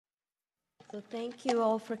So thank you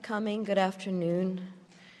all for coming. Good afternoon.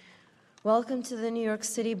 Welcome to the New York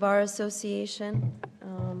City Bar Association.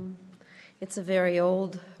 It's a very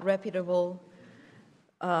old, reputable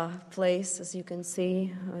place, as you can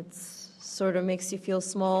see. It sort of makes you feel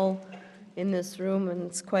small in this room, and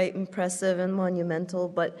it's quite impressive and monumental,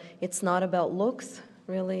 but it's not about looks,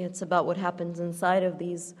 really. It's about what happens inside of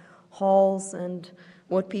these halls and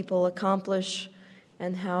what people accomplish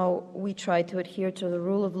and how we try to adhere to the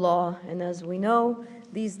rule of law. And as we know,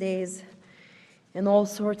 these days, in all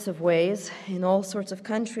sorts of ways, in all sorts of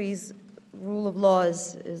countries, rule of law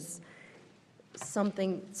is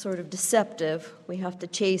something sort of deceptive. We have to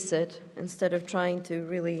chase it instead of trying to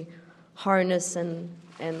really harness and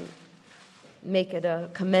make it a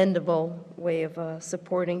commendable way of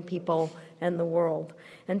supporting people and the world.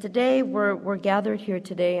 And today, we're gathered here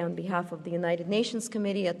today on behalf of the United Nations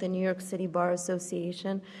Committee at the New York City Bar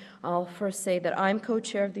Association. I'll first say that I'm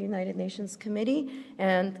co-chair of the United Nations Committee,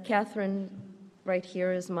 and Catherine right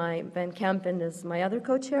here is Van Kampen is my other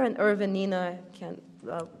co-chair, and Irvin Nina,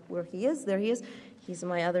 where he is, there he is, he's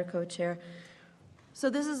my other co-chair. So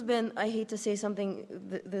this has been, I hate to say something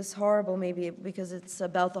this horrible maybe because it's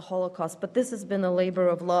about the Holocaust, but this has been a labor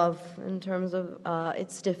of love in terms of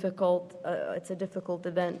it's difficult, it's a difficult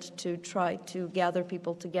event to try to gather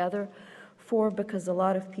people together for, because a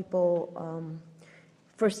lot of people,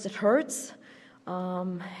 first it hurts,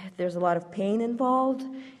 there's a lot of pain involved,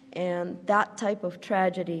 and that type of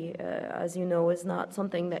tragedy, as you know, is not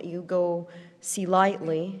something that you go see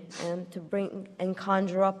lightly, and to bring and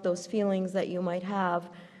conjure up those feelings that you might have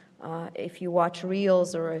if you watch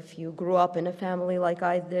reels or if you grew up in a family like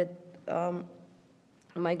I did.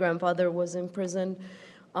 My grandfather was imprisoned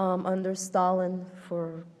under Stalin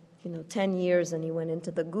for 10 years, and he went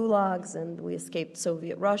into the gulags, and we escaped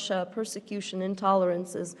Soviet Russia. Persecution,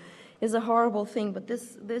 intolerance is a horrible thing, but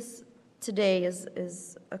this today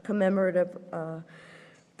is a commemorative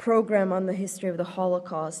program on the history of the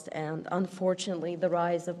Holocaust and, unfortunately, the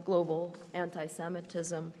rise of global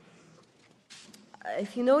anti-Semitism.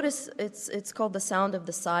 If you notice, it's called The Sound of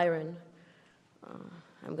the Siren.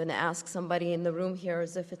 I'm going to ask somebody in the room here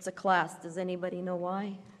as if it's a class. Does anybody know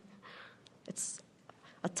why? It's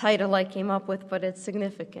a title I came up with, but it's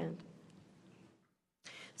significant.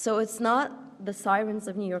 So it's not the sirens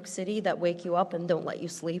of New York City that wake you up and don't let you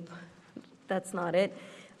sleep. That's not it.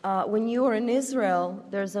 When you are in Israel,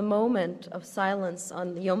 there's a moment of silence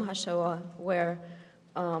on Yom HaShoah where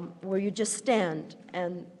you just stand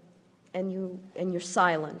and you're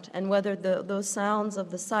silent. And whether those sounds of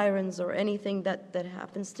the sirens or anything that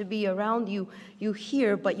happens to be around you, you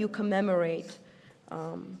hear, but you commemorate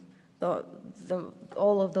all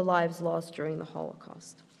of the lives lost during the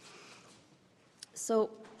Holocaust. So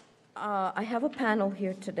I have a panel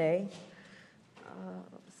here today.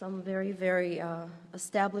 Some very, very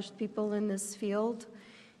established people in this field,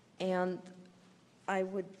 and I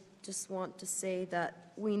would just want to say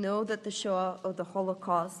that we know that the Shoah of the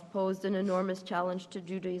Holocaust posed an enormous challenge to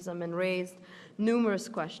Judaism and raised numerous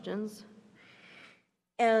questions,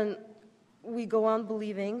 and we go on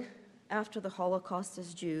believing after the Holocaust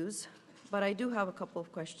as Jews, but I do have a couple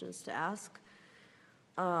of questions to ask.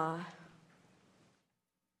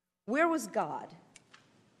 Where was God?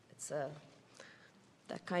 It's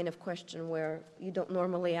that kind of question where you don't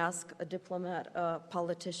normally ask a diplomat, a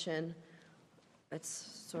politician.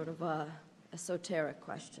 It's sort of a esoteric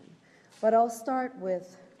question. But I'll start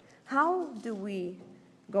with, how do we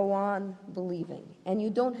go on believing? And you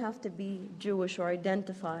don't have to be Jewish or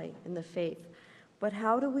identify in the faith, but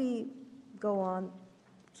how do we go on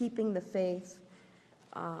keeping the faith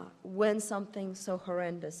when something so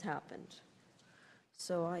horrendous happened?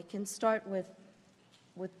 So I can start with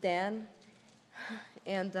Dan.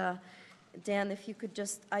 And Dan, if you could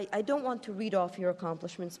just, I don't want to read off your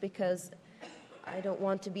accomplishments because I don't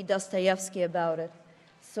want to be Dostoevsky about it.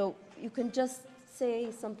 So you can just say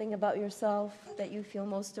something about yourself that you feel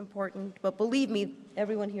most important. But believe me,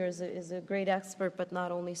 everyone here is a great expert, but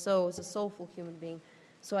not only so, is a soulful human being.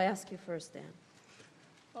 So I ask you first,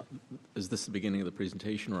 Dan. Is this the beginning of the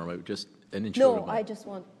presentation, or am I just an intro? No, I just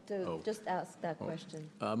want to just ask that question.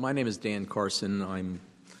 My name is Dan Karson. I'm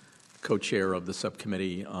co-chair of the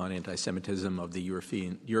Subcommittee on Anti-Semitism of the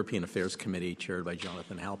European Affairs Committee, chaired by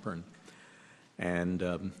Jonathan Halpern. And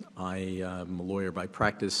I am a lawyer by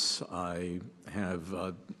practice. I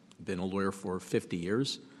have been a lawyer for 50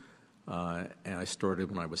 years, and I started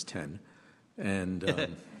when I was 10.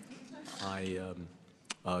 And I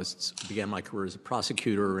began my career as a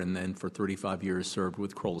prosecutor, and then for 35 years served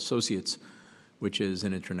with Kroll Associates, which is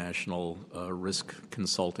an international risk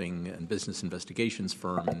consulting and business investigations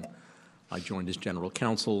firm. And I joined as general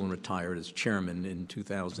counsel and retired as chairman in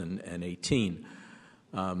 2018.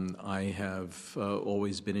 I have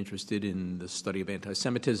always been interested in the study of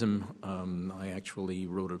anti-Semitism. I actually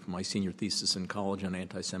wrote my senior thesis in college on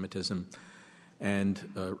anti-Semitism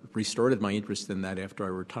and restarted my interest in that after I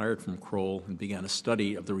retired from Kroll and began a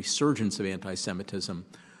study of the resurgence of anti-Semitism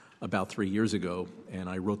about 3 years ago. And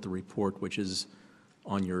I wrote the report, which is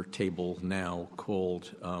on your table now,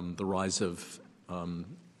 called The Rise of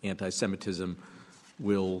Anti-Semitism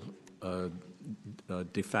Will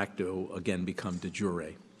de facto again become de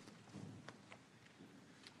jure.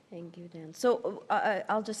 Thank you, Dan. So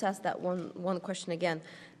I'll just ask that one question again.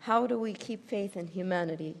 How do we keep faith in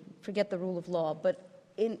humanity? Forget the rule of law, but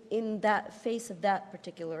in that face of that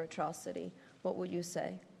particular atrocity, what would you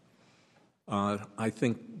say? I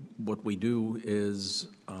think what we do is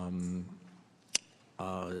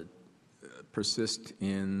persist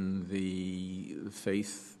in the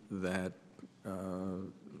faith that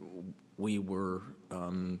we were,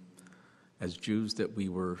 as Jews, that we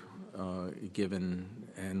were given,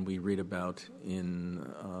 and we read about in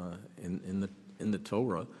the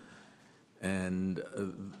Torah. And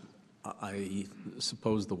I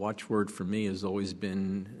suppose the watchword for me has always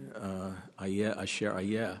been Ayeh Asher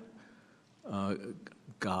Ayeh,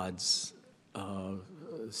 God's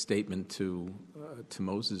statement to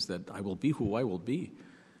Moses that I will be who I will be,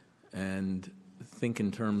 and think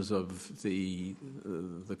in terms of the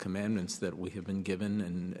commandments that we have been given,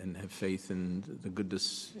 and have faith in the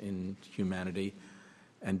goodness in humanity,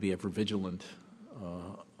 and be ever vigilant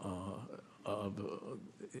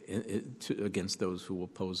against those who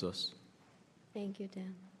oppose us. Thank you,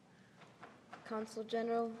 Dan. Counsel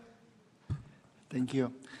General. Thank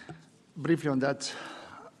you. Briefly on that,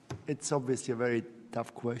 it's obviously a very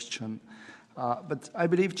tough question, but I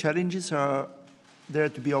believe challenges are there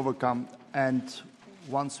to be overcome, and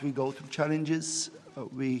once we go through challenges,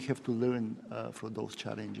 we have to learn from those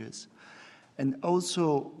challenges. And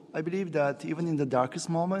also, I believe that even in the darkest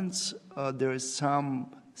moments, there is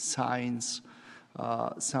some signs,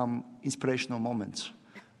 some inspirational moments.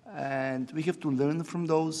 And we have to learn from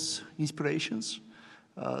those inspirations,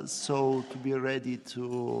 so to be ready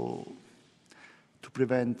to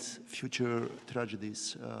prevent future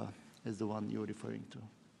tragedies as the one you're referring to.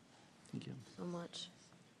 Thank you so much.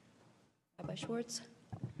 Rabbi Schwartz.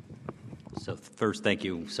 So first, thank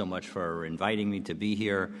you so much for inviting me to be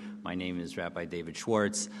here. My name is Rabbi David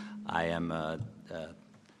Schwartz. I am a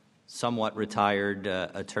somewhat retired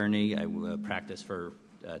attorney. I practiced for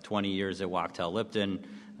 20 years at Wachtell, Lipton,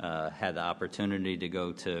 had the opportunity to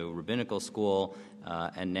go to rabbinical school,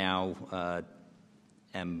 and now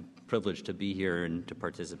am privileged to be here and to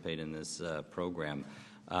participate in this program.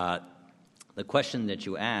 The question that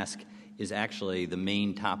you ask is actually the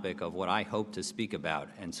main topic of what I hope to speak about.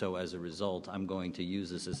 And so as a result, I'm going to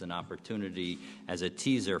use this as an opportunity, as a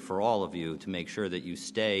teaser for all of you, to make sure that you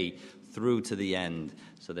stay through to the end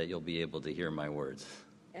so that you'll be able to hear my words.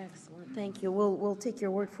 Excellent. Thank you. We'll take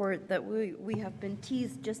your word for it that we have been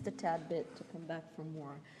teased just a tad bit to come back for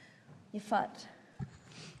more. Yifat.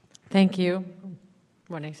 Thank you.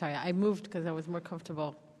 Morning. Sorry, I moved because I was more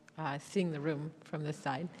comfortable seeing the room from this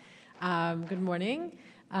side. Good morning.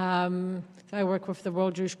 So I work with the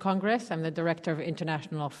World Jewish Congress. I'm the Director of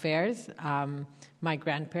International Affairs. My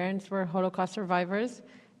grandparents were Holocaust survivors.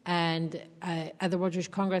 And at the World Jewish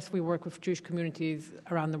Congress, we work with Jewish communities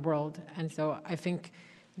around the world. And so I think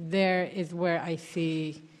there is where I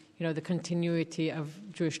see, the continuity of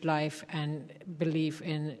Jewish life and belief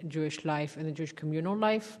in Jewish life and the Jewish communal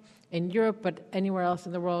life in Europe, but anywhere else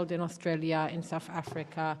in the world, in Australia, in South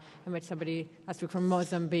Africa. I met somebody last week from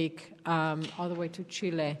Mozambique, all the way to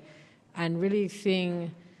Chile, and really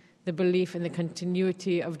seeing the belief in the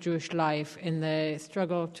continuity of Jewish life, in the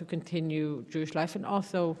struggle to continue Jewish life, and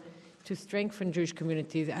also to strengthen Jewish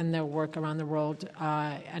communities and their work around the world,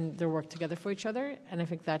 and their work together for each other. And I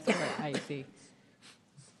think that's where I see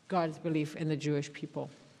God's belief in the Jewish people.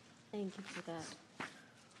 Thank you for that.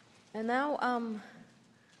 And now,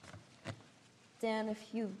 Dan, if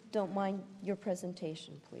you don't mind your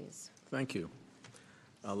presentation, please. Thank you.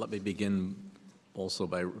 Let me begin also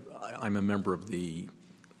by, I'm a member of the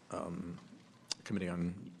Committee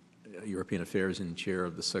on European Affairs and chair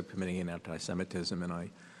of the Subcommittee on Anti-Semitism, and I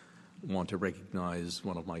want to recognize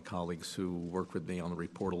one of my colleagues who worked with me on the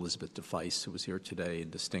report, Elizabeth DeFeis, who was here today, a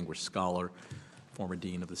distinguished scholar, former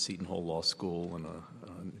dean of the Seton Hall Law School, and a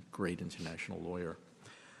great international lawyer.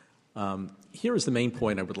 Here is the main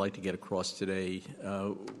point I would like to get across today.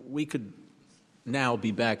 We could now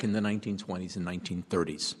be back in the 1920s and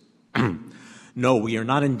 1930s. No, we are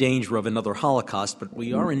not in danger of another Holocaust, but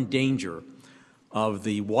we are in danger of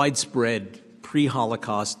the widespread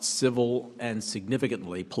pre-Holocaust civil and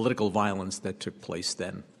significantly political violence that took place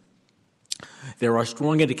then. There are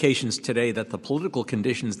strong indications today that the political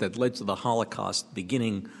conditions that led to the Holocaust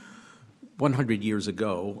beginning 100 years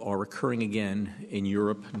ago are occurring again in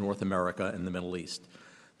Europe, North America, and the Middle East.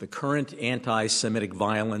 The current anti-Semitic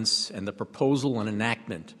violence and the proposal and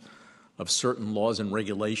enactment of certain laws and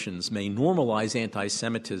regulations may normalize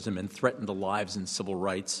anti-Semitism and threaten the lives and civil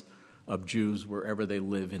rights of Jews wherever they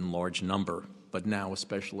live in large number, but now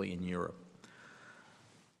especially in Europe.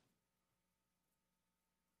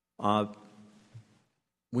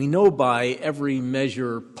 We know by every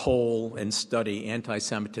measure, poll, and study,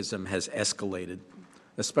 anti-Semitism has escalated,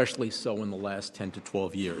 especially so in the last 10 to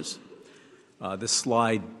 12 years. This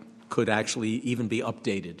slide could actually even be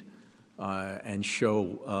updated and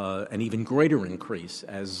show an even greater increase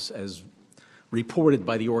as reported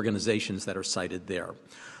by the organizations that are cited there.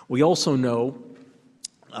 We also know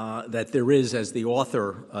that there is, as the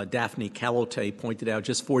author Daphne Calote pointed out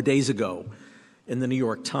just 4 days ago in the New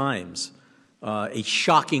York Times, a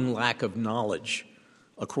shocking lack of knowledge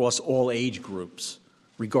across all age groups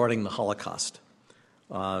regarding the Holocaust.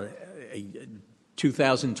 A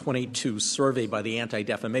 2022 survey by the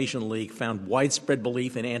Anti-Defamation League found widespread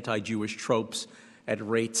belief in anti-Jewish tropes at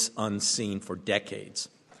rates unseen for decades.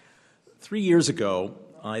 3 years ago,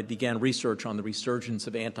 I began research on the resurgence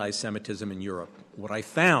of anti-Semitism in Europe. What I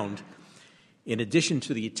found, in addition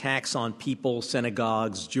to the attacks on people,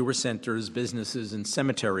 synagogues, Jewish centers, businesses, and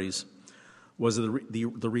cemeteries, was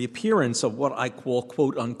the reappearance of what I call,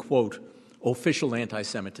 quote unquote, official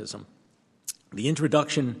anti-Semitism. The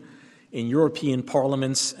introduction in European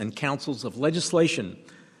parliaments and councils of legislation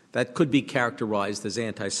that could be characterized as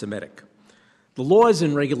anti-Semitic. The laws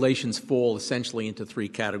and regulations fall essentially into three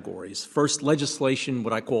categories. First, legislation,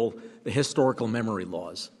 what I call the historical memory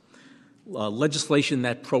laws. Legislation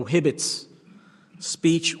that prohibits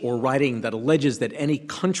speech or writing that alleges that any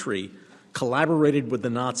country collaborated with the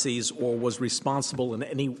Nazis or was responsible in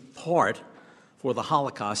any part for the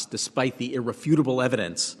Holocaust, despite the irrefutable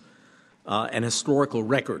evidence and historical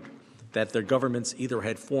record that their governments either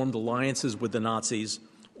had formed alliances with the Nazis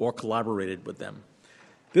or collaborated with them.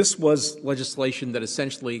 This was legislation that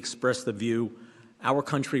essentially expressed the view our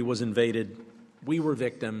country was invaded, we were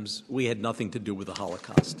victims, we had nothing to do with the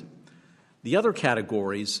Holocaust. The other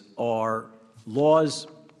categories are laws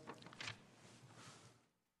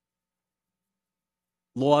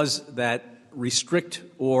that restrict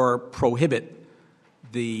or prohibit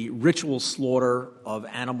the ritual slaughter of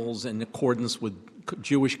animals in accordance with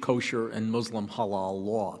Jewish kosher and Muslim halal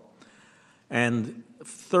law. And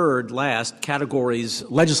third, last, categories,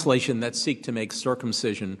 legislation that seek to make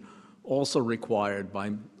circumcision also required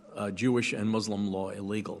by Jewish and Muslim law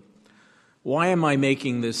illegal. Why am I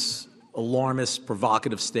making this alarmist,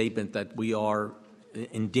 provocative statement that we are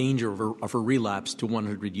in danger of a relapse to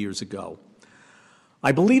 100 years ago?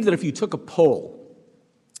 I believe that if you took a poll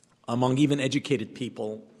among even educated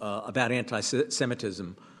people about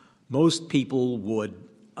anti-Semitism, most people would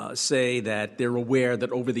say that they're aware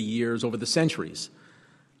that over the years, over the centuries,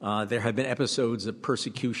 there have been episodes of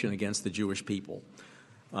persecution against the Jewish people.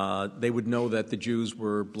 They would know that the Jews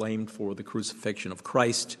were blamed for the crucifixion of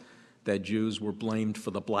Christ, that Jews were blamed for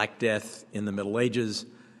the Black Death in the Middle Ages,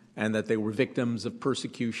 and that they were victims of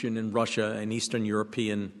persecution in Russia and Eastern Europe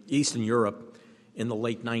in the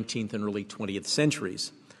late 19th and early 20th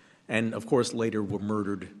centuries, and of course later were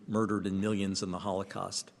murdered in millions in the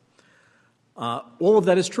Holocaust. All of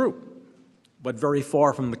that is true, but very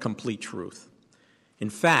far from the complete truth. In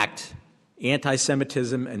fact,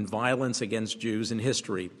 anti-Semitism and violence against Jews in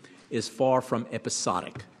history is far from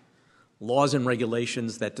episodic. Laws and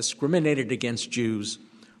regulations that discriminated against Jews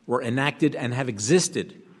were enacted and have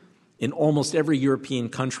existed in almost every European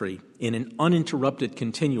country in an uninterrupted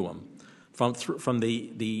continuum from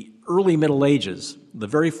the early Middle Ages, the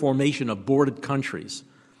very formation of bordered countries,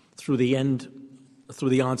 through the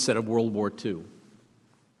onset of World War II.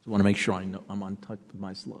 I want to make sure I'm on touch with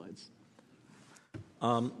my slides.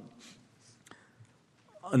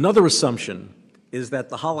 Another assumption is that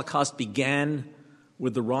the Holocaust began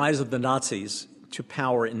with the rise of the Nazis to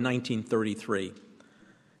power in 1933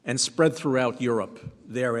 and spread throughout Europe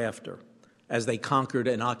thereafter as they conquered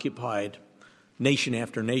and occupied nation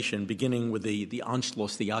after nation, beginning with the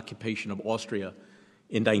Anschluss, the occupation of Austria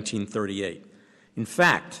in 1938. In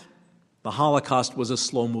fact, the Holocaust was a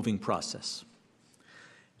slow-moving process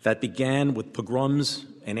that began with pogroms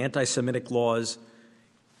and anti-Semitic laws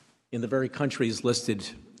in the very countries listed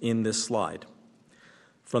in this slide.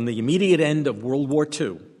 From the immediate end of World War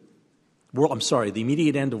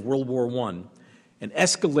I and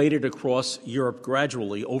escalated across Europe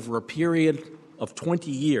gradually over a period of 20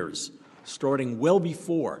 years, starting well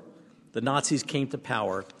before the Nazis came to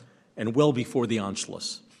power and well before the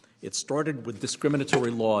Anschluss. It started with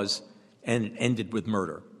discriminatory laws and it ended with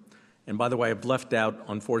murder. And by the way, I've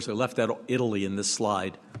unfortunately left out Italy in this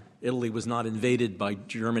slide. Italy was not invaded by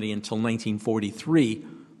Germany until 1943,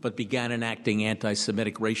 but began enacting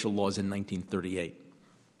anti-Semitic racial laws in 1938.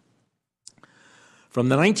 From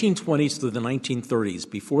the 1920s to the 1930s,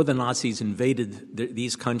 before the Nazis invaded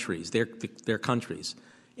these countries, their countries,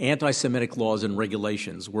 anti-Semitic laws and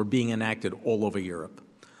regulations were being enacted all over Europe.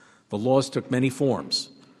 The laws took many forms.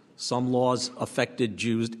 Some laws affected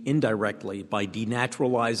Jews indirectly by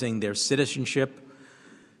denaturalizing their citizenship,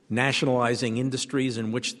 nationalizing industries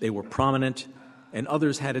in which they were prominent, and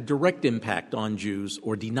others had a direct impact on Jews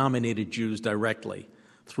or denominated Jews directly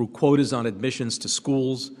through quotas on admissions to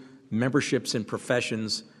schools, memberships in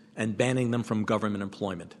professions, and banning them from government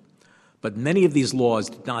employment. But many of these laws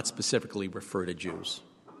did not specifically refer to Jews.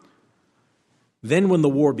 Then when the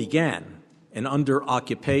war began, and under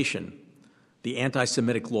occupation, the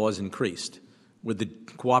anti-Semitic laws increased with the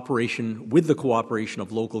cooperation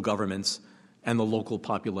of local governments and the local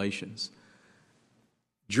populations.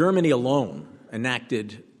 Germany alone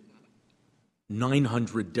enacted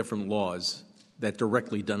 900 different laws that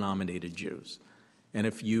directly denominated Jews. And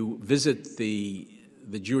if you visit the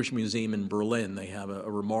Jewish Museum in Berlin, they have a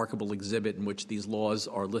remarkable exhibit in which these laws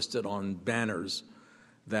are listed on banners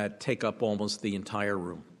that take up almost the entire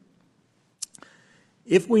room.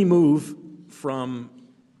 If we move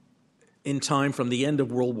in time from the end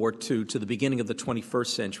of World War II to the beginning of the 21st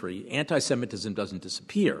century, anti-Semitism doesn't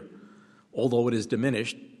disappear, although it is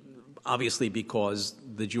diminished, obviously because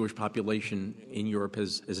the Jewish population in Europe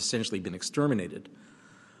has essentially been exterminated.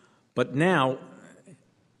 But now,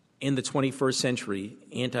 in the 21st century,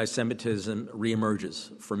 anti-Semitism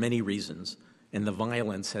reemerges for many reasons, and the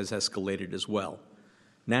violence has escalated as well.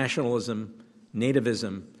 Nationalism,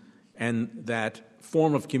 nativism, and that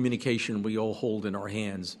form of communication we all hold in our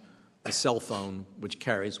hands, the cell phone, which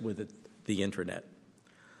carries with it the internet.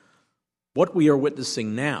 What we are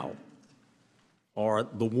witnessing now are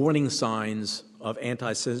the warning signs of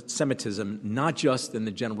anti-Semitism, not just in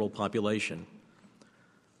the general population,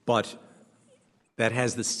 but that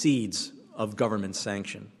has the seeds of government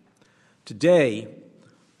sanction. Today,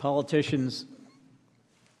 politicians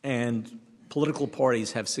and political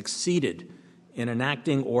parties have succeeded in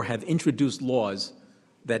enacting or have introduced laws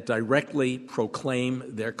that directly proclaim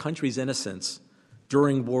their country's innocence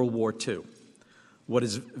during World War II. What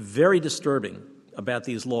is very disturbing about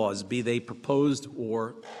these laws, be they proposed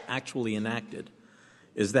or actually enacted,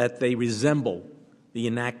 is that they resemble the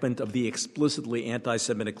enactment of the explicitly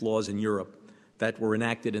anti-Semitic laws in Europe that were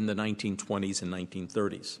enacted in the 1920s and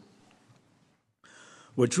 1930s.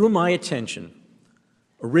 What drew my attention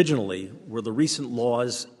originally were the recent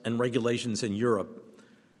laws and regulations in Europe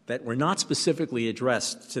that were not specifically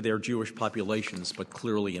addressed to their Jewish populations, but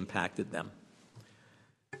clearly impacted them.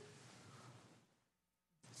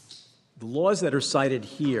 The laws that are cited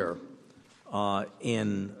here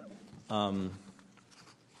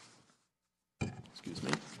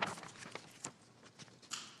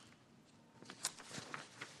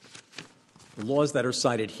the laws that are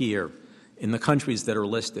cited here in the countries that are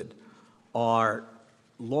listed are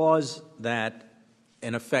laws that,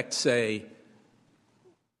 in effect, say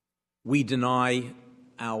we deny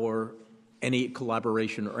any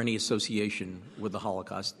collaboration or any association with the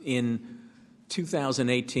Holocaust. In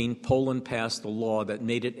 2018, Poland passed a law that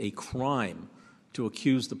made it a crime to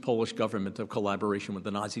accuse the Polish government of collaboration with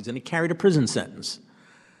the Nazis, and it carried a prison sentence.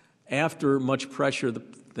 After much pressure,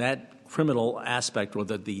 that criminal aspect, or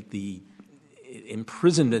the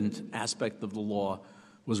imprisonment aspect of the law,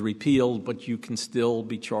 was repealed, but you can still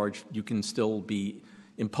be charged, you can still be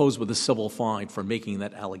imposed with a civil fine for making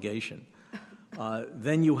that allegation.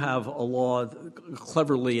 Then you have a law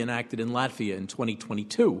cleverly enacted in Latvia in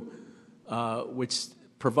 2022, which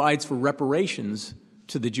provides for reparations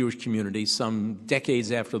to the Jewish community some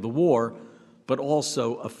decades after the war, but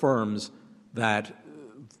also affirms that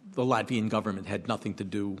the Latvian government had nothing to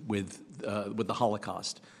do with the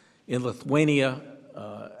Holocaust. In Lithuania,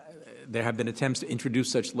 there have been attempts to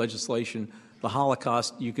introduce such legislation. The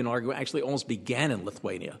Holocaust, you can argue, actually almost began in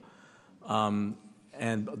Lithuania. And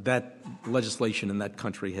that legislation in that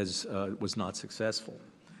country was not successful.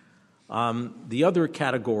 The other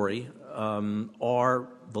category are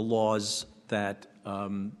the laws that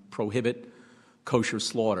prohibit kosher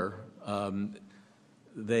slaughter.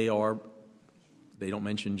 They don't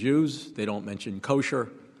mention Jews, they don't mention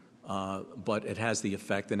kosher, but it has the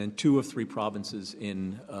effect. And in 2 of 3 provinces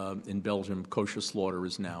in Belgium, kosher slaughter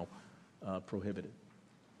is now prohibited,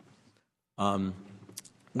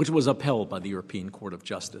 which was upheld by the European Court of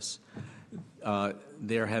Justice.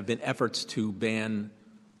 There have been efforts to ban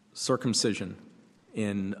circumcision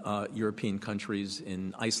in European countries,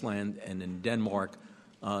 in Iceland and in Denmark.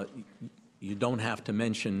 You don't have to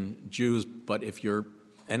mention Jews, but if you're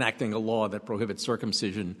enacting a law that prohibits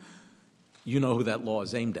circumcision, you know who that law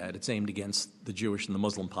is aimed at. It's aimed against the Jewish and the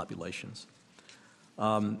Muslim populations.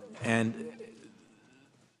 And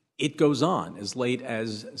it goes on. As late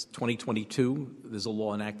as 2022, there's a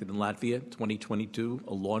law enacted in Latvia. 2022,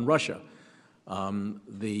 a law in Russia.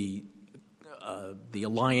 The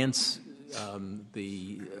alliance,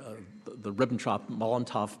 the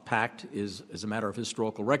Ribbentrop-Molotov Pact is a matter of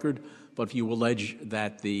historical record, but if you allege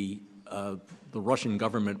that the Russian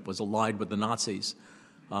government was allied with the Nazis,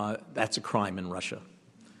 that's a crime in Russia.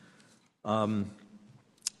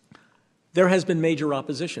 There has been major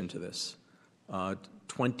opposition to this.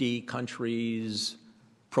 20 countries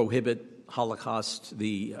prohibit Holocaust,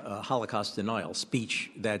 the Holocaust denial,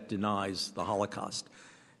 speech that denies the Holocaust.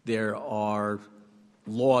 There are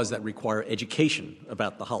laws that require education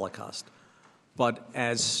about the Holocaust. But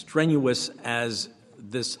as strenuous as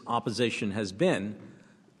this opposition has been,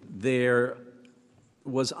 there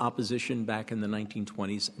was opposition back in the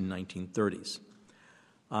 1920s and 1930s.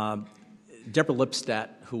 Deborah Lipstadt,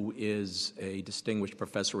 who is a distinguished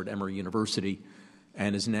professor at Emory University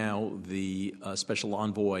and is now the special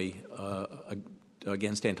envoy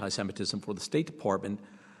against anti-Semitism for the State Department,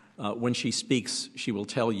 when she speaks, she will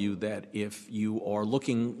tell you that if you are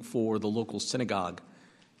looking for the local synagogue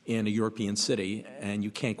in a European city and you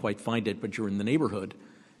can't quite find it, but you're in the neighborhood,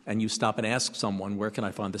 and you stop and ask someone, where can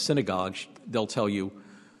I find the synagogue? They'll tell you,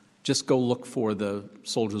 just go look for the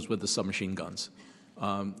soldiers with the submachine guns.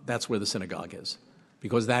 That's where the synagogue is,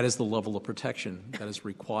 because that is the level of protection that is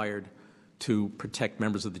required to protect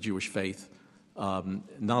members of the Jewish faith,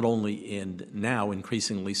 not only now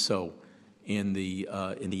increasingly so in the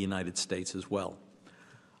United States as well.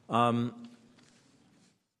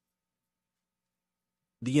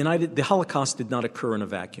 The Holocaust did not occur in a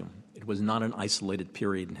vacuum. It was not an isolated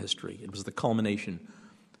period in history. It was the culmination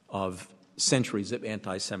of centuries of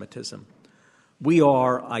anti-Semitism. We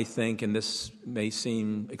are, I think, and this may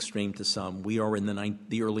seem extreme to some, we are in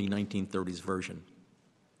the early 1930s version.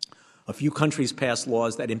 A few countries pass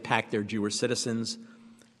laws that impact their Jewish citizens,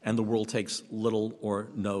 and the world takes little or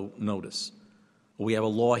no notice. We have a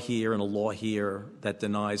law here and a law here that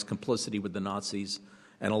denies complicity with the Nazis,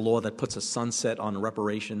 and a law that puts a sunset on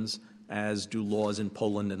reparations, as do laws in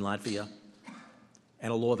Poland and Latvia,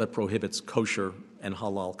 and a law that prohibits kosher and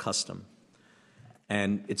halal custom.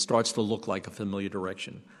 And it starts to look like a familiar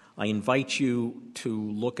direction. I invite you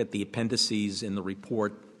to look at the appendices in the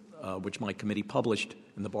report which my committee published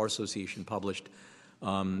and the Bar Association published.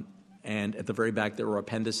 And at the very back, there are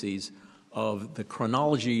appendices of the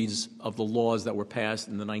chronologies of the laws that were passed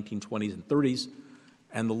in the 1920s and 30s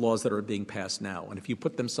and the laws that are being passed now. And if you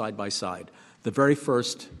put them side by side, the very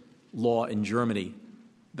first law in Germany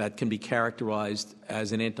that can be characterized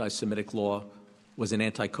as an anti-Semitic law was an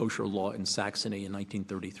anti-kosher law in Saxony in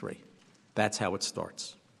 1933. That's how it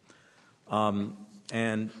starts.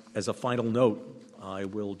 And as a final note, I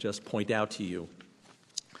will just point out to you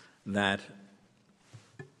that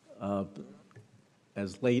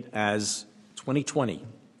as late as 2020,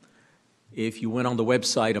 if you went on the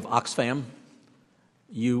website of Oxfam,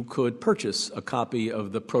 you could purchase a copy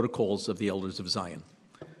of the Protocols of the Elders of Zion.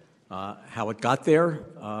 How it got there,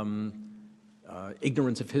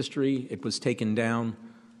 ignorance of history, it was taken down,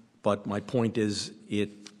 but my point is it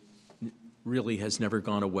really has never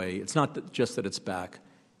gone away. It's not just that it's back.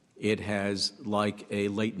 It has, like a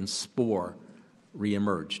latent spore,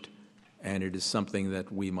 reemerged, and it is something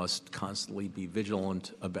that we must constantly be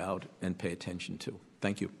vigilant about and pay attention to.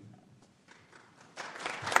 Thank you.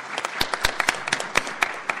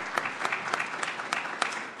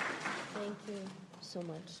 Thank you so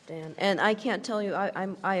much, Dan. And I can't tell you,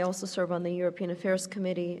 I also serve on the European Affairs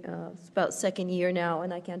Committee. It's about second year now,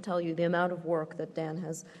 and I can't tell you the amount of work that Dan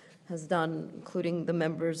has done, including the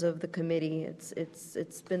members of the committee.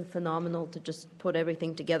 It's been phenomenal to just put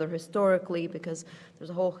everything together historically, because there's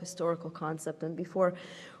a whole historical concept. And before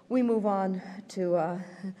we move on to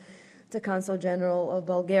Counsel General of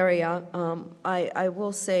Bulgaria, I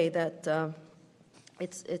will say that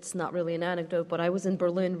it's not really an anecdote, but I was in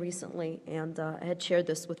Berlin recently, and I had shared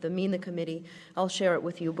this with the MENA committee. I'll share it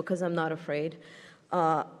with you because I'm not afraid.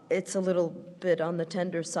 It's a little bit on the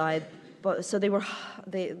tender side. But so the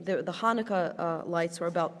Hanukkah lights were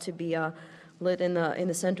about to be lit in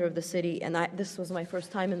the center of the city. And this was my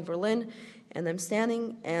first time in Berlin, and I'm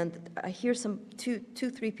standing, and I hear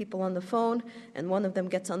three people on the phone, and one of them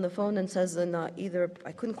gets on the phone and says in either,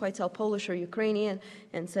 I couldn't quite tell, Polish or Ukrainian,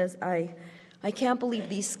 and says, I can't believe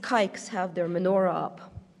these kikes have their menorah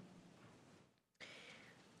up.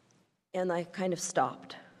 And I kind of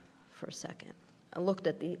stopped for a second. I looked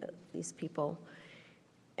at these people,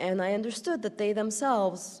 and I understood that they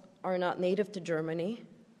themselves are not native to Germany,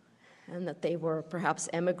 and that they were perhaps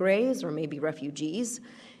emigres or maybe refugees.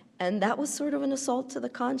 And that was sort of an assault to the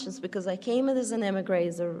conscience, because I came as an emigre,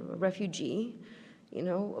 as a refugee,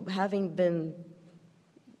 having been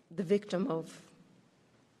the victim of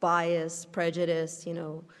bias, prejudice,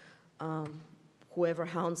 whoever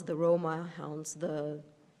hounds the Roma, hounds the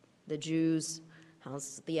Jews,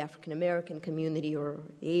 hounds the African American community or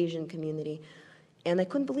the Asian community. And I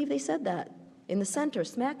couldn't believe they said that in the center,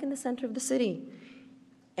 smack in the center of the city.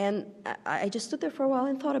 And I just stood there for a while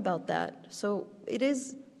and thought about that. So it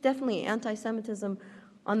is definitely anti-Semitism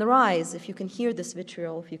on the rise, if you can hear this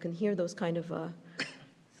vitriol, if you can hear those kind of,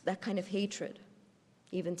 that kind of hatred,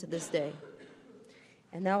 even to this day.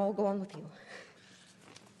 And now I'll go on with you.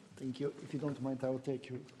 Thank you. If you don't mind, I will take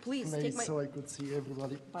you. Please, take my... so I could see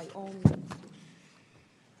everybody. By all means.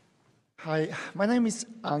 Hi, my name is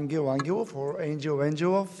Angel Angelov, or Angel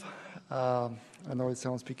Angelov. I know it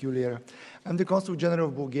sounds peculiar. I'm the Consul General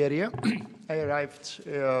of Bulgaria. I arrived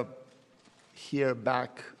here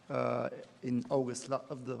back in August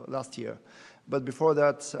of the last year. But before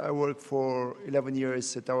that, I worked for 11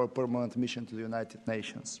 years at our permanent mission to the United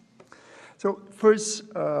Nations. So first,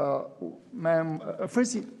 ma'am,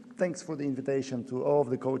 firstly, thanks for the invitation to all of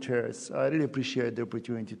the co-chairs. I really appreciate the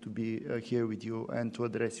opportunity to be here with you and to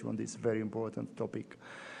address you on this very important topic.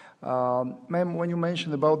 Ma'am, when you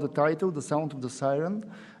mentioned about the title, The Sound of the Siren,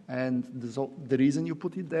 and the reason you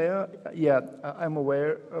put it there, yeah, I'm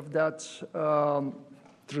aware of that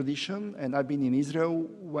tradition, and I've been in Israel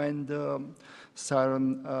when the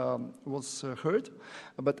siren was heard,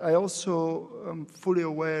 but I also am fully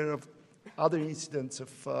aware of other incidents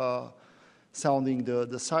of sounding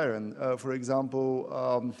the siren. For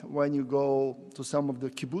example, when you go to some of the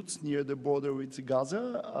kibbutz near the border with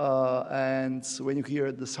Gaza, and when you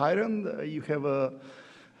hear the siren, you have a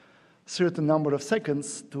certain number of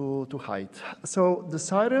seconds to hide. So the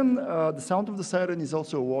siren, the sound of the siren is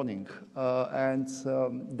also a warning. And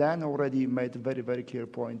Dan already made a very, very clear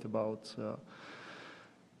point about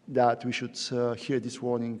that we should hear this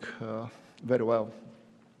warning very well.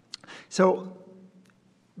 So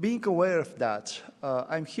being aware of that,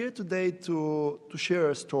 I'm here today to share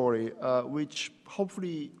a story which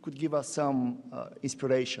hopefully could give us some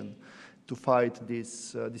inspiration to fight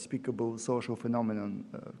this despicable social phenomenon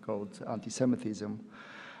called anti-Semitism.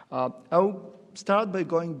 I'll start by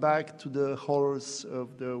going back to the horrors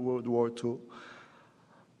of the World War II.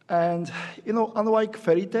 And, you know, unlike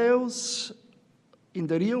fairy tales, in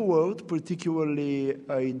the real world, particularly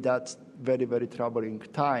in that very, very troubling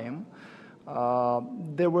time,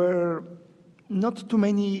 there were not too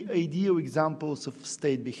many ideal examples of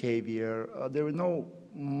state behavior. There were no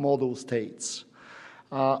model states.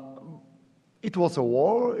 It was a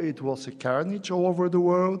war, it was a carnage all over the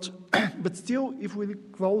world, but still, if we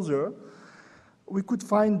look closer, we could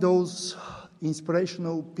find those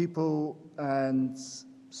inspirational people and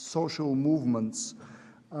social movements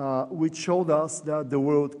which showed us that the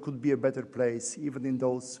world could be a better place, even in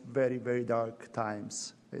those very, very dark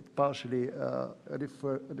times. It partially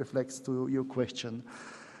reflects to your question,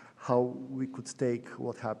 how we could take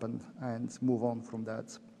what happened and move on from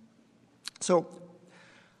that. So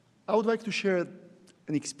I would like to share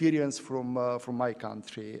an experience from my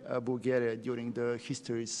country, Bulgaria, during the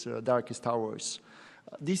history's darkest hours.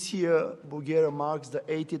 This year, Bulgaria marks the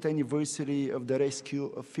 80th anniversary of the rescue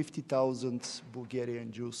of 50,000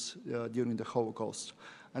 Bulgarian Jews during the Holocaust.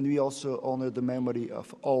 And we also honor the memory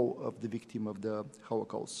of all of the victims of the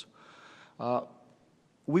Holocaust.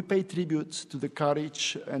 We pay tribute to the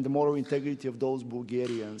courage and the moral integrity of those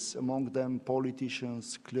Bulgarians, among them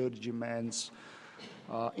politicians, clergymen,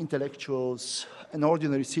 intellectuals, and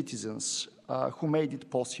ordinary citizens who made it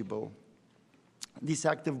possible. This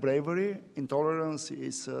act of bravery, intolerance,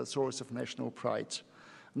 is a source of national pride.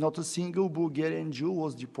 Not a single Bulgarian Jew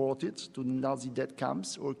was deported to Nazi death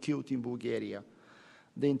camps or killed in Bulgaria.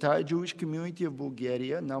 The entire Jewish community of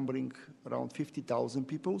Bulgaria, numbering around 50,000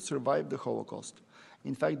 people, survived the Holocaust.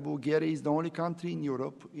 In fact, Bulgaria is the only country in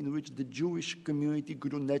Europe in which the Jewish community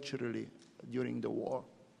grew naturally during the war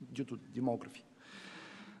due to demography.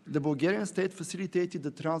 The Bulgarian state facilitated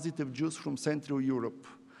the transit of Jews from Central Europe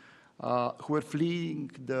who were fleeing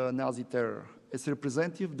the Nazi terror. as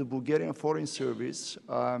representative of the Bulgarian Foreign Service,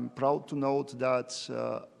 I'm proud to note that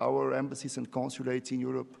our embassies and consulates in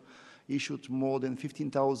Europe issued more than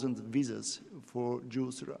 15,000 visas for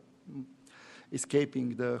Jews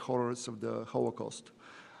escaping the horrors of the Holocaust.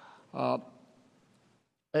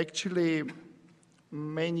 Actually,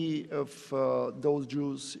 many of those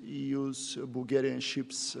Jews use Bulgarian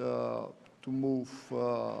ships to move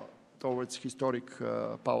towards historic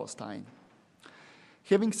Palestine.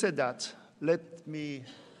 Having said that, let me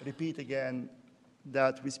repeat again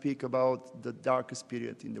that we speak about the darkest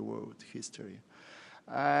period in the world history.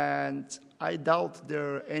 And I doubt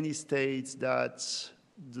there are any states that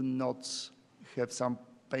do not have some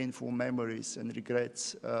painful memories and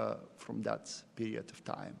regrets from that period of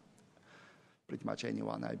time. Pretty much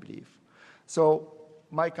anyone, I believe. So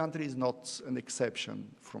my country is not an exception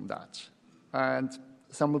from that. And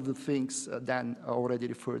some of the things Dan already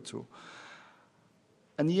referred to.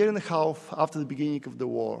 A year and a half after the beginning of the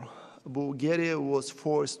war, Bulgaria was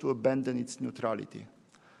forced to abandon its neutrality.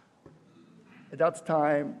 At that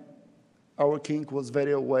time, our king was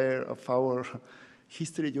very aware of our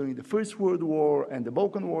history during the First World War and the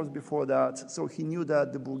Balkan Wars before that, so he knew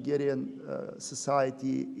that the Bulgarian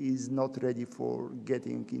society is not ready for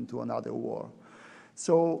getting into another war.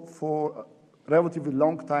 So for a relatively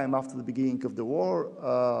long time after the beginning of the war,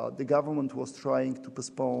 the government was trying to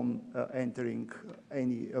postpone entering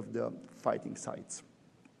any of the fighting sites.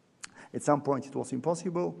 At some point it was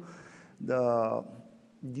impossible.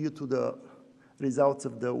 Due to the results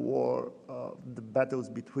of the war, the battles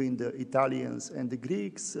between the Italians and the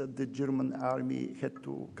Greeks, the German army had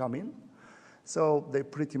to come in. So they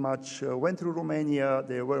pretty much went through Romania.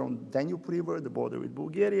 They were on Danube River, the border with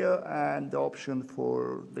Bulgaria, and the option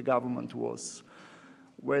for the government was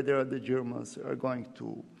whether the Germans are going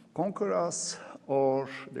to conquer us or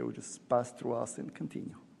they will just pass through us and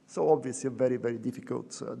continue. So obviously a very, very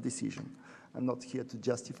difficult decision. I'm not here to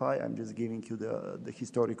justify, I'm just giving you the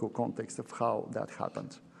historical context of how that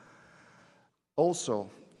happened.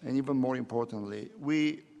 Also, and even more importantly,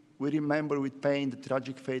 we remember with pain the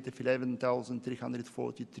tragic fate of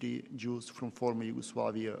 11,343 Jews from former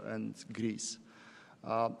Yugoslavia and Greece,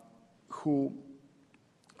 who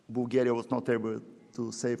Bulgaria was not able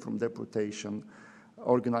to save from deportation,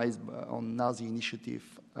 organized on Nazi initiative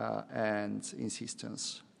and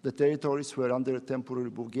insistence. The territories were under temporary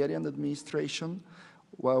Bulgarian administration,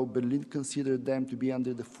 while Berlin considered them to be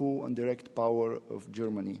under the full and direct power of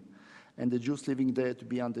Germany, and the Jews living there to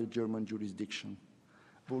be under German jurisdiction.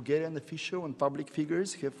 Bulgarian official and public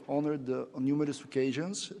figures have honored on numerous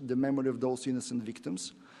occasions the memory of those innocent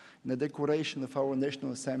victims. In a declaration of our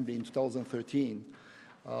National Assembly in 2013,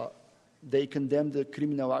 they condemned the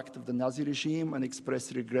criminal act of the Nazi regime and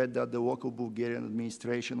expressed regret that the local Bulgarian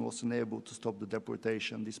administration was unable to stop the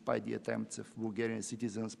deportation despite the attempts of Bulgarian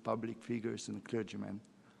citizens, public figures, and clergymen.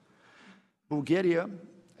 Bulgaria,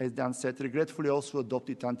 as Dan said, regretfully also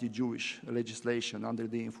adopted anti-Jewish legislation under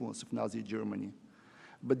the influence of Nazi Germany.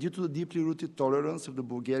 But due to the deeply rooted tolerance of the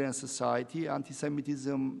Bulgarian society,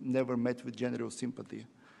 anti-Semitism never met with general sympathy.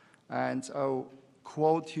 And I'll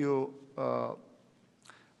quote you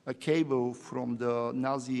a cable from the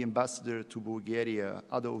Nazi ambassador to Bulgaria,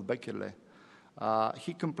 Adolf Beckerle.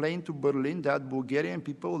 He complained to Berlin that Bulgarian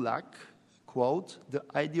people lack, quote, the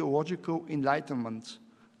ideological enlightenment,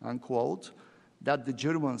 unquote, that the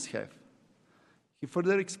Germans have. He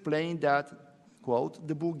further explained that, quote,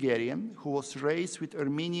 the Bulgarian, who was raised with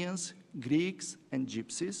Armenians, Greeks, and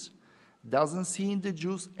Gypsies, doesn't see in the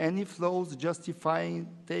Jews any flaws justifying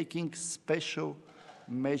taking special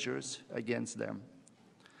measures against them.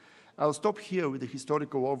 I'll stop here with the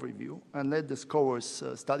historical overview and let the scholars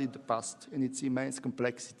study the past and its immense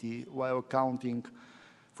complexity while accounting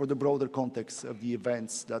for the broader context of the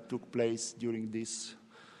events that took place during these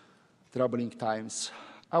troubling times.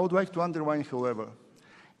 I would like to underline, however,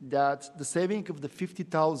 that the saving of the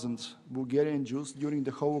 50,000 Bulgarian Jews during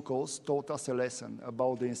the Holocaust taught us a lesson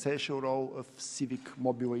about the essential role of civic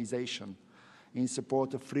mobilization in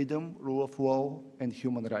support of freedom, rule of law, and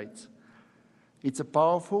human rights. It's a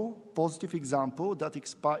powerful, positive example that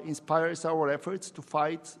inspires our efforts to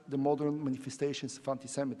fight the modern manifestations of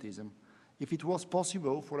anti-Semitism. If it was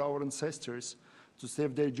possible for our ancestors to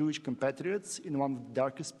save their Jewish compatriots in one of the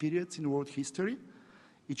darkest periods in world history,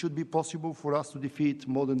 it should be possible for us to defeat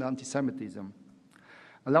modern anti-Semitism.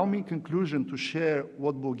 Allow me in conclusion to share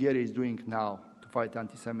what Bulgaria is doing now to fight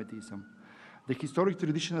anti-Semitism. The historic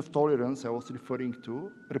tradition of tolerance I was referring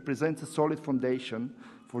to represents a solid foundation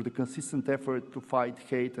for the consistent effort to fight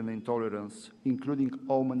hate and intolerance, including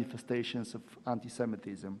all manifestations of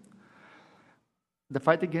anti-Semitism. The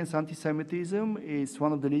fight against anti-Semitism is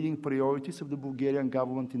one of the leading priorities of the Bulgarian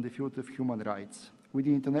government in the field of human rights. With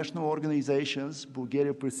the international organizations,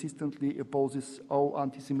 Bulgaria persistently opposes all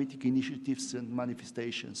anti-Semitic initiatives and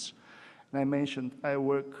manifestations. And I mentioned I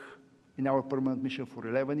work in our permanent mission for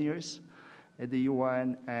 11 years at the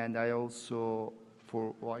UN, and I also,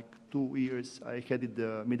 for like 2 years, I headed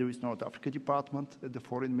the Middle East North Africa department at the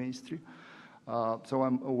Foreign Ministry. So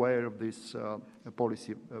I'm aware of this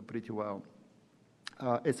policy pretty well.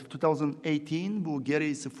 As of 2018, Bulgaria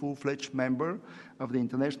is a full-fledged member of the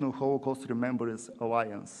International Holocaust Remembrance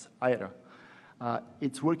Alliance, IHRA.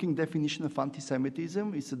 Its working definition of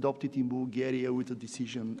anti-Semitism is adopted in Bulgaria with a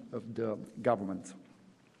decision of the government.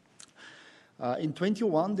 In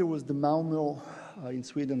 2021, there was the Malmö in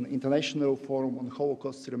Sweden International Forum on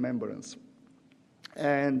Holocaust Remembrance.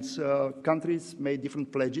 And countries made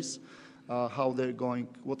different pledges how they're going,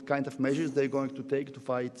 what kind of measures they're going to take to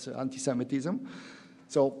fight anti-Semitism.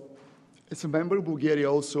 So, as a member,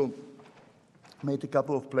 Bulgaria also made a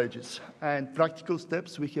couple of pledges. And practical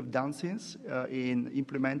steps we have done since in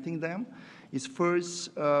implementing them is first,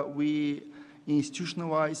 we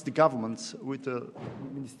institutionalized the government with a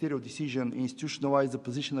ministerial decision, institutionalized the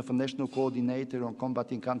position of a national coordinator on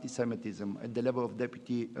combating anti-Semitism at the level of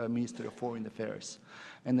Deputy Minister of Foreign Affairs,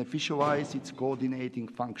 and officialized its coordinating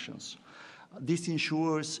functions. This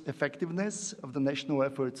ensures effectiveness of the national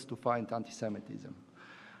efforts to fight anti-Semitism.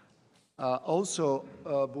 Also,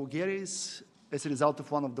 Bulgaria is, as a result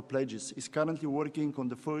of one of the pledges, is currently working on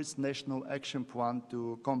the first national action plan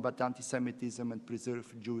to combat anti-Semitism and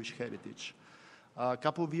preserve Jewish heritage. A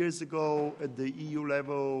couple of years ago, at the EU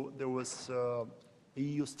level, there was an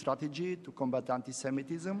EU strategy to combat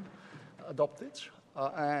anti-Semitism adopted,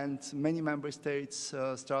 and many member states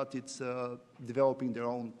started developing their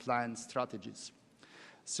own planned strategies.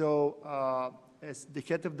 So, as the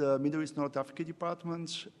head of the Middle East North Africa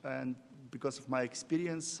department, and because of my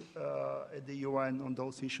experience at the UN on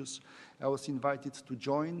those issues, I was invited to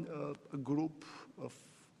join a group of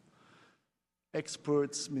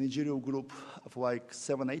experts, managerial group of like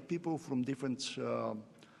 7-8 people from different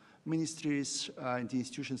ministries and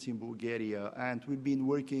institutions in Bulgaria. And we've been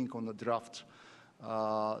working on a draft.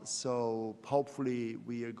 So hopefully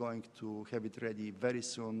we are going to have it ready very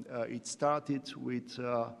soon. It started with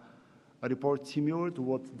a report similar to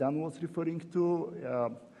what Dan was referring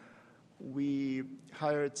to. We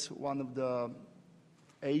hired one of the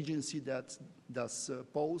agency that does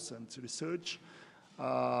polls and research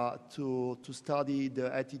to study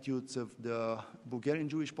the attitudes of the Bulgarian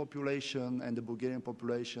Jewish population and the Bulgarian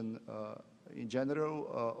population in general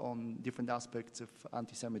on different aspects of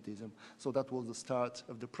anti-Semitism. So that was the start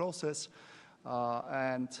of the process.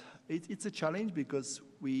 And it's a challenge because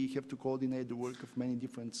we have to coordinate the work of many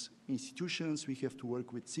different institutions. We have to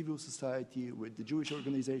work with civil society, with the Jewish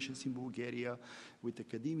organizations in Bulgaria, with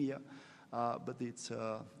academia, but it's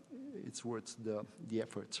worth the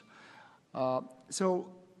effort.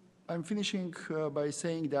 So I'm finishing by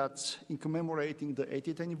saying that in commemorating the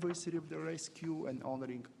 80th anniversary of the rescue and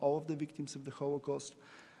honoring all of the victims of the Holocaust,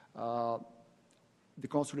 the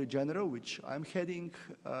Consulate General, which I'm heading,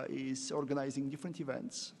 is organizing different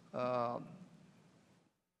events.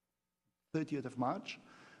 30th of March,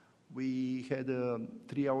 we had a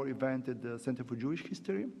 3-hour event at the Center for Jewish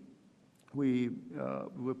History. We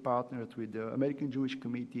were partnered with the American Jewish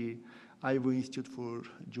Committee, Ivy Institute for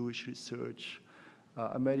Jewish Research,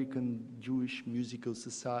 American Jewish Musical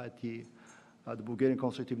Society, the Bulgarian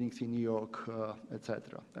Consulate Evenings in New York,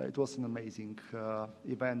 etc. It was an amazing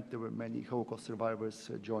event. There were many Holocaust survivors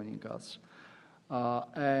joining us.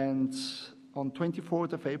 And on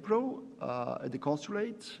 24th of April, at the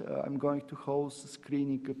Consulate, I'm going to host a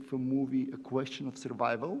screening of a movie, A Question of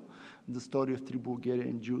Survival, the story of 3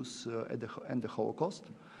 Bulgarian Jews and the Holocaust.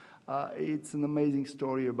 It's an amazing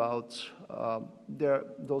story about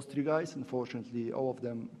those 3 guys. Unfortunately, all of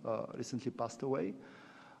them recently passed away.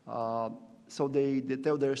 So they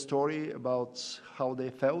tell their story about how they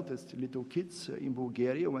felt as little kids in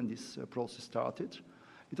Bulgaria when this process started.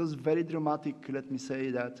 It was very dramatic, let me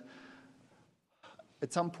say, that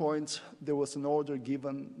at some point there was an order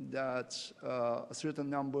given that a certain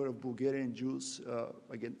number of Bulgarian Jews,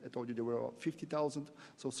 again, I told you there were 50,000,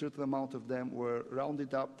 so a certain amount of them were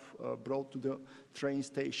rounded up, brought to the train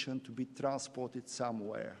station to be transported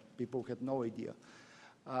somewhere. People had no idea.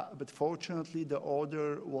 But fortunately, the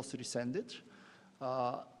order was rescinded.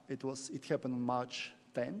 It happened on March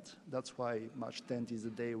 10th. That's why March 10th is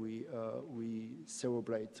the day we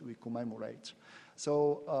celebrate, we commemorate.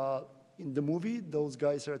 So in the movie, those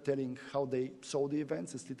guys are telling how they saw the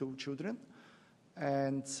events as little children.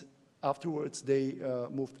 And Afterwards, they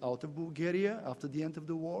moved out of Bulgaria after the end of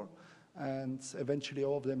the war, and eventually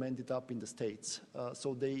all of them ended up in the States.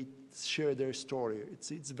 So they share their story.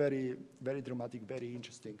 It's very, very dramatic, very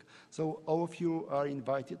interesting. So all of you are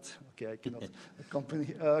invited. Okay, I cannot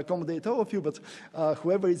accommodate all of you, but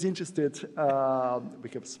whoever is interested, we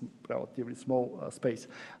have relatively small space,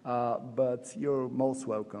 but you're most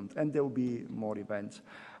welcomed, and there will be more events.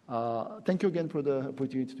 Thank you again for the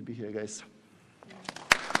opportunity to be here, guys.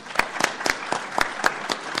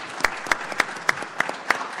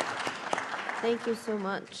 Thank you so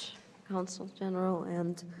much, Counsel General,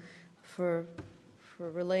 and for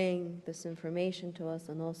relaying this information to us,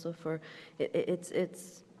 and also for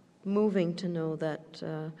it's moving to know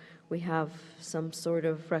that we have some sort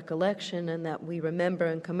of recollection and that we remember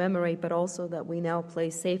and commemorate, but also that we now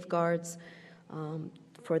place safeguards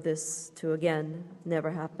for this to again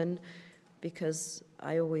never happen, because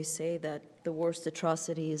I always say that the worst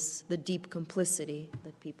atrocity is the deep complicity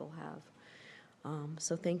that people have.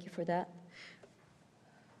 So thank you for that.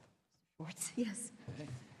 Yes.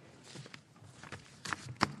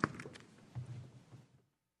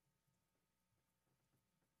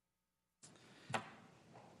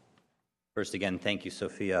 First, again, thank you,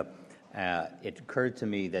 Sophia. It occurred to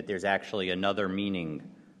me that there's actually another meaning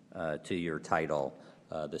to your title,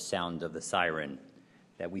 The Sound of the Siren,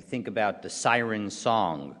 that we think about the siren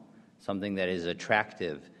song, something that is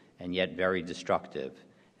attractive and yet very destructive,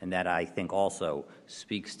 and that I think also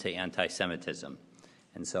speaks to anti-Semitism.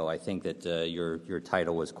 And so I think that your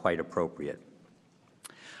title was quite appropriate.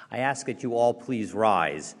 I ask that you all please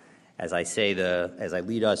rise as I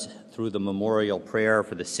lead us through the memorial prayer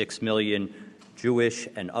for the 6 million Jewish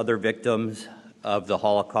and other victims of the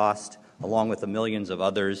Holocaust, along with the millions of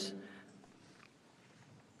others.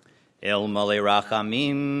 El Malei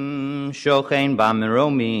Rachamim Shochein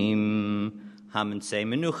Bameromim Hamense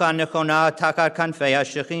Menucha Nechona Takat Kanfei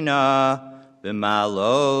HaShechina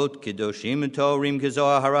B'malot Kedoshim Torim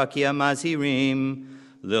Kezohar Harakia Mazhirim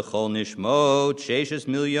L'chol Nishmot Sheishes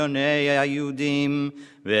Milyonei Hayudim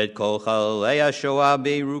V'et Kol Chalei HaShoah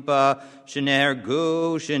Beirupa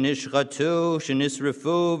Shenehergu Shenishchatu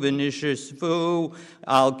Shenisrefu V'nishesfu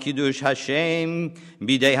Al Kiddush Hashem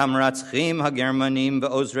Bidei Hamratzchim HaGermanim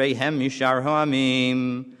V'ozreihem Mishar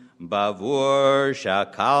Ha'amim Bavur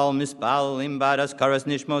Shakal Mispalim Badas Karas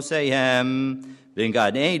Nishmoseihem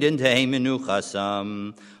V'Gad Eden Tei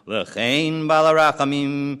Menuchasam L'chein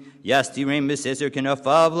Balarachamim Yastirim B'Seser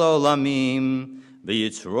K'nafav Lo Lamim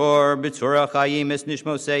V'Yitzror B'Tzor HaChayim Es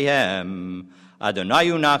Nishmoseihem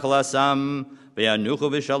Adonayu Nachlasam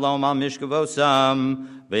V'Yanuchu V'Shalom Al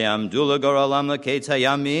Mishkavosam V'Yamdu L'Goralam L'Ketz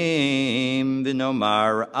HaYamim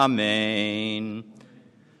V'Nomar Amen.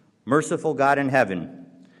 Merciful God in heaven,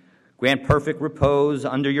 grant perfect repose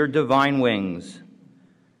under your divine wings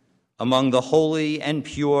among the holy and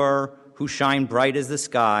pure who shine bright as the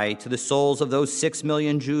sky to the souls of those 6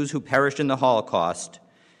 million Jews who perished in the Holocaust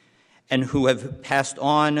and who have passed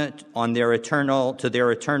on their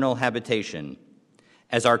eternal habitation.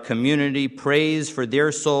 As our community prays for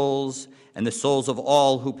their souls and the souls of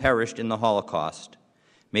all who perished in the Holocaust,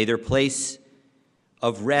 may their place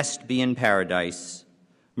of rest be in paradise.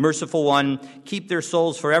 Merciful One, keep their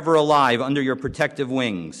souls forever alive under your protective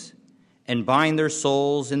wings, and bind their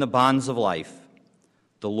souls in the bonds of life.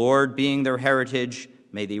 The Lord being their heritage,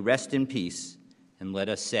 may they rest in peace, and let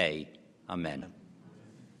us say, Amen.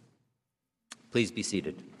 Please be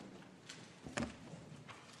seated.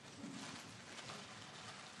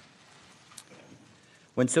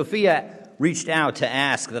 When Sophia reached out to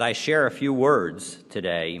ask that I share a few words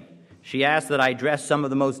today, she asked that I address some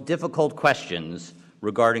of the most difficult questions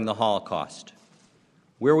regarding the Holocaust.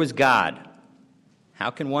 Where was God? How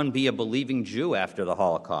can one be a believing Jew after the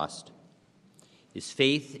Holocaust? Is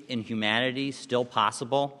faith in humanity still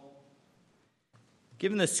possible?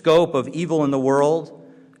 Given the scope of evil in the world,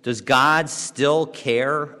 does God still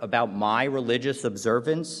care about my religious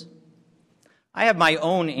observance? I have my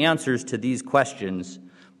own answers to these questions,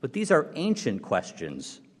 but these are ancient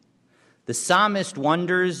questions. The psalmist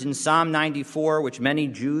wonders in Psalm 94, which many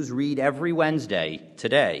Jews read every Wednesday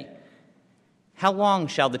today, how long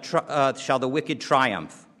shall the wicked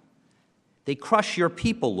triumph? They crush your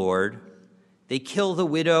people, Lord. They kill the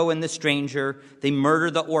widow and the stranger. They murder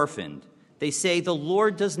the orphaned. They say, the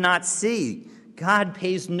Lord does not see. God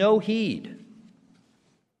pays no heed.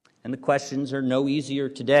 And the questions are no easier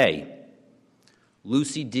today.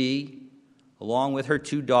 Lucy D., along with her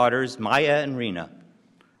 2 daughters, Maya and Rena,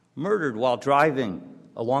 murdered while driving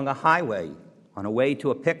along a highway on a way to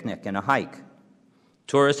a picnic and a hike.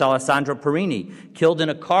 Tourist Alessandro Perini, killed in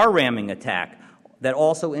a car ramming attack that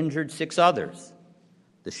also injured 6 others.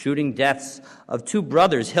 The shooting deaths of two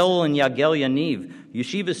brothers, Hillel and Yagel Yaniv,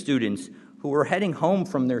 yeshiva students who were heading home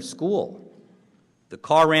from their school. The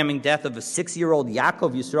car-ramming death of a 6-year-old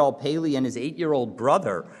Yaakov Yisrael Paley and his 8-year-old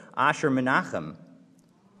brother, Asher Menachem,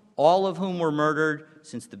 all of whom were murdered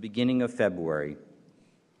since the beginning of February.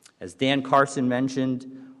 As Dan Karson mentioned,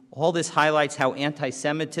 all this highlights how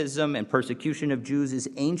anti-Semitism and persecution of Jews is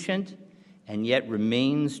ancient and yet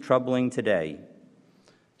remains troubling today.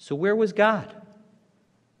 So where was God?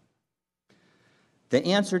 The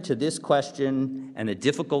answer to this question and the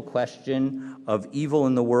difficult question of evil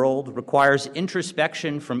in the world requires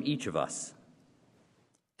introspection from each of us.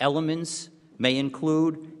 Elements may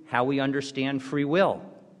include how we understand free will,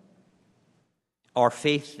 our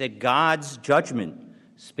faith that God's judgment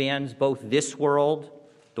spans both this world,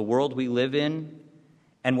 the world we live in,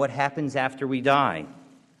 and what happens after we die.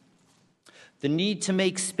 The need to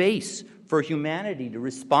make space for humanity to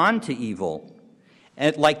respond to evil,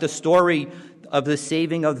 and like the story of the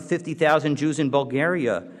saving of 50,000 Jews in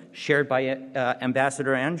Bulgaria, shared by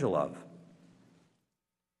Ambassador Angelov,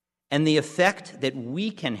 and the effect that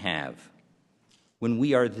we can have when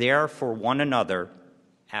we are there for one another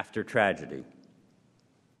after tragedy.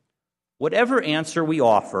 Whatever answer we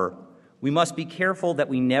offer, we must be careful that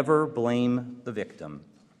we never blame the victim.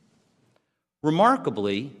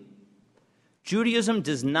 Remarkably, Judaism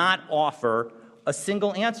does not offer a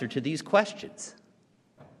single answer to these questions.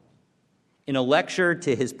 In a lecture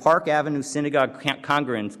to his Park Avenue Synagogue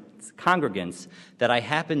congregants that I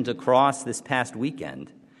happened to cross this past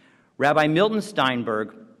weekend, Rabbi Milton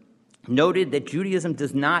Steinberg noted that Judaism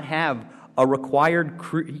does not have a required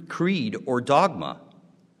creed or dogma.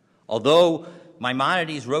 Although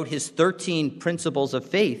Maimonides wrote his 13 principles of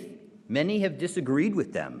faith, many have disagreed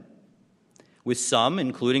with them, with some,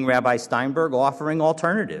 including Rabbi Steinberg, offering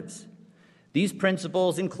alternatives. These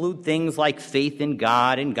principles include things like faith in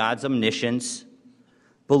God and God's omniscience,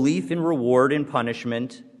 belief in reward and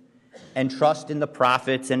punishment, and trust in the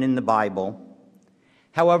prophets and in the Bible.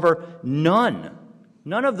 However, none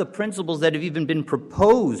of the principles that have even been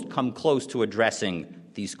proposed come close to addressing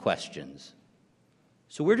these questions.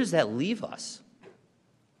 So where does that leave us?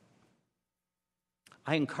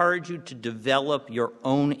 I encourage you to develop your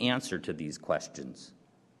own answer to these questions.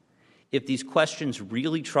 If these questions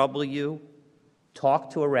really trouble you, talk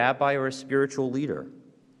to a rabbi or a spiritual leader.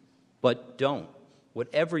 But don't,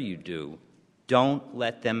 whatever you do, don't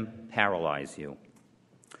let them paralyze you.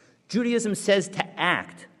 Judaism says to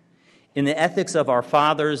act. In the Ethics of Our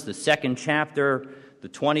Fathers, the 2nd chapter, the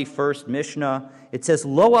 21st Mishnah, it says,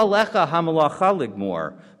 Lo alecha hamalacha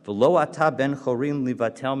ligmor, v'lo ata ben chorin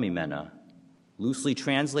livatel mimena. Loosely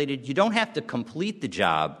translated, you don't have to complete the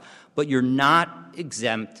job, but you're not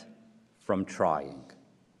exempt from trying.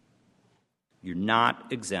 You're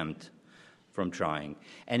not exempt from trying.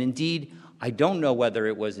 And indeed, I don't know whether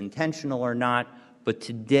it was intentional or not, but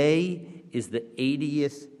today is the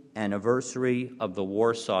 80th anniversary of the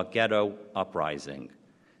Warsaw Ghetto Uprising,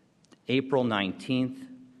 April 19th,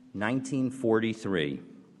 1943.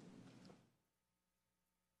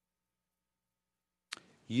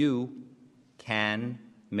 You can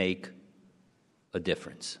make a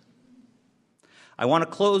difference. I want to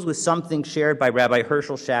close with something shared by Rabbi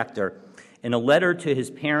Herschel Schachter in a letter to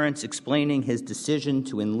his parents explaining his decision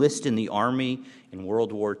to enlist in the Army in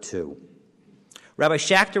World War II. Rabbi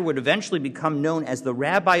Schachter would eventually become known as the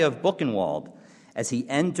Rabbi of Buchenwald, as he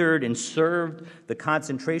entered and served the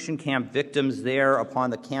concentration camp victims there upon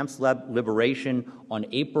the camp's liberation on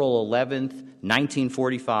April 11th,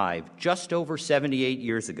 1945, just over 78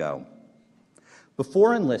 years ago.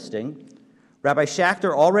 Before enlisting, Rabbi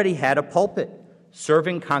Schachter already had a pulpit,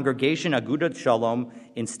 serving Congregation Agudat Shalom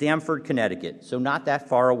in Stamford, Connecticut, so not that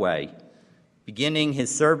far away, beginning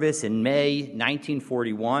his service in May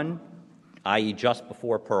 1941, i.e. just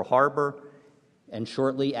before Pearl Harbor, and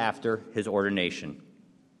shortly after his ordination.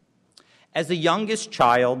 As the youngest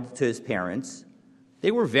child to his parents,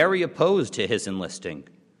 they were very opposed to his enlisting,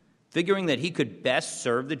 figuring that he could best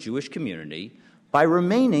serve the Jewish community by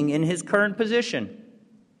remaining in his current position.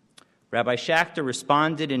 Rabbi Schachter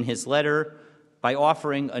responded in his letter by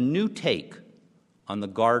offering a new take on the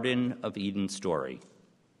Garden of Eden story.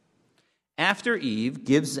 After Eve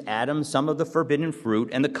gives Adam some of the forbidden fruit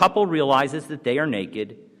and the couple realizes that they are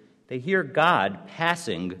naked, they hear God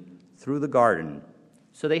passing through the garden,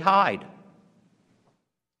 so they hide.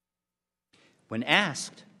 When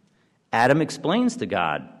asked, Adam explains to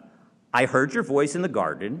God, I heard your voice in the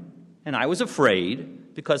garden, and I was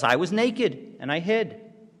afraid because I was naked and I hid.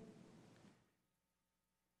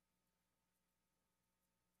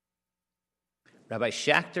 Rabbi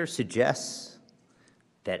Schachter suggests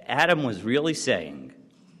that Adam was really saying,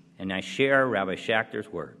 and I share Rabbi Schachter's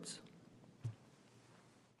words.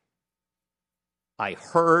 I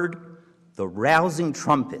heard the rousing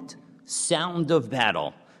trumpet, sound of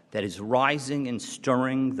battle that is rising and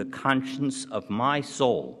stirring the conscience of my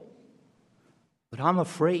soul. But I'm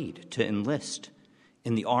afraid to enlist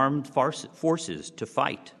in the armed forces to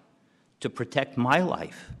fight, to protect my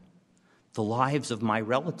life, the lives of my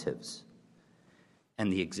relatives,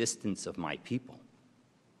 and the existence of my people.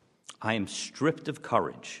 I am stripped of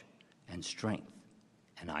courage and strength,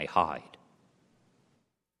 and I hide.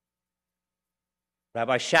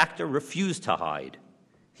 Rabbi Schachter refused to hide.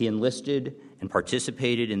 He enlisted and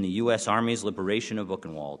participated in the U.S. Army's liberation of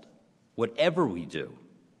Buchenwald. Whatever we do,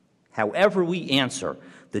 however we answer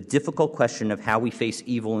the difficult question of how we face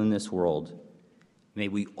evil in this world, may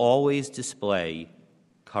we always display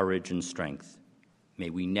courage and strength. May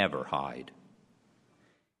we never hide.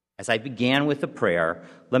 As I began with a prayer,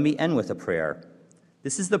 let me end with a prayer.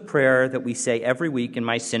 This is the prayer that we say every week in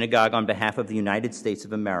my synagogue on behalf of the United States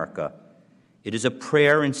of America. It is a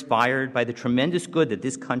prayer inspired by the tremendous good that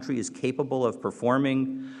this country is capable of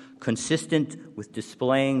performing, consistent with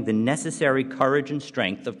displaying the necessary courage and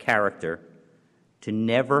strength of character to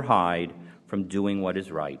never hide from doing what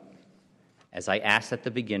is right. As I asked at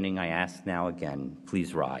the beginning, I ask now again.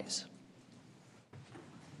 Please rise.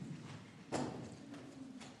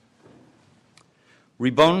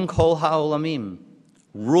 Ribon Kol HaOlamim,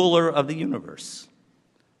 ruler of the universe,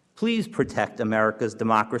 please protect America's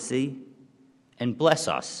democracy and bless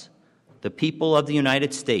us, the people of the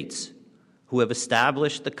United States, who have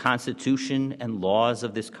established the Constitution and laws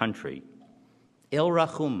of this country. El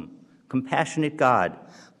Rachum, compassionate God,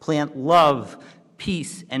 plant love,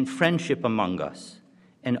 peace, and friendship among us,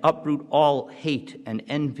 and uproot all hate and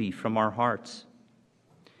envy from our hearts.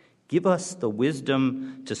 Give us the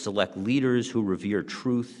wisdom to select leaders who revere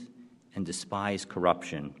truth and despise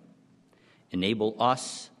corruption. Enable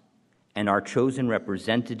us and our chosen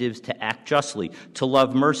representatives to act justly, to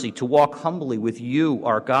love mercy, to walk humbly with you,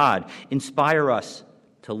 our God. Inspire us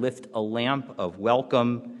to lift a lamp of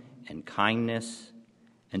welcome and kindness,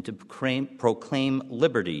 and to proclaim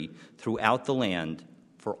liberty throughout the land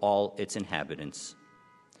for all its inhabitants.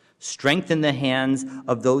 Strengthen the hands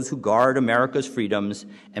of those who guard America's freedoms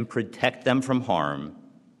and protect them from harm.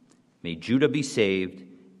 May Judah be saved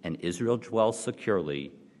and Israel dwell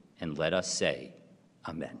securely, and let us say,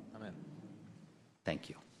 Amen. Amen. Thank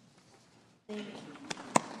you. Thank you.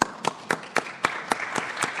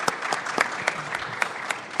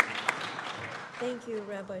 Thank you,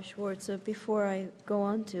 Rabbi Schwartz. Before I go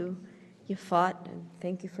on to Yefat, and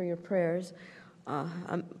thank you for your prayers,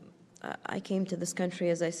 I came to this country,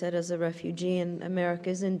 as I said, as a refugee, and America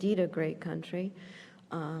is indeed a great country,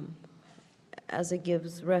 as it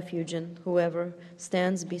gives refuge, and whoever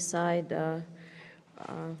stands beside the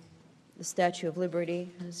Statue of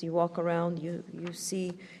Liberty, as you walk around, you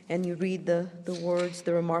see and you read the words,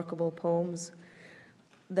 the remarkable poems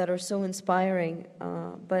that are so inspiring.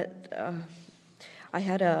 But I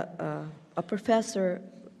had a professor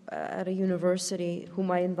at a university whom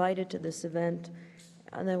I invited to this event,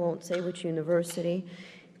 and I won't say which university,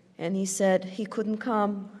 and he said he couldn't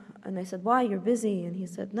come. And I said, why? You're busy. And he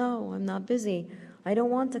said, no, I'm not busy. I don't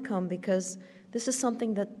want to come because this is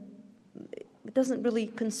something that it doesn't really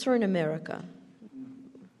concern America.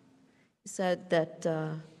 He said that,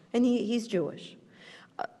 and he's Jewish.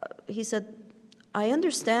 He said, I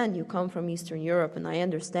understand you come from Eastern Europe, and I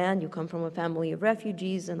understand you come from a family of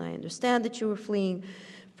refugees, and I understand that you were fleeing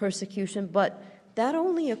persecution, but that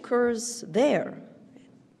only occurs there.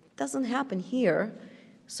 It doesn't happen here,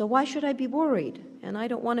 so why should I be worried? And I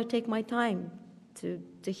don't want to take my time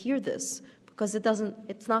to hear this, because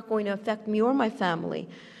it's not going to affect me or my family.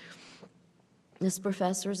 This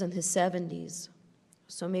professor's in his 70s,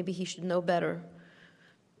 so maybe he should know better,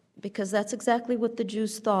 because that's exactly what the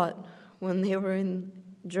Jews thought when they were in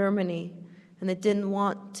Germany, and they didn't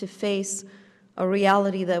want to face a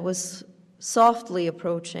reality that was softly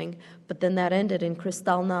approaching, but then that ended in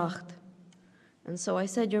Kristallnacht. And so I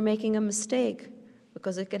said, you're making a mistake,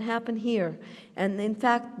 because it can happen here. And in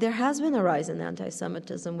fact, there has been a rise in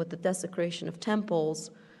anti-Semitism with the desecration of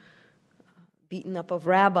temples, beaten up of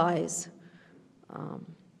rabbis,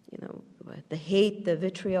 the hate, the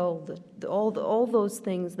vitriol, all those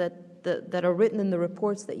things that are written in the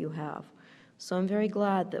reports that you have. So I'm very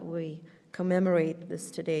glad that we commemorate this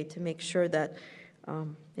today to make sure that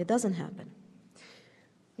it doesn't happen.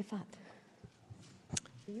 Yefat,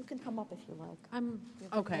 you can come up if you like. I'm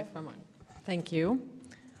okay for mine. Thank you.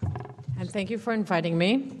 And thank you for inviting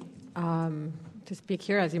me to speak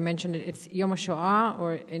here. As you mentioned, it's Yom HaShoah,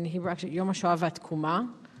 or in Hebrew, actually, Yom HaShoah VaTkuma.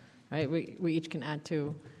 Right? We each can add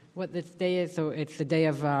to what this day is. So it's the day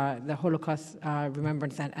of the Holocaust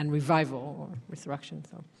remembrance and revival or resurrection.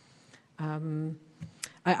 So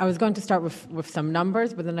I was going to start with some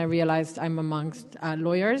numbers, but then I realized I'm amongst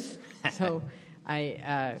lawyers. So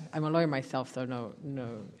I'm a lawyer myself, so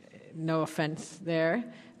no offense there.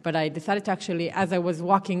 But I decided to actually, as I was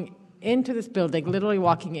walking into this building, literally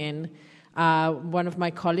walking in, one of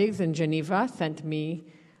my colleagues in Geneva sent me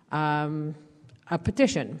a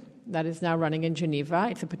petition that is now running in Geneva.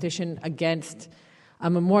 It's a petition against a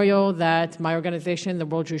memorial that my organization, the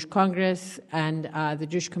World Jewish Congress, and the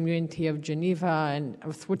Jewish community of Geneva and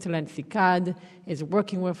of Switzerland, CICAD, is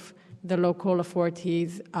working with the local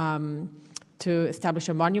authorities to establish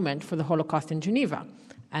a monument for the Holocaust in Geneva.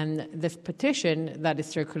 And this petition that is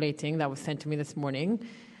circulating, that was sent to me this morning,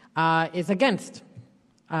 is against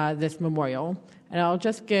this memorial. And I'll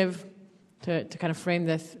just give, to kind of frame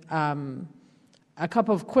this, a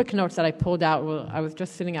couple of quick notes that I pulled out. Well, I was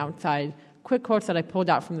just sitting outside. Quick quotes that I pulled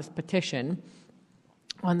out from this petition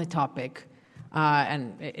on the topic.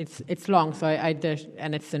 And it's long, so I did,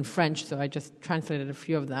 and it's in French, so I just translated a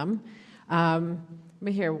few of them.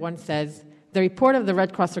 But here, one says, the report of the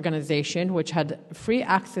Red Cross organization, which had free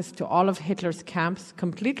access to all of Hitler's camps,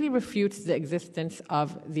 completely refutes the existence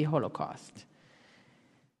of the Holocaust.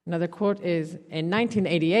 Another quote is, in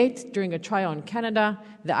 1988, during a trial in Canada,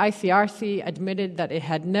 the ICRC admitted that it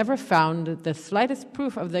had never found the slightest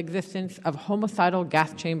proof of the existence of homicidal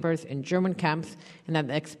gas chambers in German camps, and that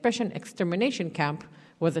the expression extermination camp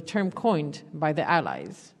was a term coined by the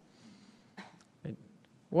Allies.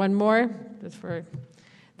 One more, just for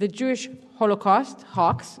the Jewish Holocaust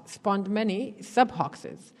hoax spawned many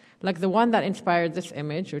sub-hoaxes, like the one that inspired this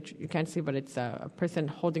image, which you can't see, but it's a person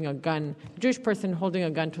holding a gun, a Jewish person holding a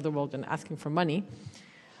gun to the world and asking for money,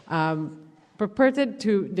 purported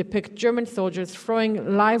to depict German soldiers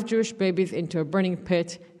throwing live Jewish babies into a burning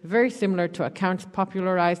pit, very similar to accounts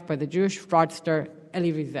popularized by the Jewish fraudster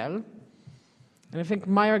Elie Wiesel. And I think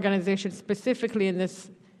my organization, specifically in this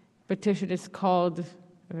petition, is called,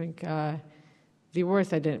 I think, the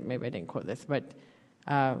worst, maybe I didn't quote this, but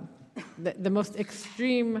the most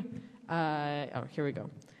extreme, here we go.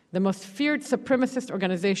 The most feared supremacist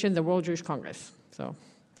organization, the World Jewish Congress. So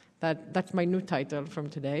that's my new title from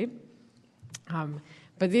today.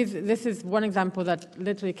 But this is one example that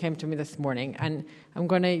literally came to me this morning, and I'm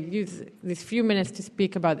going to use these few minutes to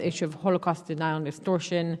speak about the issue of Holocaust denial and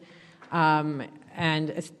distortion,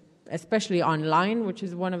 and especially online, which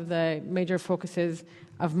is one of the major focuses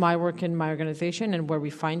of my work in my organization and where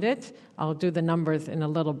we find it. I'll do the numbers in a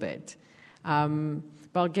little bit. But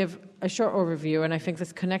I'll give a short overview, and I think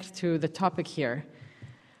this connects to the topic here.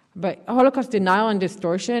 But Holocaust denial and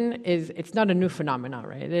distortion it's not a new phenomenon,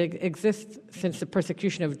 right? It exists since the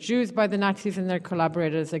persecution of Jews by the Nazis and their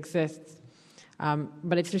collaborators exists.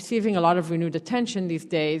 But it's receiving a lot of renewed attention these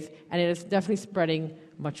days, and it is definitely spreading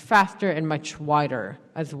much faster and much wider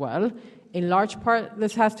as well. In large part,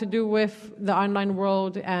 this has to do with the online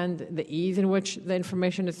world and the ease in which the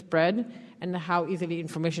information is spread and how easily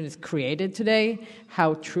information is created today,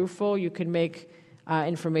 how truthful you can make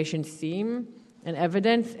information seem and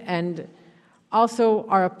evidence, and also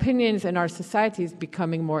our opinions and our society is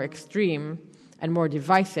becoming more extreme and more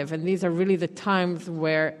divisive. And these are really the times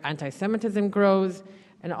where anti-Semitism grows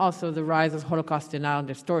and also the rise of Holocaust denial and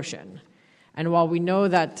distortion. And while we know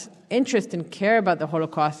that interest and care about the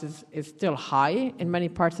Holocaust is still high in many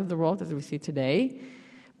parts of the world, as we see today,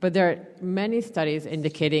 but there are many studies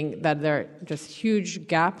indicating that there are just huge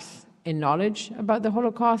gaps in knowledge about the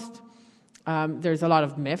Holocaust. There's a lot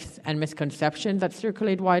of myths and misconceptions that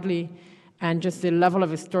circulate widely, and just the level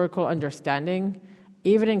of historical understanding,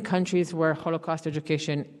 even in countries where Holocaust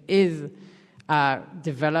education is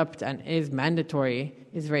developed and is mandatory,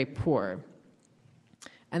 is very poor.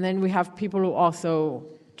 And then we have people who also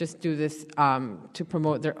just do this to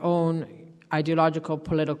promote their own ideological,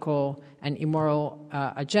 political, and immoral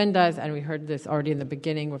agendas, and we heard this already in the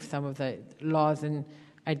beginning with some of the laws and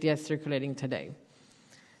ideas circulating today.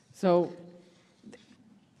 So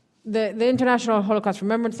the International Holocaust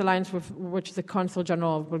Remembrance Alliance, which the Counsel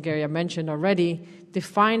General of Bulgaria mentioned already,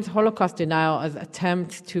 defines Holocaust denial as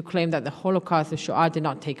attempts to claim that the Holocaust, the Shoah, did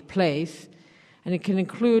not take place. And it can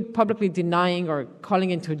include publicly denying or calling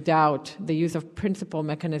into doubt the use of principal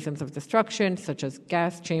mechanisms of destruction, such as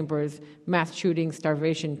gas chambers, mass shootings,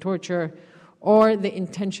 starvation, torture, or the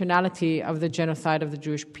intentionality of the genocide of the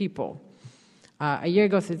Jewish people. A year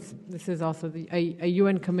ago, this is also a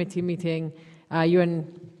UN committee meeting,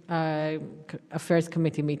 UN Affairs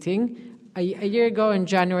Committee meeting. A year ago, in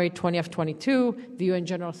January 2022, the UN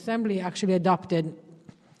General Assembly actually adopted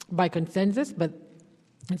by consensus, but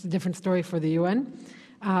it's a different story for the UN,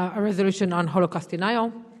 a resolution on Holocaust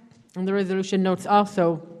denial. And the resolution notes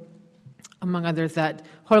also, among others, that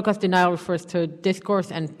Holocaust denial refers to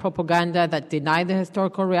discourse and propaganda that deny the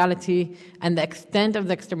historical reality and the extent of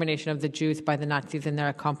the extermination of the Jews by the Nazis and their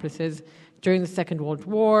accomplices during the Second World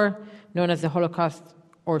War, known as the Holocaust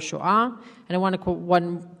or Shoah. And I want to quote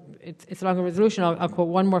one, it's a longer resolution, I'll quote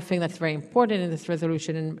one more thing that's very important in this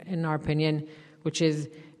resolution, in our opinion, which is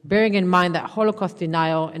bearing in mind that Holocaust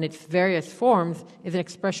denial in its various forms is an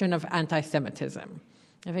expression of anti-Semitism.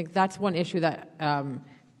 I think that's one issue that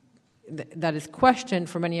that is questioned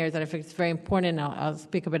for many years, and I think it's very important, and I'll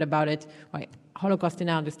speak a bit about it, why Holocaust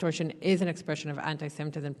denial and distortion is an expression of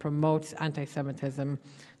anti-Semitism, promotes anti-Semitism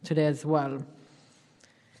today as well.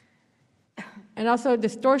 And also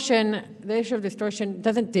distortion, the issue of distortion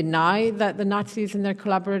doesn't deny that the Nazis and their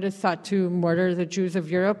collaborators sought to murder the Jews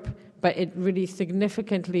of Europe, but it really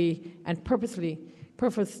significantly and purposefully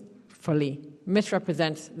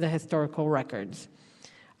misrepresents the historical records.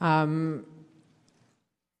 The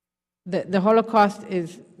Holocaust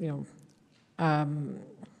is sometimes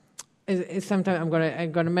I'm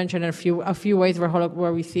going to mention a few ways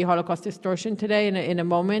where we see Holocaust distortion today in a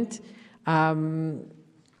moment,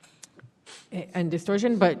 and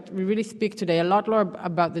distortion. But we really speak today a lot more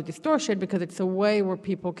about the distortion because it's a way where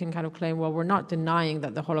people can kind of claim, well, we're not denying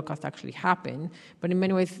that the Holocaust actually happened, but in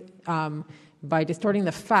many ways, by distorting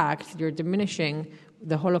the facts, you're diminishing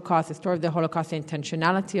the Holocaust, the story of the Holocaust, the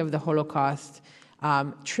intentionality of the Holocaust,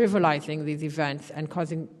 trivializing these events and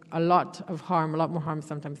causing a lot of harm, a lot more harm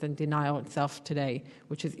sometimes than denial itself today,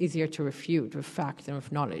 which is easier to refute with facts and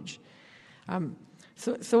with knowledge.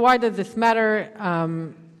 So why does this matter?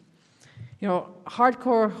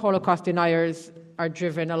 Hardcore Holocaust deniers are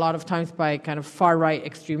driven a lot of times by kind of far-right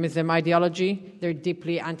extremism ideology. They're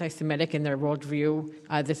deeply anti-Semitic in their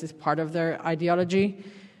worldview. This is part of their ideology.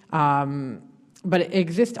 But it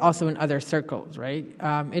exists also in other circles, right?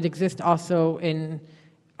 It exists also in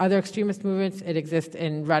other extremist movements. It exists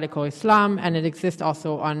in radical Islam, and it exists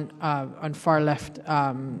also on far left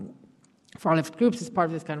groups as part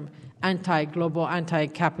of this kind of anti-global,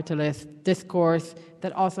 anti-capitalist discourse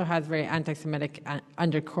that also has very anti-Semitic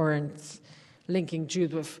undercurrents, linking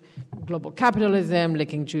Jews with global capitalism,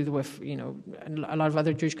 linking Jews with a lot of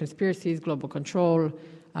other Jewish conspiracies, global control,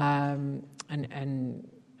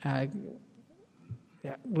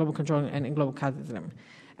 global control and global capitalism.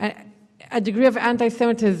 A degree of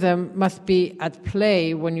anti-Semitism must be at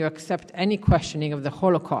play when you accept any questioning of the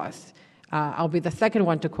Holocaust. I'll be the second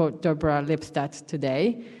one to quote Deborah Lipstadt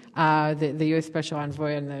today, the U.S. Special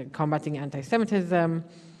Envoy on combating anti-Semitism,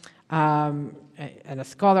 and a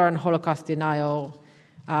scholar on Holocaust denial.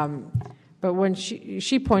 But when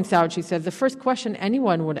she points out, she says, the first question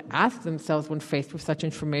anyone would ask themselves when faced with such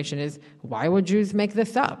information is, why would Jews make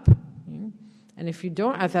this up? And if you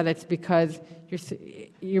don't ask that, it's because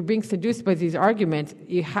you're being seduced by these arguments.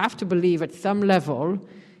 You have to believe at some level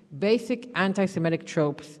basic anti-Semitic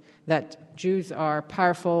tropes that Jews are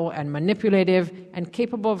powerful and manipulative and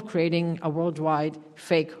capable of creating a worldwide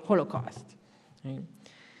fake Holocaust. Right?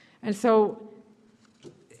 And so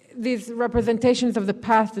these representations of the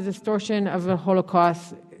past, the distortion of the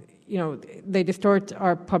Holocaust, they distort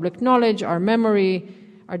our public knowledge, our memory,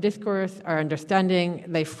 our discourse, our understanding.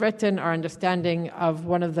 They threaten our understanding of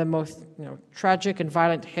one of the most tragic and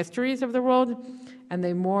violent histories of the world. And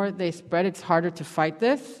the more they spread, it's harder to fight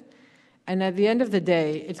this. And at the end of the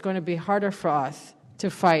day, it's going to be harder for us to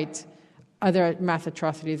fight other mass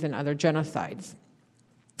atrocities and other genocides.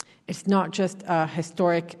 It's not just a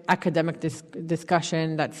historic academic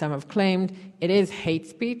discussion that some have claimed. It is hate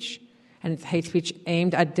speech, and it's hate speech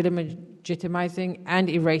aimed at delegitimizing and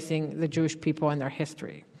erasing the Jewish people and their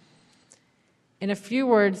history. In a few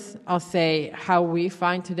words, I'll say how we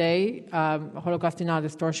find today Holocaust denial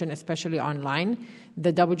distortion, especially online.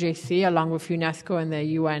 The WJC, along with UNESCO and the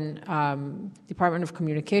UN Department of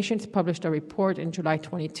Communications, published a report in July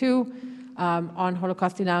 22 on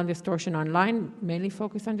Holocaust denial and distortion online, mainly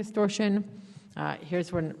focused on distortion.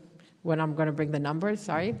 Here's when I'm going to bring the numbers,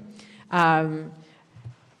 sorry.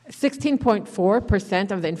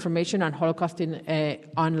 16.4% of the information on Holocaust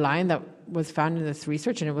online that was found in this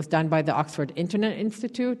research, and it was done by the Oxford Internet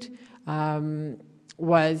Institute,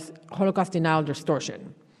 was Holocaust denial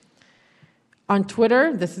distortion. On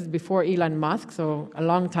Twitter, this is before Elon Musk, so a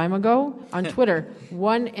long time ago, on Twitter,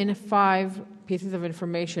 1 in 5 pieces of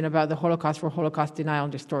information about the Holocaust were Holocaust denial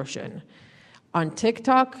and distortion. On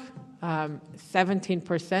TikTok,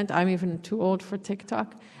 17%, I'm even too old for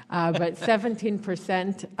TikTok, but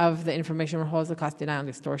 17% of the information were Holocaust denial and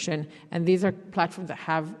distortion. And these are platforms that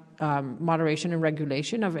have moderation and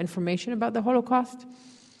regulation of information about the Holocaust.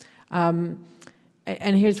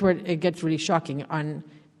 and here's where it gets really shocking. On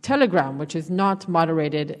Telegram, which is not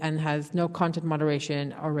moderated and has no content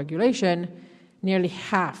moderation or regulation, nearly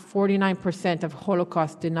half, 49% of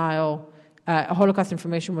Holocaust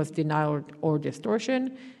information was denial or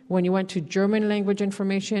distortion. When you went to German language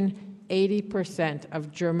information, 80%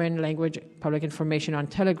 of German language public information on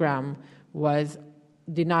Telegram was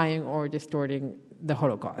denying or distorting the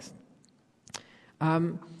Holocaust.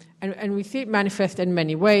 And we see it manifest in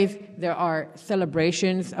many ways. There are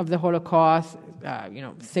celebrations of the Holocaust.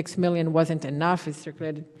 6 million wasn't enough. It's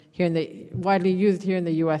circulated here widely used here in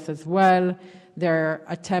the U.S. as well. There are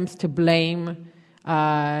attempts to blame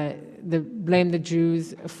the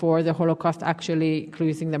Jews for the Holocaust, actually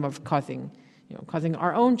accusing them of causing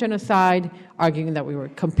our own genocide, arguing that we were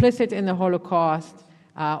complicit in the Holocaust,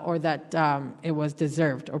 or that it was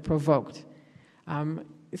deserved or provoked.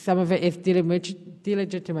 Some of it is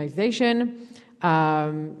delegitimization,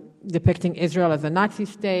 depicting Israel as a Nazi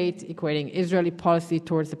state, equating Israeli policy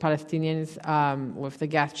towards the Palestinians with the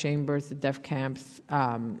gas chambers, the death camps,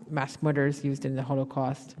 mass murders used in the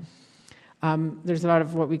Holocaust. There's a lot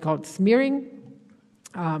of what we call smearing,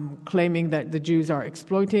 claiming that the Jews are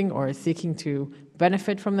exploiting or seeking to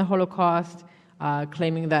benefit from the Holocaust,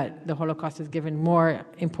 claiming that the Holocaust is given more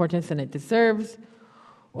importance than it deserves,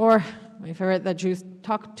 or, my favorite, that Jews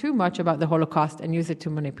talk too much about the Holocaust and use it to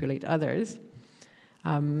manipulate others.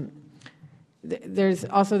 There's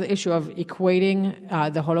also the issue of equating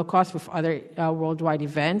the Holocaust with other worldwide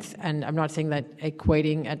events, and I'm not saying that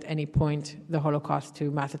equating at any point the Holocaust to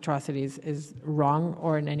mass atrocities is wrong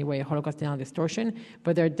or in any way a Holocaust denial distortion,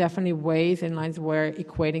 but there are definitely ways and lines where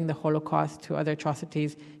equating the Holocaust to other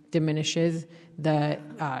atrocities diminishes the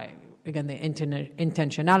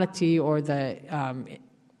intentionality or the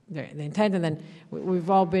intent. And then we've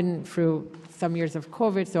all been through some years of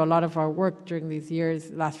COVID, so a lot of our work during these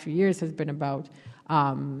last few years has been about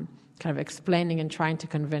kind of explaining and trying to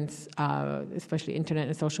convince, especially internet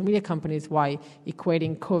and social media companies, why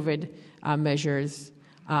equating COVID measures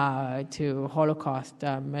to Holocaust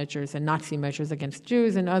measures and Nazi measures against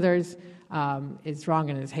Jews and others is wrong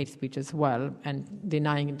and is hate speech as well, and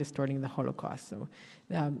denying and distorting the Holocaust. So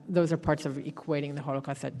those are parts of equating the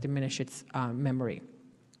Holocaust that diminish its memory.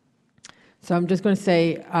 So I'm just going to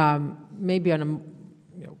say, maybe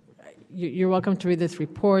you're welcome to read this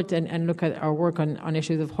report and look at our work on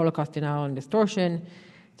issues of Holocaust denial and distortion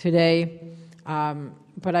today.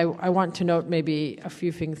 But I want to note maybe a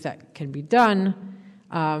few things that can be done,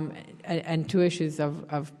 and two issues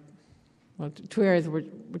two areas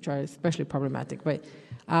which are especially problematic. But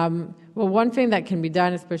one thing that can be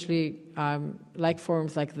done, especially like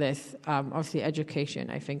forums like this, obviously education.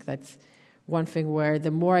 I think that's one thing where the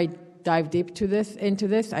more I dive deep into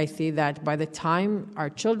this, I see that by the time our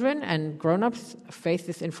children and grown-ups face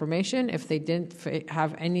this information, if they didn't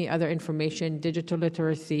have any other information, digital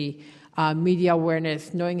literacy, media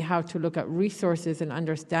awareness, knowing how to look at resources and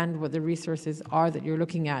understand what the resources are that you're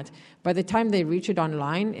looking at, by the time they reach it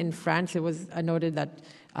online, in France it was noted that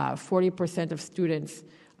 40% of students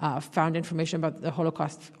found information about the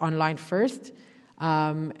Holocaust online first,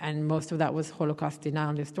 and most of that was Holocaust denial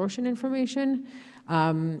and distortion information.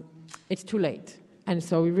 It's too late. And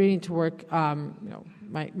so we really need to work,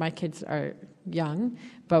 my kids are young,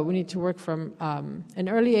 but we need to work from an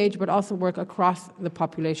early age, but also work across the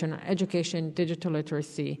population on education, digital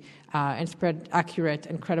literacy, and spread accurate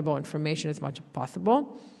and credible information as much as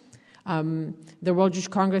possible. The World Jewish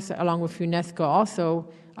Congress, along with UNESCO, also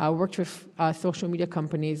worked with social media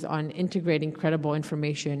companies on integrating credible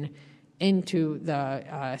information into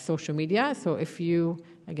the social media. So if you,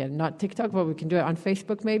 again, not TikTok, but we can do it on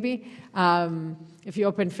Facebook maybe. If you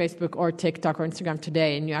open Facebook or TikTok or Instagram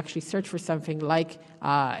today and you actually search for something like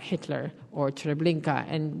Hitler or Treblinka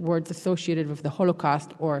and words associated with the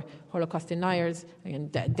Holocaust or Holocaust deniers,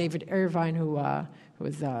 and David Irvine, who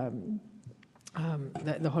was the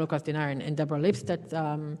Holocaust denier in Deborah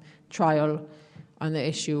Lipstad's trial on the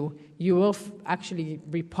issue, you will actually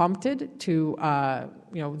be prompted to,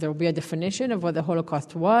 there will be a definition of what the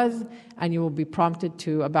Holocaust was, and you will be prompted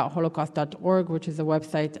to aboutholocaust.org, which is a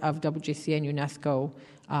website of WJC and UNESCO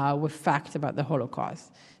with facts about the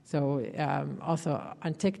Holocaust. So also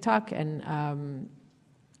on TikTok and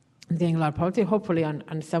getting a lot of publicity, hopefully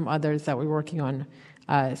on some others that we're working on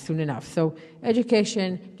soon enough. So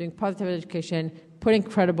education, doing positive education, putting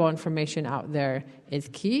credible information out there is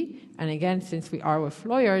key. And again, since we are with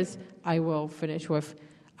lawyers, I will finish with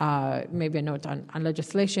maybe a note on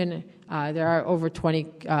legislation. There are over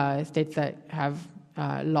 20 states that have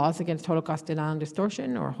laws against Holocaust denial and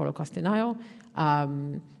distortion or Holocaust denial.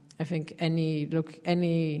 I think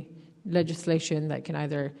any legislation that can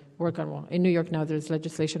either work on, well, in New York now there's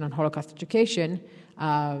legislation on Holocaust education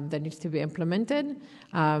that needs to be implemented,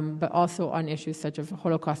 but also on issues such as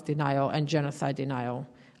Holocaust denial and genocide denial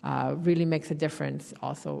really makes a difference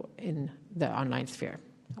also in the online sphere.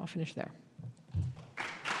 I'll finish there.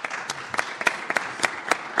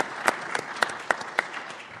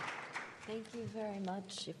 Thank you very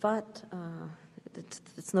much, Yifat.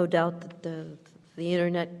 It's no doubt that the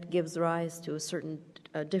internet gives rise to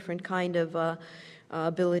a different kind of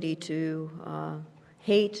ability to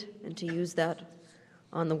hate and to use that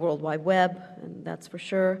on the World Wide Web, and that's for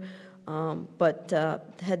sure. But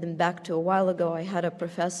heading back to a while ago, I had a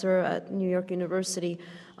professor at New York University,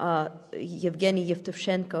 Yevgeny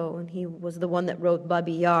Yevtushenko, and he was the one that wrote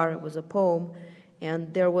Babi Yar. It was a poem,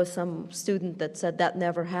 and there was some student that said that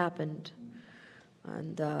never happened.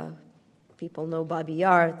 And people know Babi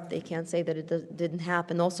Yar. They can't say that it didn't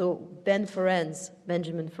happen. Also, Benjamin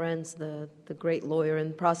Ferenc, the great lawyer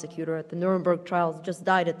and prosecutor at the Nuremberg trials, just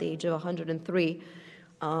died at the age of 103.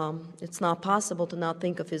 It's not possible to not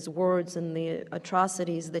think of his words and the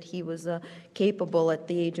atrocities that he was capable at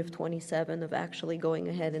the age of 27 of actually going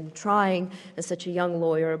ahead and trying as such a young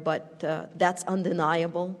lawyer, but that's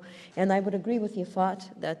undeniable. And I would agree with Yifat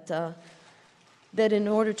that in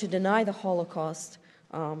order to deny the Holocaust,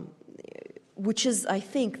 which is, I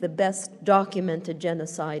think, the best documented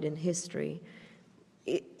genocide in history,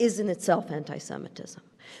 is in itself anti-Semitism.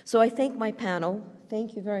 So I thank my panel.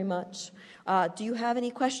 Thank you very much. Do you have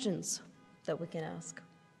any questions that we can ask?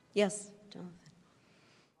 Yes, Jonathan.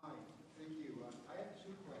 Hi, thank you. I have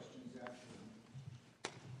two questions, actually.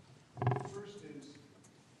 The first is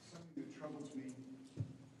something that troubles me. We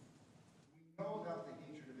know about the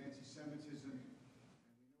hatred of anti-Semitism, and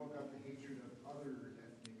we know about the hatred of other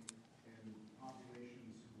ethnic and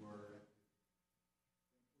populations who are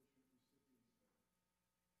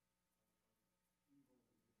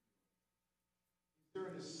Is there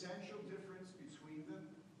an essential difference between them?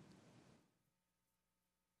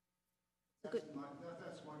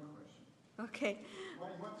 That's one question. Okay. You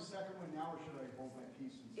want the second one now, or should I hold my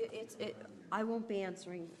peace? I won't be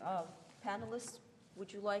answering. Panelists,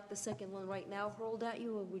 would you like the second one right now hurled at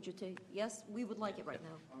you, or would you take? Yes, we would like it right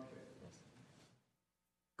now. Okay. Yes.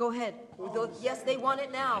 Go ahead. Yes, they want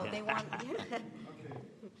it now. They want. Okay.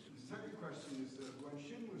 The second question is that when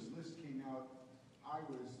Schindler's List came out, I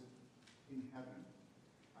was in heaven.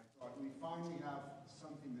 I thought we finally have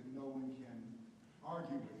something that no one can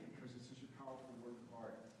argue with because it's such a powerful work of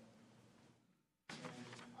art. And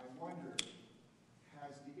I wonder,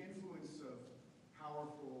 has the influence of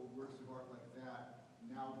powerful works of art like that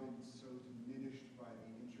now been so diminished by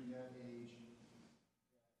the internet age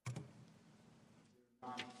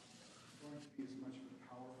that they're not going to be as much of a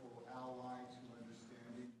powerful ally to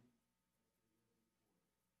understanding?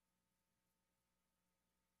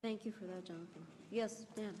 Thank you for that, Jonathan. Yes,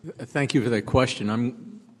 Dan. Thank you for that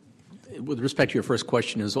question. With respect to your first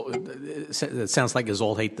question, it sounds like is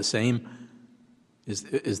all hate the same?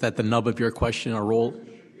 Is that the nub of your question, our role?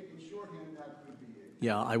 In shorthand, that could be it.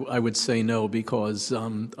 Yeah, I would say no, because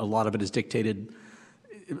a lot of it is dictated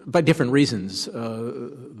by different reasons.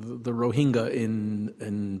 The Rohingya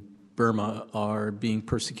in Burma are being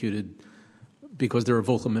persecuted because they're a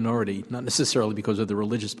vocal minority, not necessarily because of their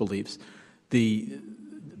religious beliefs. The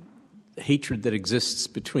hatred that exists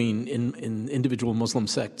between in individual Muslim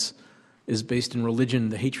sects is based in religion.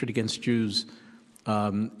 The hatred against Jews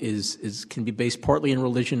can be based partly in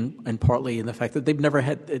religion and partly in the fact that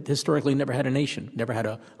they've historically never had a nation, never had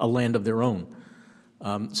a land of their own.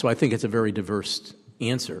 So I think it's a very diverse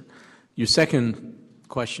answer. Your second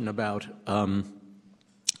question about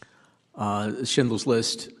Schindler's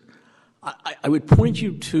List, I would point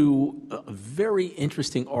you to a very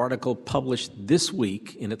interesting article published this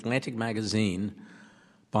week in Atlantic Magazine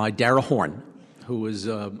by Dara Horn, who is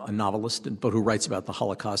a novelist, but who writes about the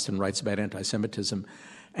Holocaust and writes about anti-Semitism.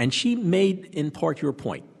 And she made, in part, your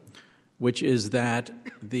point, which is that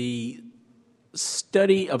the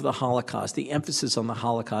study of the Holocaust, the emphasis on the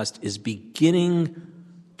Holocaust, is beginning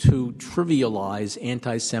to trivialize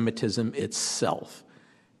anti-Semitism itself.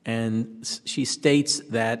 And she states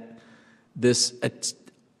that this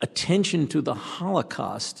attention to the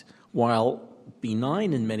Holocaust, while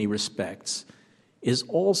benign in many respects, is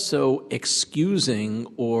also excusing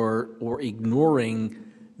or ignoring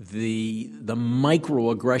the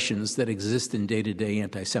microaggressions that exist in day-to-day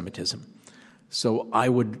anti-Semitism. So I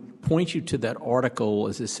would point you to that article,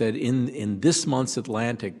 as I said, in this month's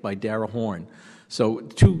Atlantic by Dara Horn. So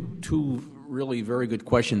two really very good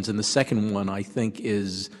questions. And the second one, I think,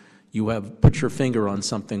 is you have put your finger on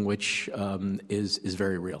something which is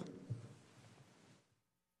very real.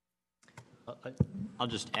 I'll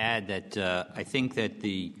just add that I think that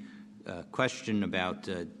the question about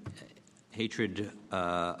hatred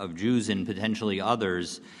of Jews and potentially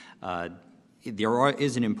others,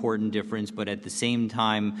 is an important difference, but at the same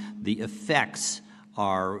time, the effects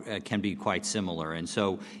can be quite similar. And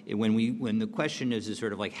so when the question is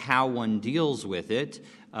sort of like how one deals with it,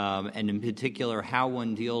 and in particular how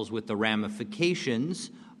one deals with the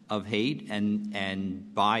ramifications of hate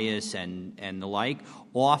and bias and the like,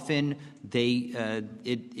 often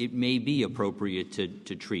it may be appropriate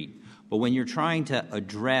to treat. But when you're trying to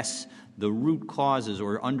address the root causes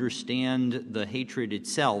or understand the hatred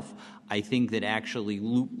itself, I think that actually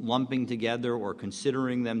lumping together or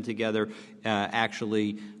considering them together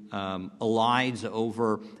actually elides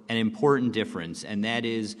over an important difference, and that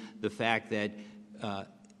is the fact that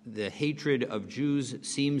the hatred of Jews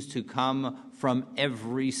seems to come from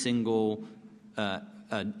every single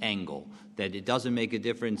angle. That it doesn't make a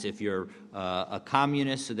difference if you're a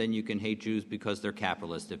communist, so then you can hate Jews because they're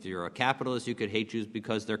capitalist. If you're a capitalist, you could hate Jews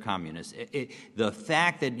because they're communist. The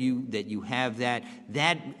fact that you have that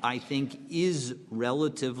I think is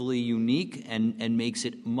relatively unique and makes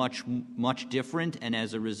it much different. And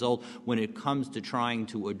as a result, when it comes to trying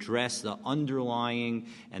to address the underlying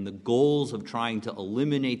and the goals of trying to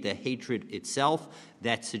eliminate the hatred itself,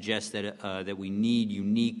 that suggests that we need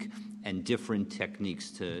unique and different techniques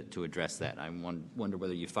to address that. I wonder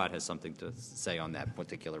whether Yifat has something to say on that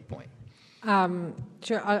particular point.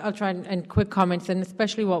 Sure, I'll try and quick comments, and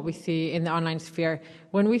especially what we see in the online sphere.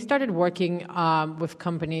 When we started working with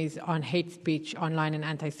companies on hate speech online and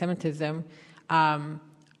anti-Semitism,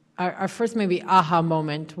 our first maybe aha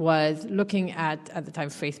moment was looking at the time,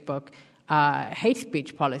 Facebook, hate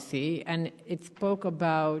speech policy, and it spoke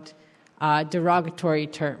about derogatory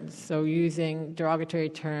terms, so using derogatory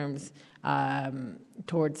terms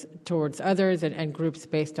towards others and groups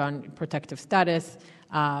based on protective status,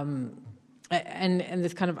 and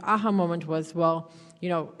this kind of aha moment was, well,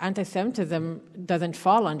 anti-Semitism doesn't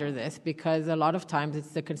fall under this because a lot of times it's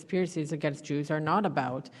the conspiracies against Jews are not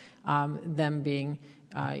about them being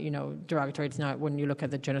derogatory. It's not when you look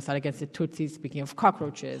at the genocide against the Tutsis, speaking of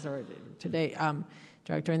cockroaches, or today.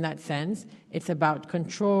 Director in that sense. It's about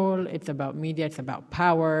control, it's about media, it's about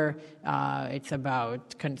power, it's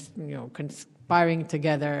about conspiring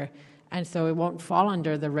together, and so it won't fall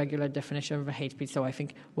under the regular definition of a hate speech. So I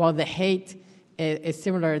think while the hate is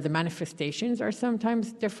similar, the manifestations are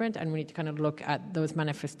sometimes different, and we need to kind of look at those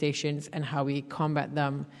manifestations and how we combat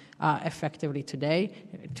them effectively today.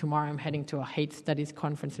 Tomorrow I'm heading to a hate studies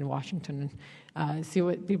conference in Washington and see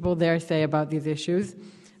what people there say about these issues.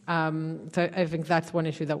 So I think that's one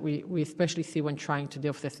issue that we especially see when trying to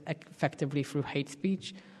deal with this effectively through hate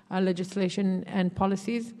speech legislation and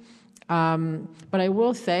policies. But I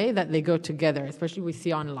will say that they go together, especially we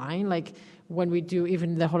see online, like when we do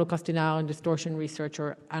even the Holocaust denial and distortion research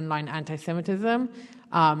or online anti-Semitism,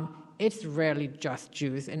 it's rarely just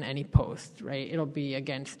Jews in any post, right? It'll be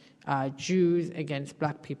against Jews, against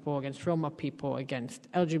Black people, against Roma people,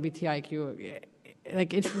 against LGBTIQ.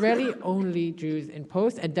 Like, it's rarely only Jews in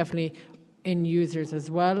posts, and definitely in users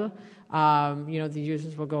as well. The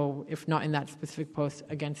users will go, if not in that specific post,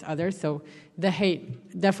 against others. So the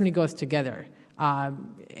hate definitely goes together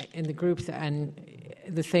in the groups, and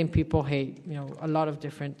the same people hate, a lot of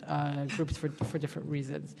different groups for different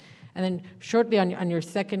reasons. And then shortly on your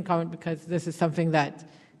second comment, because this is something that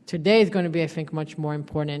today is going to be, I think, much more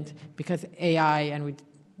important, because AI, and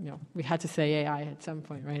we had to say AI at some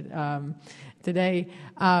point, right, today,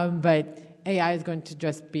 but AI is going to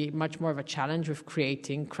just be much more of a challenge with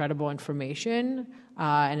creating credible information,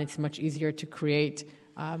 and it's much easier to create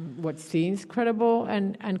what seems credible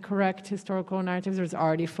and correct historical narratives. There's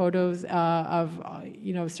already photos of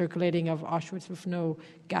circulating of Auschwitz with no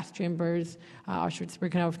gas chambers,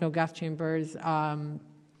 Auschwitz-Birkenau with no gas chambers.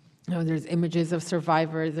 There's images of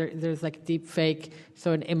survivors. There's like deep fake,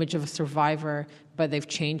 so an image of a survivor, but they've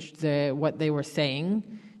changed what they were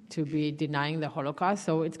saying to be denying the Holocaust.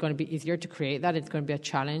 So it's going to be easier to create that. It's going to be a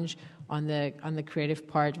challenge on the creative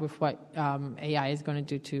part with what AI is going to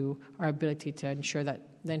do to our ability to ensure that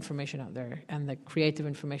the information out there and the creative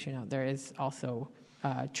information out there is also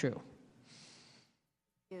true.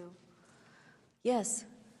 Thank you. Yes.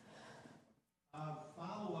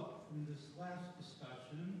 Follow-up from this last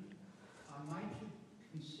discussion, might you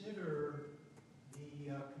consider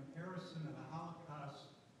the comparison of the Holocaust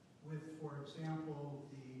with, for example,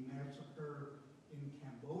 the massacre in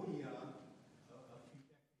Cambodia a few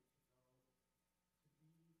decades ago,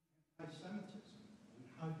 anti-Semitism, and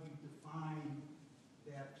how do you define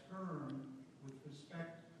that term with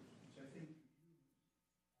respect, which I think,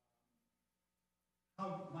 how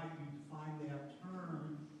might you define that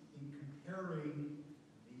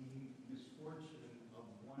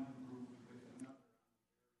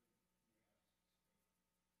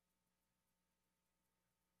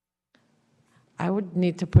I would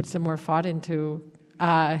need to put some more thought into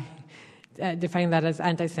defining that as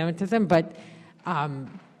anti-Semitism, but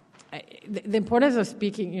the importance of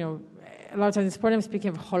speaking, a lot of times the importance of speaking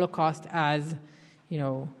of Holocaust as,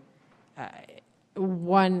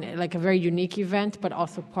 one, like a very unique event, but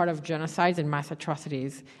also part of genocides and mass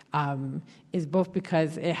atrocities, is both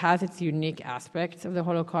because it has its unique aspects of the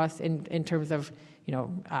Holocaust in terms of,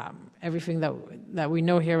 everything that we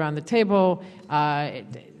know here around the table,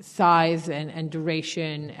 size and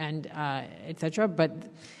duration and et cetera. But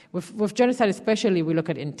with genocide especially, we look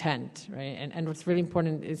at intent, right? And what's really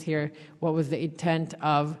important is here, what was the intent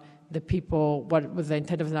of the people, what was the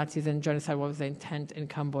intent of the Nazis in genocide, what was the intent in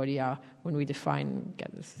Cambodia when we define, get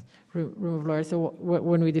this room of lawyers, so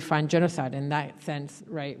when we define genocide in that sense,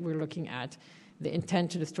 right, we're looking at the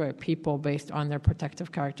intent to destroy a people based on their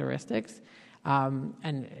protective characteristics.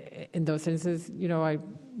 And in those senses, I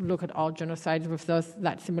look at all genocides with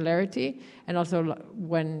that similarity, and also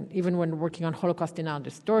even when working on Holocaust denial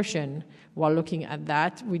distortion, while looking at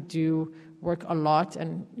that, we do work a lot.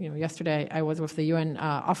 And yesterday I was with the UN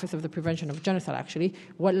Office of the Prevention of Genocide. Actually,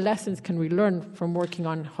 what lessons can we learn from working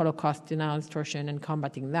on Holocaust denial distortion and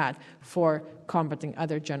combating that for combating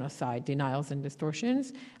other genocide denials and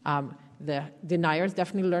distortions? The deniers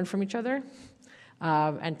definitely learn from each other.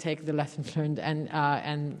 And take the lessons learned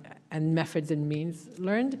and methods and means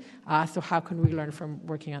learned. So how can we learn from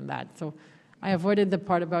working on that? So I avoided the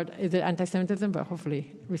part about is it anti-Semitism, but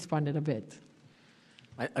hopefully responded a bit.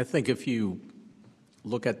 I think if you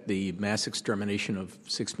look at the mass extermination of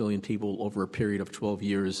 6 million people over a period of 12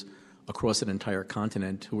 years across an entire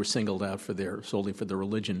continent who were singled out solely for their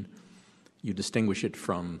religion, you distinguish it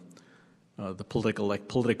from the political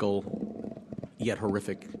yet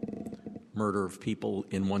horrific murder of people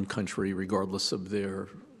in one country, regardless of their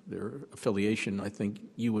affiliation. I think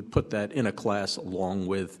you would put that in a class along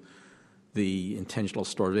with the intentional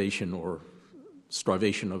starvation or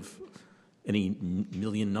starvation of any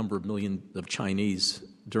number of Chinese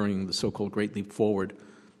during the so-called Great Leap Forward,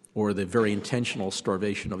 or the very intentional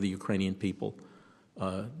starvation of the Ukrainian people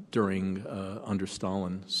under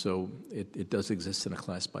Stalin. So it does exist in a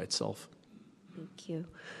class by itself. Thank you.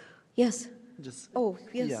 Yes. Yes.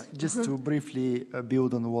 Yeah, just to briefly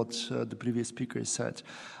build on what the previous speaker said.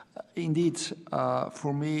 Indeed,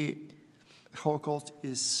 for me, Holocaust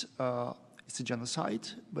is it's a genocide,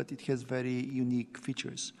 but it has very unique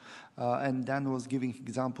features. And Dan was giving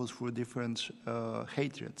examples for different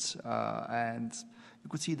hatreds. And you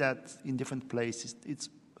could see that in different places. It's,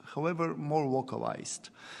 however, more localized.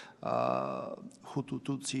 Hutu,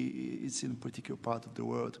 Tutsi is in a particular part of the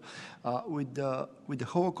world. With the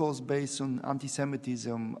Holocaust based on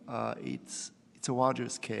anti-Semitism, it's a larger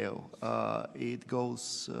scale. It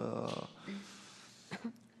goes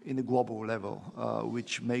in a global level,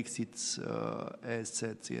 which makes it, as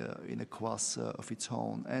said, in a class of its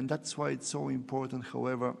own. And that's why it's so important,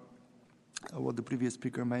 however, what the previous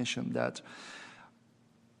speaker mentioned, that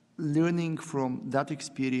learning from that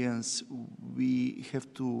experience, we have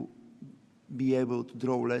to be able to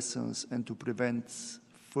draw lessons and to prevent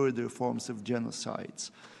further forms of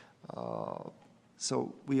genocides.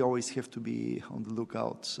 So we always have to be on the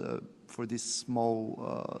lookout for these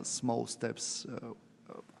small steps.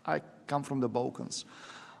 I come from the Balkans,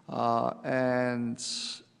 and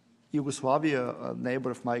Yugoslavia, a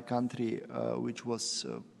neighbor of my country, which was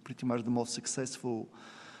pretty much the most successful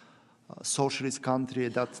socialist country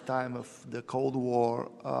at that time of the Cold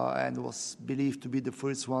War, and was believed to be the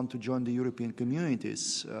first one to join the European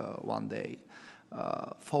communities one day,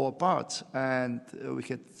 fall apart, and we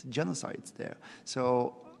had genocides there.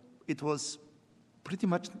 So it was pretty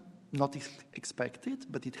much not expected,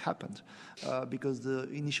 but it happened because the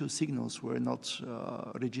initial signals were not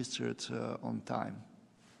registered on time.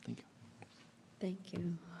 Thank you. Thank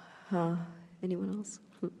you. Anyone else?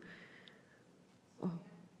 Oh.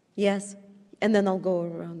 Yes, and then I'll go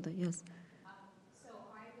around the, yes.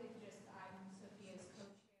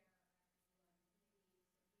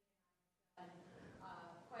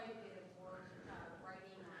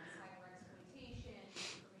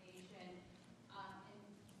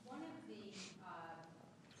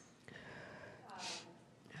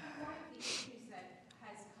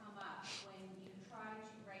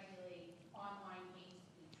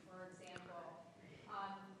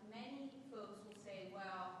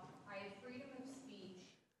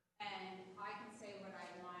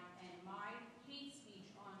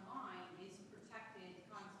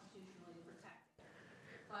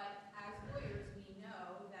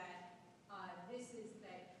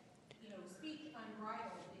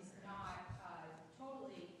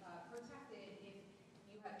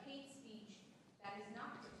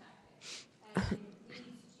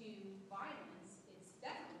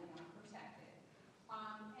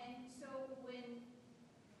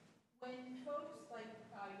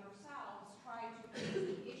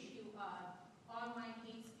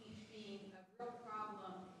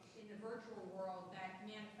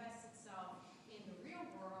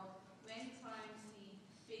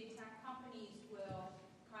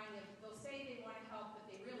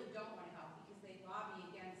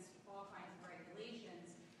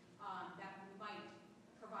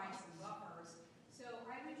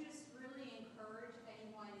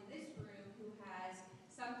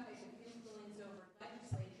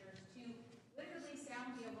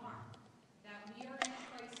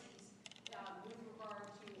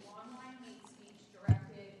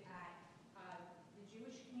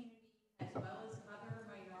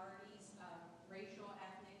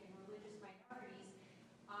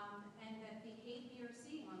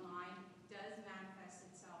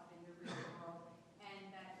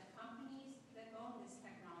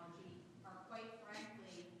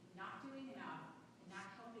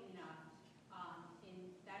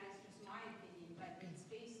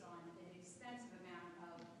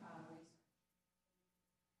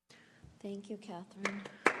 Thank you, Catherine.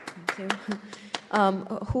 Thank you.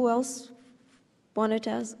 Who else wanted to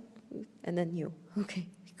ask? And then you. Okay.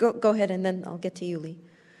 Go ahead, and then I'll get to you, Lee.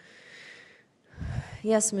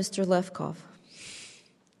 Yes, Mr. Levkov.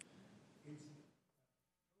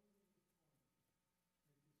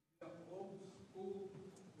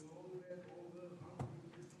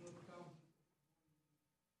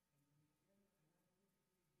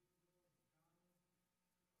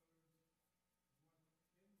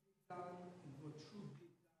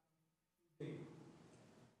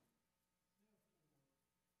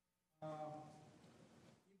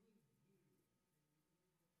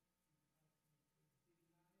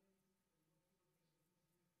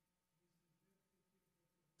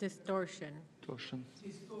 Distortion. Distortion.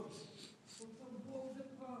 For both the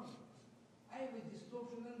power, I have a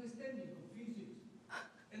distortion understanding of physics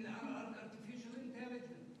and artificial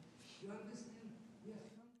intelligence. You understand? Yes.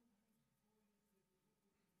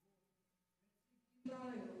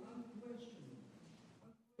 Denial, unquestioned.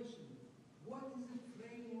 What is the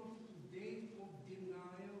framework today of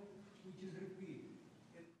denial which is repeated?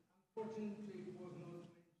 And unfortunately, it was not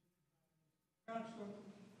mentioned. Karson,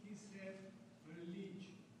 he said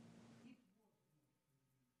religion.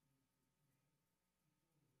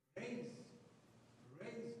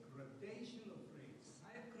 Race, gradation of race,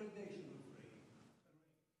 high gradation of race.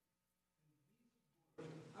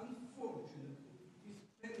 Unfortunately, is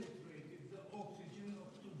penetrated the oxygen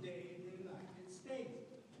of today in the United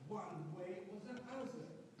States. One way or the other.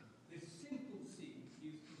 The simple thing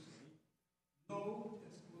is to say no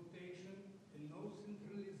exploitation and no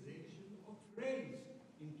centralization of race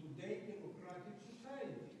in today's democratic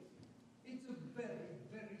society. It's a very,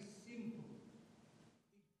 very simple.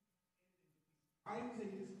 I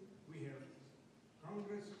think we have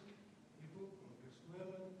Congress people,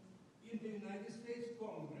 Congresswomen in the United States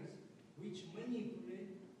Congress which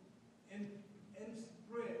manipulate and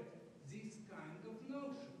spread these kind of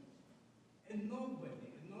notions. And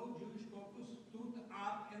nobody, no Jewish caucus stood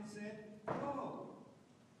up and said, no.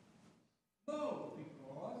 No,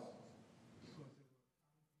 because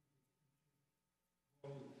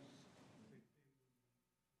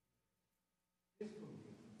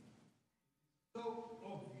so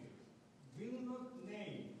obvious, will not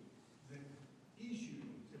name the issue,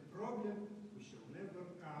 the problem, we shall never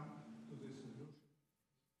come to the solution.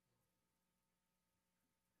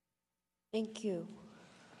 Thank you.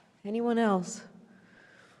 Anyone else?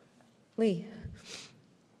 Lee.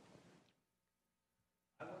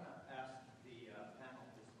 I want to ask the panel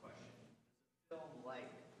this question. Does a film like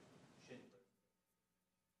Schindler,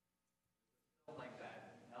 film like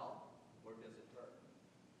that help or does it hurt?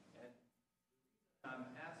 And I'm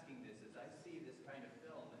asking this as I see this kind of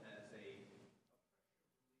film as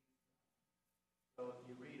so if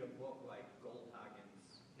you read a book like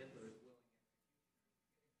Goldhagen's Hitler's Willing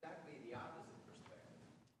Executioner, exactly the opposite perspective.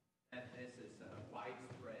 And this is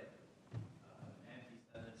widespread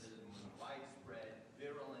anti-Semitism, widespread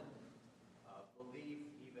virulent belief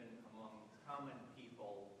even among common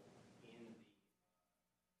people in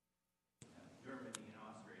Germany and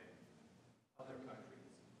Austria, other countries.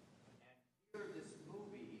 And here this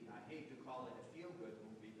movie, I hate to call it a feel-good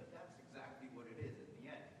movie, but that's exactly what it is in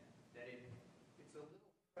the end. That it's a little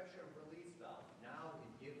pressure release valve. Now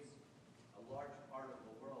it gives a large part of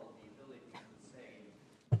the world the ability to say,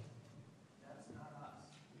 that's not us.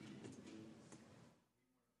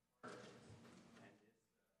 And this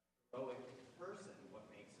heroic person, what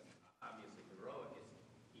makes him obviously heroic is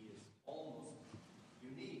he is almost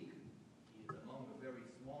unique. He is among a very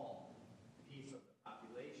small piece of the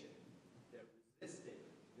population that resisted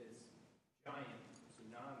this giant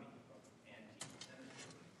tsunami of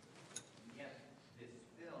anti-Semitism. And yet, this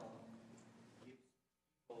film gives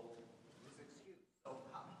people this excuse. So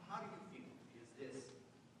how do you feel? Is this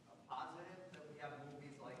a positive that we have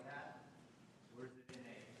movies like that? Or is it a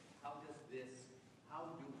negative? How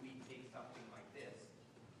do we take something like this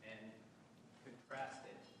and contrast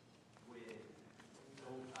it with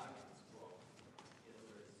Goldhagen's book,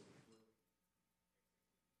 Hitler's?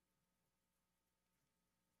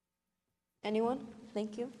 Anyone?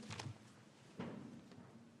 Thank you.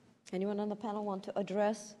 Anyone on the panel want to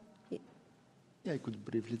address? Yeah, I could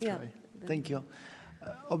briefly Yeah. try. Thank you.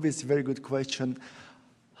 Obviously, very good question.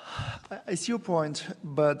 I see your point,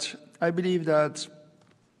 but I believe that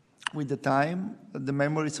with the time, the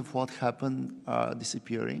memories of what happened are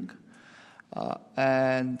disappearing.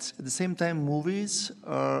 And at the same time, movies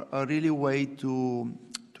are really a way to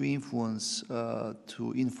influence,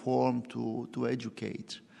 to inform, to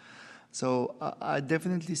educate. So I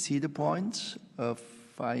definitely see the point of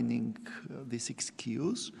finding this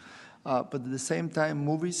excuse. But at the same time,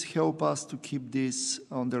 movies help us to keep this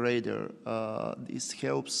on the radar. This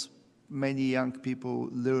helps many young people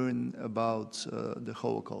learn about the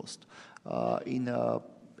Holocaust. And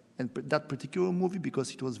that particular movie,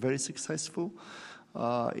 because it was very successful,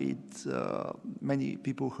 many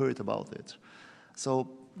people heard about it. So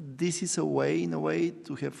this is a way, in a way,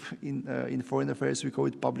 to have, in foreign affairs, we call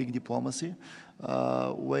it public diplomacy,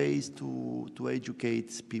 ways to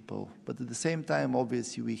educate people. But at the same time,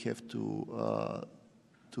 obviously, we have to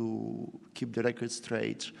keep the record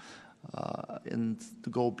straight and to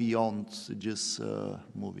go beyond just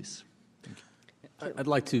movies. Thank you. I'd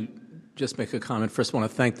like to just make a comment. First, I want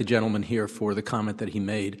to thank the gentleman here for the comment that he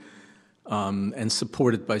made and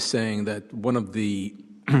support it by saying that one of the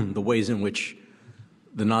ways in which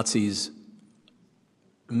the Nazis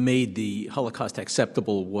made the Holocaust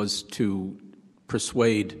acceptable was to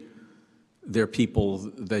persuade their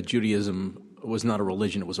people that Judaism was not a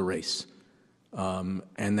religion, it was a race.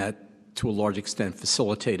 And that, to a large extent,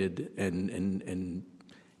 facilitated and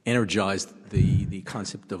energized the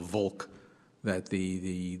concept of Volk, that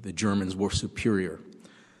the Germans were superior.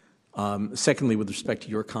 Secondly, with respect to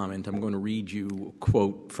your comment, I'm going to read you a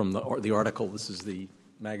quote from the article. This is the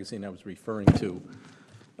magazine I was referring to,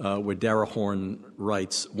 where Dara Horn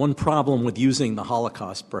writes, "One problem with using the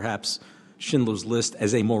Holocaust, perhaps Schindler's List,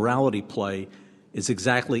 as a morality play is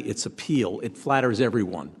exactly its appeal. It flatters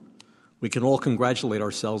everyone. We can all congratulate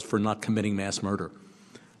ourselves for not committing mass murder."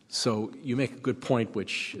 So you make a good point,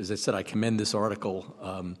 which, as I said, I commend this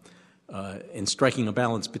article in striking a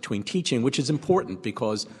balance between teaching, which is important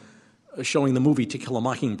because showing the movie To Kill a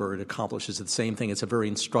Mockingbird accomplishes the same thing. It's a very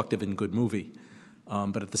instructive and good movie.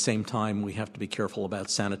 But at the same time, we have to be careful about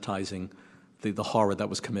sanitizing the horror that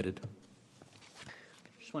was committed.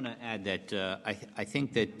 I just want to add that I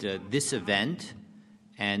think that this event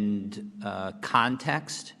and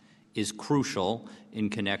context is crucial in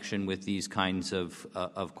connection with these kinds of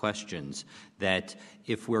questions. That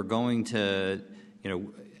if we're going to,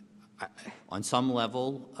 on some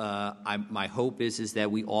level, my hope is that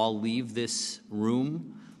we all leave this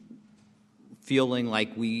room feeling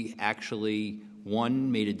like we actually,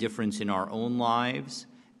 one, made a difference in our own lives,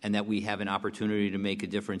 and that we have an opportunity to make a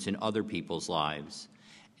difference in other people's lives.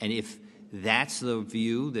 And if that's the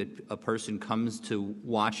view that a person comes to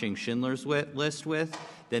watching Schindler's List with,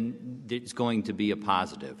 then it's going to be a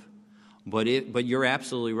positive. But you're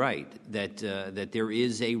absolutely right that there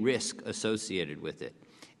is a risk associated with it.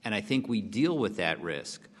 And I think we deal with that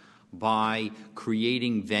risk by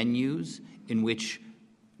creating venues in which,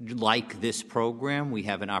 like this program, we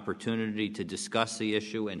have an opportunity to discuss the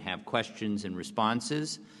issue and have questions and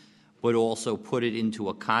responses, but also put it into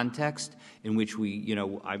a context in which we,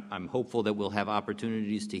 I'm hopeful that we'll have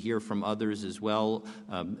opportunities to hear from others as well,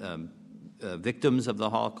 victims of the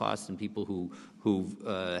Holocaust and people who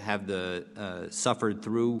have suffered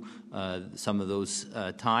through some of those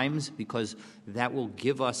times, because that will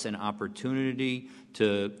give us an opportunity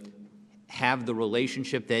to have the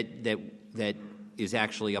relationship that is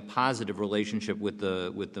actually a positive relationship with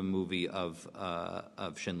the movie of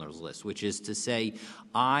Schindler's List, which is to say,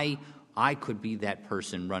 I could be that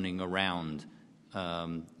person running around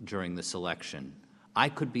during the selection. I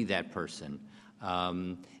could be that person.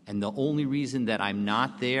 And the only reason that I'm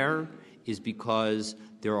not there is because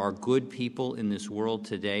there are good people in this world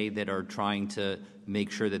today that are trying to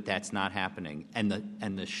make sure that that's not happening. And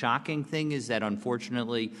the shocking thing is that,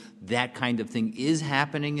 unfortunately, that kind of thing is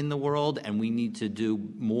happening in the world, and we need to do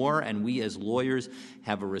more, and we as lawyers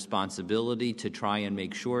have a responsibility to try and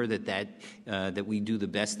make sure that we do the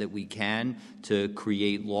best that we can to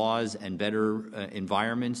create laws and better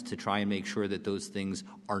environments to try and make sure that those things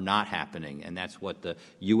are not happening. And that's what the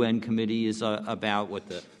UN committee is about, what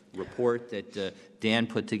the report that Dan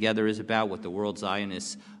put together is about, what the World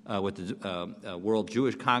Zionists, what the World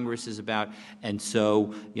Jewish Congress is about. And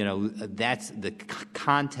so, that's the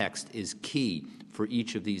context is key for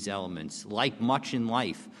each of these elements. Like much in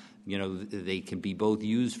life, they can be both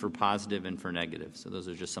used for positive and for negative. So those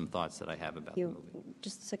are just some thoughts that I have about the movie.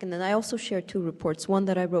 Just a second. And I also shared two reports, one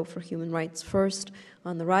that I wrote for Human Rights First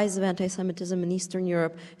on the rise of anti-Semitism in Eastern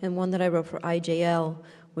Europe, and one that I wrote for IJL,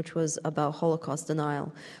 which was about Holocaust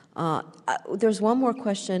denial. There's one more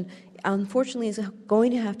question. Unfortunately, it's going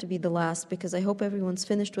to have to be the last because I hope everyone's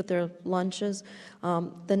finished with their lunches.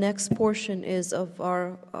 The next portion is of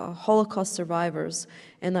our Holocaust survivors,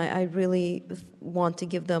 and I really want to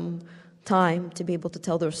give them time to be able to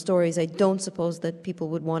tell their stories. I don't suppose that people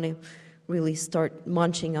would want to really start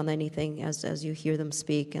munching on anything as you hear them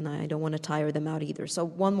speak, and I don't want to tire them out either. So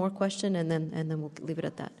one more question, and then we'll leave it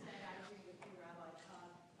at that.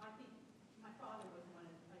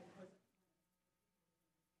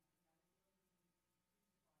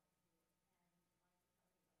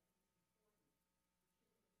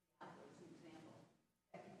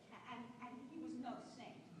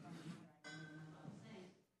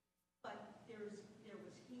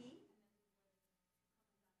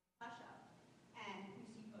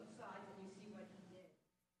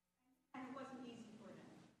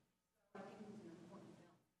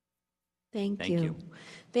 Thank Thank you. you.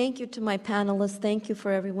 Thank you to my panelists. Thank you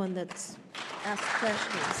for everyone that's asked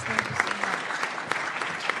questions. Thank you so much.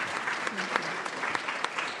 Thank you.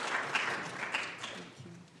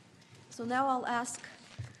 So now I'll ask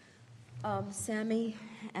Sami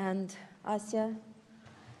and Asya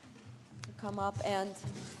to come up, and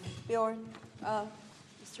Bjorn,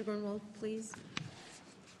 Mr. Grunwald, please.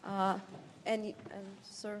 And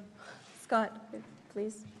Sir Scott,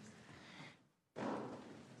 please.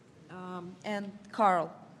 And Karl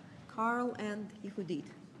and Yehudit.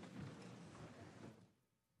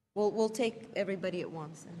 We'll take everybody at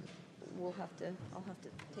once, and I'll have to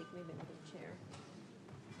take maybe another chair.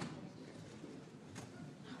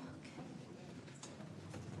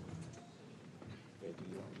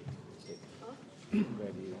 Just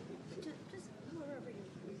wherever you.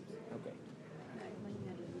 Okay.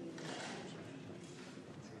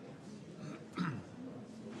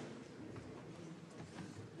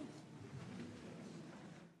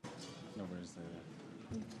 No, where's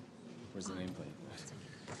the nameplate?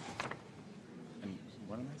 And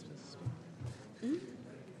what am I supposed to speak?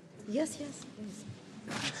 Yes, please. Am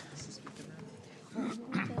I supposed to speak to that? I'm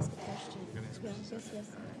going to ask a question. You're gonna ask questions? Yes.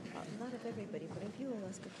 Not of everybody, but if you will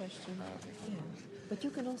ask a question. Yeah. But you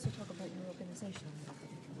can also talk about your organization a little bit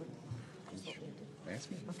if you would.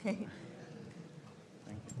 Ask me. Okay.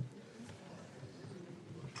 Thank you.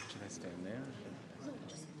 Should I stand there? No,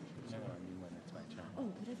 just. No, I mean when it's my turn. Oh,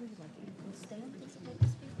 whatever you like. You can stand and support the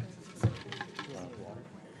speaker.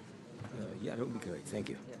 Yeah, that would be great. Thank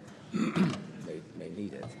you. May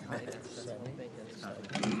need it. Okay, so you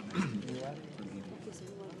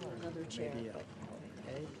want another chair.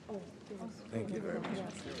 Oh, Thank you very much.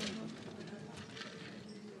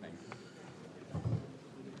 Thank you.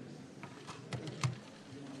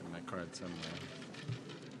 My card somewhere.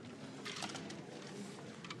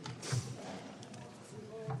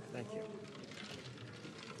 Thank you.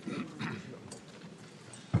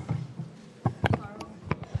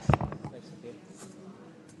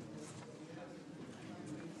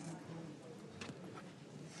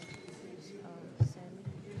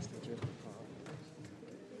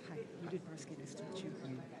 Hi, Yehudit Barsky, nice to meet you.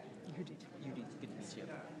 Yehudit, good to meet you. Excuse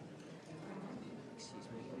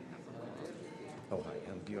me. Oh, hi,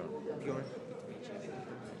 I'm Bjorn. Bjorn.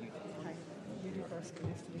 Hi, Yehudit Barsky,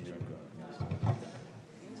 nice to meet you.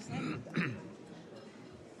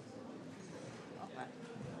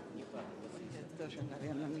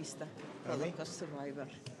 Analyst, Holocaust Survivor.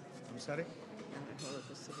 I'm sorry?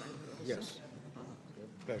 Holocaust Survivor. Yes.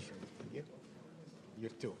 Pleasure. You? You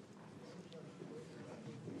too.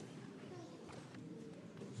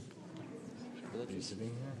 Are you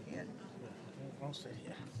sitting here? Yeah. I'll stay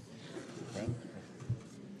here. Right?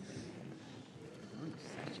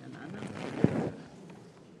 Such an honor.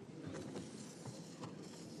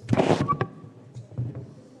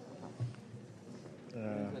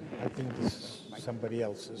 I think this is somebody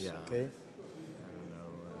else's, Yeah. okay? I don't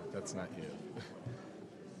know. That's not you.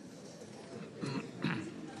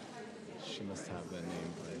 She must have the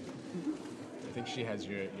nameplate. I think she has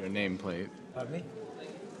your nameplate. Pardon me?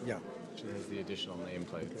 Yeah. She has the additional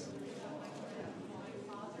nameplates.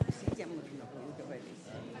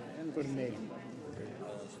 Good name.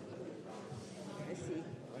 I see.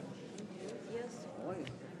 Yes. Ой,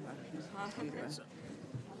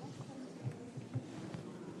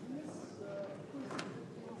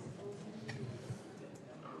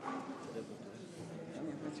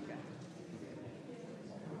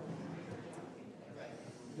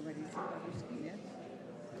 Говорите по-русски, нет?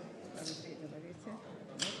 По-русски говорите?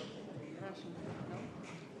 Нет? Russian, no?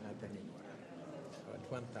 Not anymore.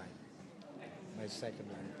 At one time, my second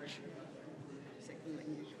language. Second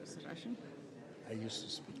language was Russian. I used to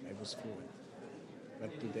speak. I was fluent.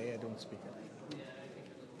 But today I don't speak it.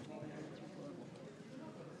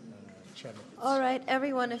 Chairman. All right,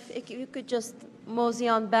 everyone, if you could just mosey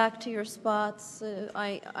on back to your spots.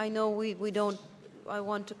 I know we don't, I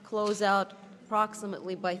want to close out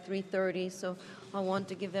approximately by 3:30, so I want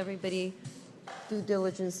to give everybody due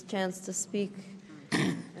diligence chance to speak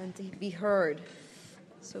and to be heard.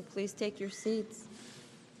 So please take your seats.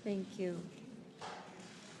 Thank you.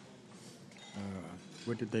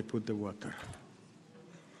 Where did they put the water?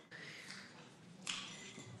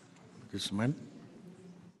 This man?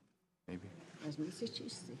 Maybe. Возьмите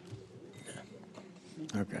чистый.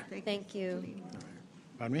 Okay. Thank you.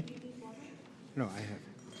 Pardon me? No, I have.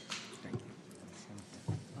 Thank you.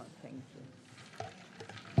 Oh, thank you.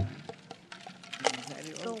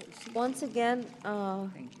 Very So old to see. once again,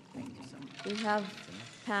 Thank you so much. we have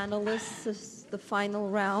panelists, this is the final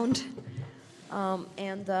round.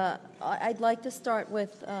 And I'd like to start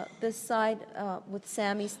with this side, with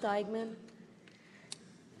Sami Steigmann.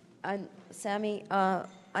 And Sami,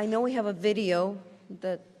 I know we have a video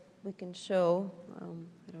that we can show.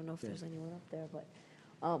 I don't know if there's anyone up there, but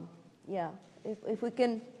yeah, if we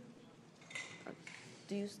can.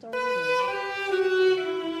 Do you start?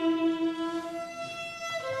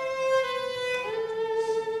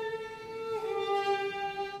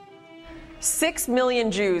 6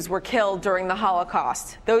 million Jews were killed during the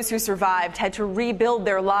Holocaust. Those who survived had to rebuild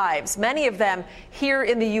their lives, many of them here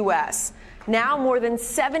in the U.S. Now, more than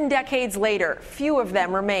 7 decades later, few of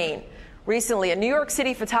them remain. Recently, a New York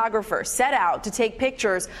City photographer set out to take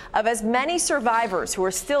pictures of as many survivors who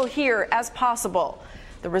are still here as possible.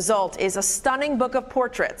 The result is a stunning book of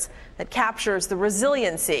portraits that captures the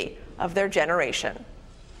resiliency of their generation.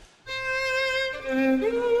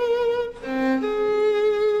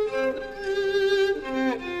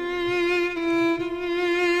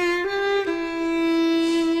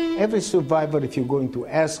 Every survivor, if you're going to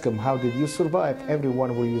ask them, how did you survive?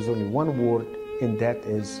 Everyone will use only one word, and that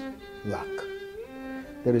is luck.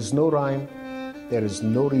 There is no rhyme, there is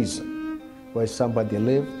no reason why somebody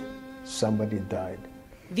lived, somebody died.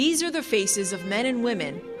 These are the faces of men and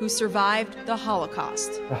women who survived the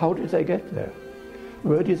Holocaust. How did they get there?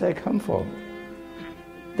 Where did they come from?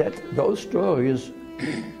 Those stories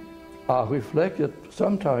are reflected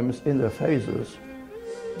sometimes in their faces.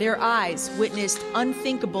 Their eyes witnessed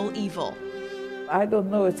unthinkable evil. I don't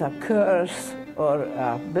know if it's a curse or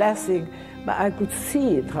a blessing, but I could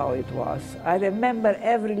see it how it was. I remember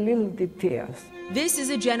every little detail. This is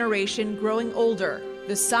a generation growing older.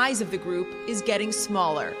 The size of the group is getting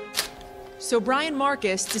smaller. So Brian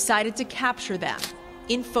Marcus decided to capture them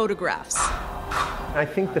in photographs. I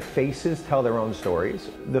think the faces tell their own stories.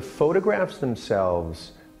 The photographs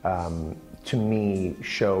themselves, to me,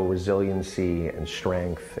 show resiliency and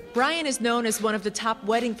strength. Brian is known as one of the top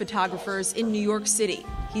wedding photographers in New York City.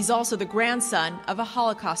 He's also the grandson of a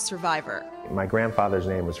Holocaust survivor. My grandfather's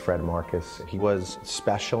name was Fred Marcus. He was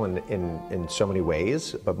special in so many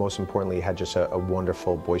ways, but most importantly, he had just a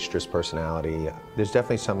wonderful, boisterous personality. There's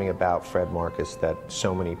definitely something about Fred Marcus that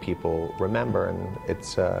so many people remember, and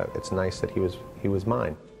it's nice that he was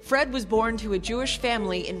mine. Fred was born to a Jewish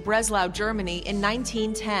family in Breslau, Germany in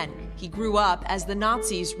 1910. He grew up as the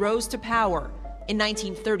Nazis rose to power. In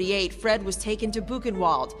 1938, Fred was taken to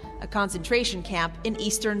Buchenwald, a concentration camp in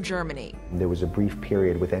eastern Germany. There was a brief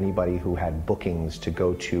period with anybody who had bookings to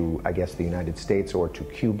go to, I guess, the United States or to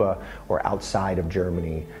Cuba or outside of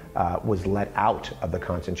Germany was let out of the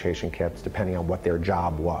concentration camps depending on what their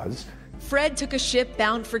job was. Fred took a ship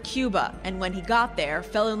bound for Cuba, and when he got there,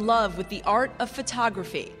 fell in love with the art of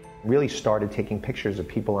photography. Really started taking pictures of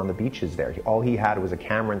people on the beaches there. All he had was a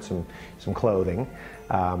camera and some clothing,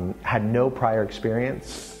 had no prior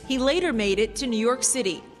experience. He later made it to New York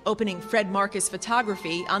City, opening Fred Marcus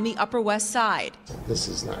Photography on the Upper West Side. This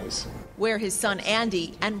is nice. Where his son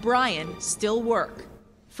Andy and Brian still work.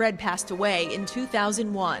 Fred passed away in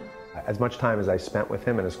 2001. As much time as I spent with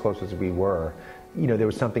him and as close as we were, there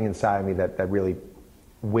was something inside of me that really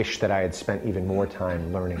wished that I had spent even more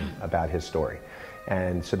time learning about his story.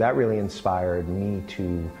 And so that really inspired me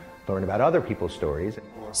to learn about other people's stories.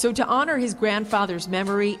 So to honor his grandfather's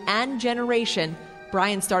memory and generation,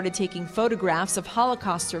 Brian started taking photographs of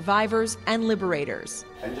Holocaust survivors and liberators.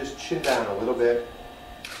 And just chin down a little bit.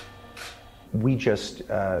 We just,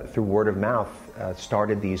 through word of mouth,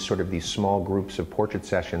 started these small groups of portrait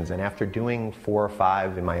sessions. And after doing 4 or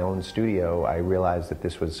 5 in my own studio, I realized that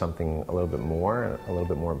this was something a little bit more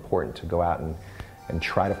important to go out and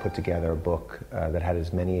try to put together a book that had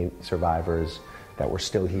as many survivors that were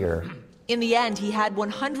still here. In the end, he had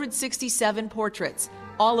 167 portraits,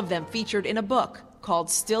 all of them featured in a book called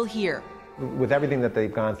Still Here. With everything that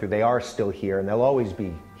they've gone through, they are still here, and they'll always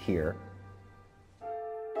be here.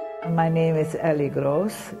 My name is Ellie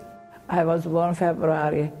Gross. I was born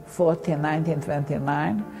February 14,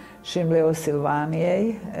 1929, Șimleu,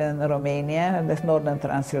 Silvaniei, in Romania, and that's northern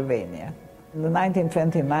Transylvania. The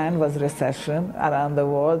 1929 was recession around the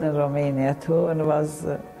world, in Romania too, and it was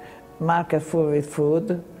market full with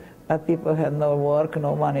food, but people had no work,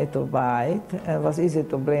 no money to buy it, and it was easy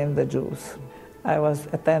to blame the Jews. I was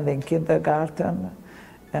attending kindergarten,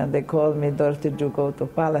 and they called me, "Dirty Jew, go to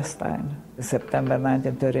Palestine." In September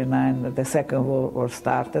 1939, the Second World War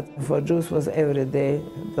started. For Jews was every day,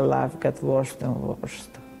 the life got worse and worse.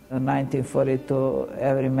 In 1942,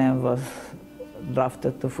 every man was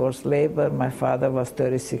drafted to forced labor. My father was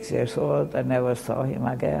 36 years old. I never saw him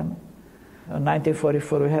again. In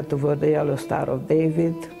 1944, we had to wear the Yellow Star of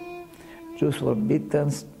David. Jews were beaten,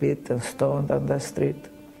 spit, and stoned on the street.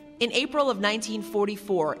 In April of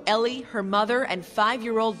 1944, Ellie, her mother, and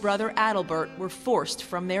 5-year-old brother Adalbert were forced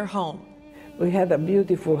from their home. We had a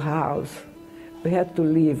beautiful house. We had to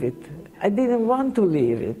leave it. I didn't want to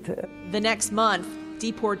leave it. The next month,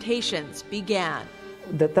 deportations began.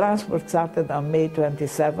 The transport started on May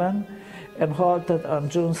 27 and halted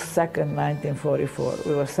on June 2nd, 1944.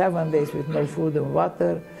 We were 7 days with no food and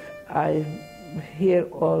water. I hear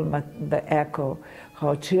the echo,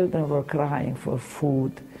 how children were crying for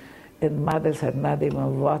food, and mothers had not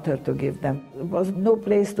even water to give them. There was no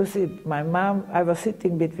place to sit. My mom, I was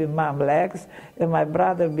sitting between mom's legs, and my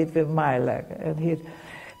brother between my leg. And he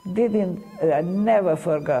didn't, I never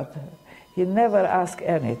forgot. He never asked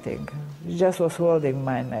anything. He just was holding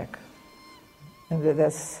my neck. And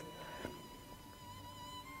that's...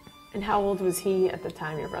 And how old was he at the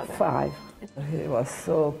time, your brother? 5. He was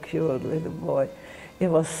so cute, little boy. He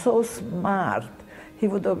was so smart. He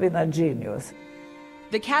would have been a genius.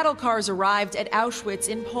 The cattle cars arrived at Auschwitz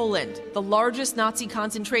in Poland, the largest Nazi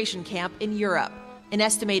concentration camp in Europe. An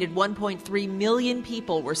estimated 1.3 million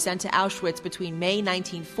people were sent to Auschwitz between May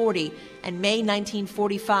 1940 and May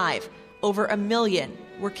 1945. Over 1 million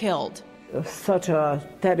were killed. Such a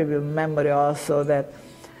terrible memory also that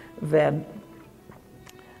when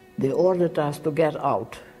they ordered us to get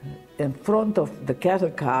out, in front of the cattle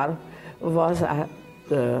car was a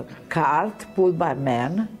cart pulled by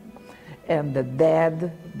men, and the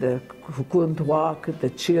dead, who couldn't walk, the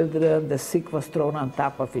children, the sick was thrown on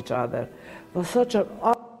top of each other. It was such an...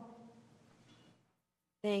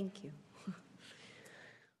 Thank you.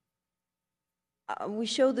 We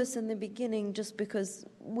showed this in the beginning just because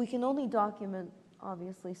we can only document,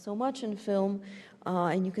 obviously, so much in film,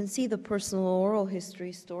 and you can see the personal oral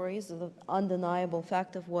history stories, the undeniable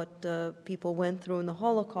fact of what people went through in the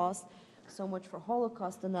Holocaust. So much for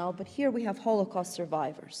Holocaust denial, but here we have Holocaust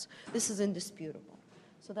survivors. This is indisputable.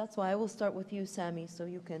 So that's why I will start with you, Sami, so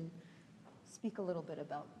you can speak a little bit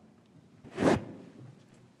about it.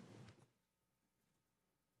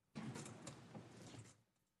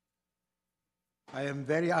 I am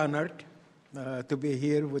very honored to be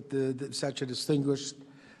here with such a distinguished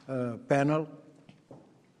panel.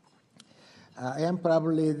 I am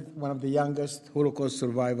probably one of the youngest Holocaust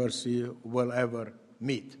survivors you will ever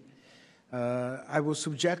meet. I was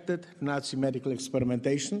subjected to Nazi medical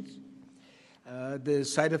experimentations. The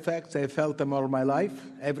side effects, I felt them all my life.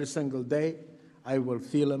 Every single day, I will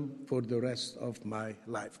feel them for the rest of my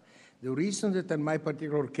life. The reason that in my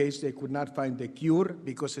particular case, they could not find the cure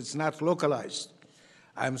because it's not localized.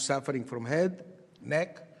 I'm suffering from head,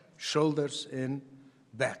 neck, shoulders, and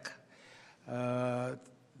back.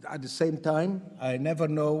 At the same time, I never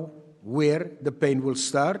know where the pain will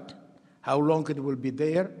start, how long it will be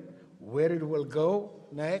there, where it will go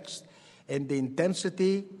next, and the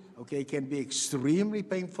intensity, okay, can be extremely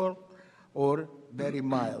painful or very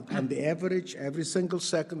mild. On the average, every single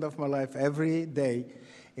second of my life, every day,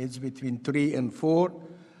 it's between 3 and 4,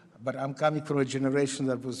 but I'm coming from a generation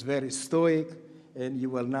that was very stoic, and you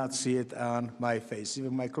will not see it on my face.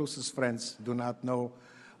 Even my closest friends do not know,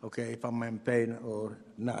 okay, if I'm in pain or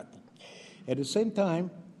not. At the same time,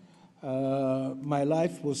 my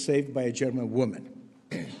life was saved by a German woman.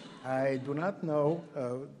 I do not know.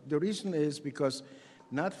 The reason is because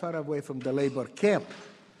not far away from the labor camp,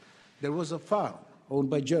 there was a farm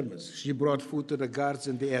owned by Germans. She brought food to the guards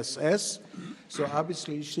in the SS, so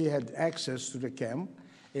obviously she had access to the camp.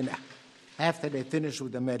 And after they finished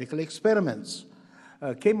with the medical experiments,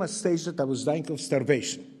 came a stage that I was dying of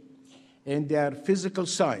starvation. And there are physical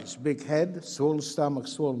signs, big head, swollen stomach,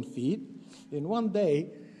 swollen feet. And one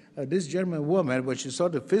day, this German woman, when she saw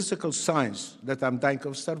the physical signs that I'm dying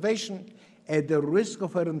of starvation, at the risk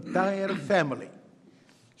of her entire family,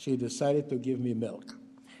 she decided to give me milk.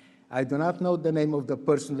 I do not know the name of the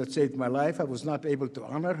person that saved my life. I was not able to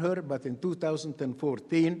honor her, but in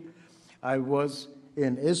 2014, I was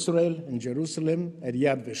in Israel, in Jerusalem, at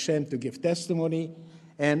Yad Vashem to give testimony,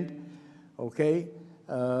 and, okay,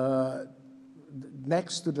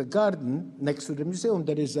 next to the garden, next to the museum,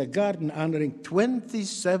 there is a garden honoring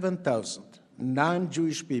 27,000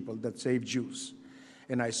 non-Jewish people that saved Jews.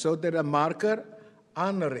 And I saw there a marker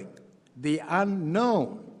honoring the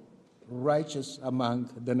unknown righteous among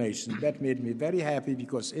the nations. That made me very happy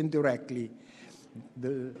because indirectly,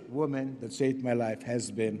 the woman that saved my life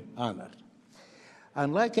has been honored.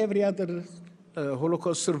 Unlike every other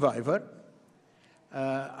Holocaust survivor,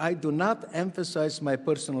 I do not emphasize my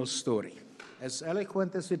personal story. As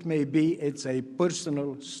eloquent as it may be, it's a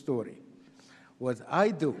personal story. What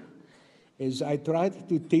I do is I try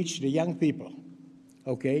to teach the young people,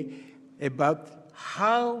 okay, about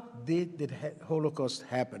how did the Holocaust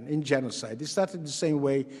happen in genocide? It started the same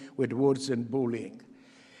way with wars and bullying.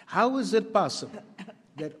 How is it possible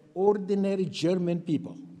that ordinary German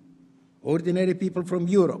people, ordinary people from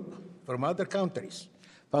Europe, from other countries,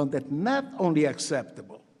 found it not only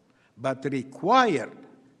acceptable, but required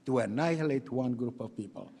to annihilate one group of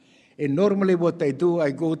people? And normally what I do,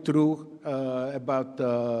 I go through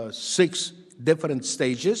about 6 different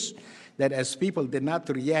stages that as people did not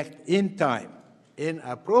react in time,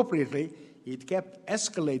 inappropriately, it kept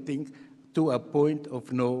escalating to a point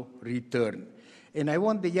of no return. And I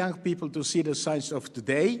want the young people to see the signs of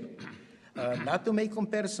today, not to make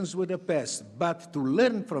comparisons with the past, but to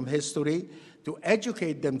learn from history, to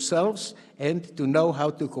educate themselves, and to know how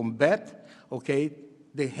to combat,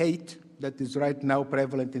 the hate that is right now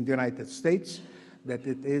prevalent in the United States, that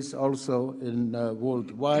it is also in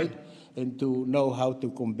worldwide, and to know how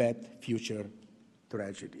to combat future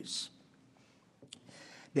tragedies.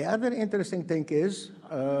 The other interesting thing is,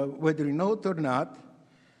 whether you know it or not,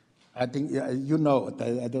 I think you know it,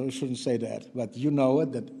 I shouldn't say that, but you know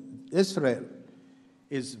it, that Israel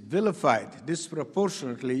is vilified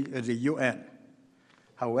disproportionately at the UN.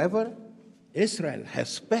 However, Israel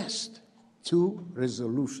has passed 2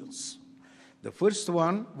 resolutions. The first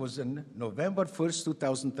one was on November 1st,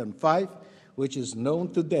 2005, which is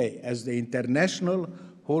known today as the International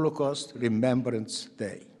Holocaust Remembrance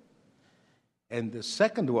Day. And the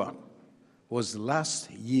second one was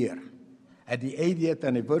last year, at the 80th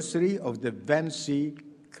anniversary of the Wannsee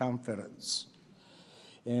Conference.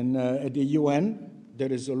 And at the UN, the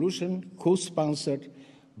resolution co-sponsored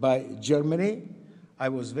by Germany, I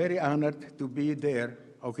was very honored to be there,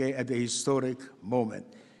 at the historic moment.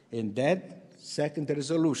 And that second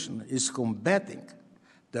resolution is combating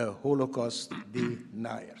the Holocaust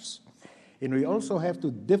deniers. And we also have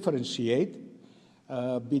to differentiate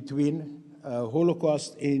between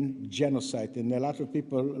Holocaust and genocide. And a lot of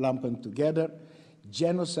people lump them together.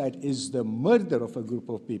 Genocide is the murder of a group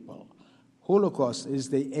of people. Holocaust is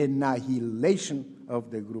the annihilation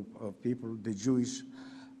of the group of people, the Jewish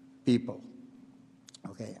people.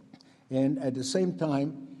 And at the same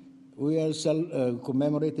time, we are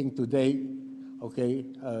commemorating today,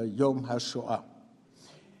 Yom HaShoah.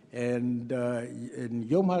 And in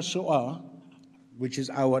Yom HaShoah, which is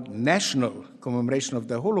our national commemoration of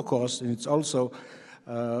the Holocaust, and it's also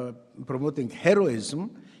promoting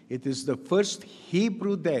heroism, it is the first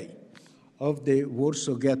Hebrew day of the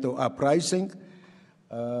Warsaw Ghetto Uprising,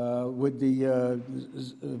 with the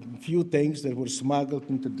few things that were smuggled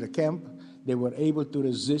into the camp. They were able to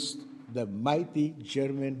resist the mighty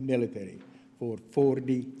German military for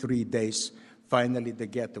 43 days. Finally, the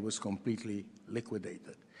ghetto was completely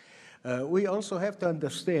liquidated. We also have to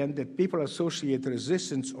understand that people associate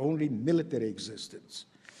resistance only military existence.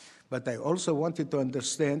 But I also wanted to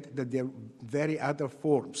understand that there are very other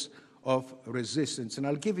forms of resistance. And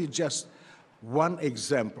I'll give you just one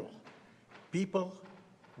example. People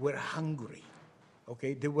were hungry,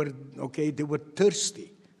 They were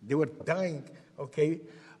thirsty. They were dying,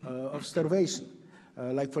 of starvation.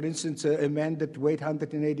 Like, for instance, a man that weighed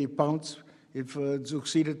 180 pounds, if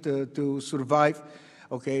succeeded to survive,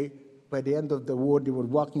 by the end of the war, they were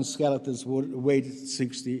walking skeletons weighed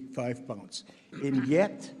 65 pounds. And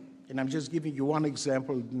yet, and I'm just giving you one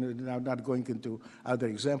example, I'm not going into other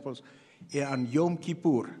examples, on Yom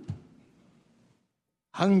Kippur,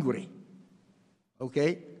 hungry,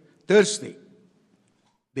 thirsty,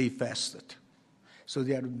 they fasted. So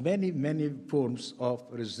there are many, many forms of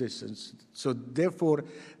resistance. So therefore,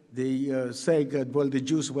 the saying, well, the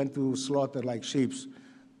Jews went to slaughter like sheep,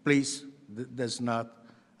 please, does not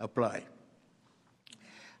apply.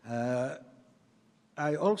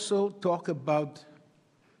 I also talk about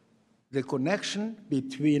the connection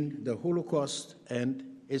between the Holocaust and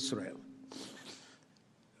Israel.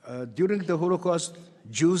 During the Holocaust,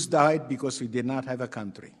 Jews died because we did not have a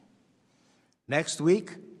country. Next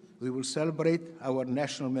week, we will celebrate our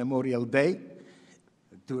National Memorial Day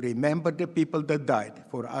to remember the people that died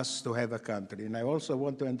for us to have a country. And I also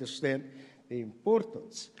want to understand the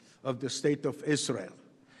importance of the state of Israel,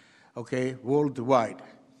 worldwide.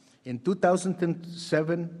 In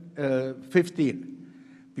 2015,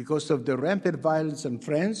 because of the rampant violence in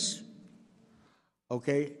France,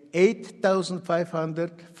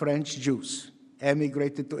 8,500 French Jews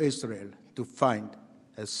emigrated to Israel to find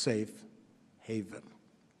a safe haven.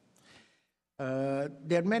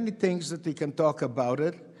 There are many things that we can talk about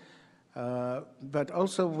it, but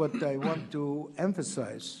also what I want to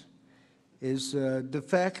emphasize is the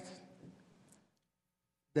fact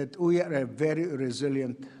that we are a very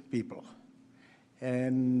resilient people.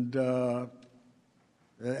 And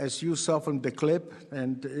as you saw from the clip,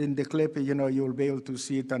 and in the clip, you'll be able to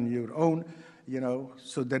see it on your own,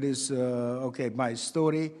 so that is, my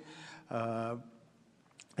story.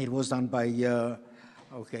 It was done by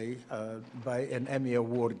an Emmy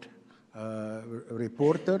Award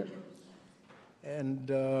reporter.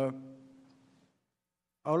 And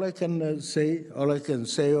all I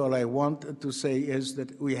want to say is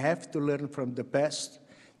that we have to learn from the past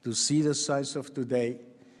to see the signs of today.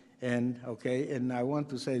 And I want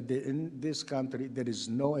to say that in this country there is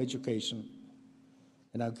no education,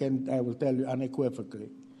 and I will tell you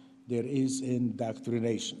unequivocally, there is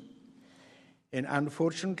indoctrination. And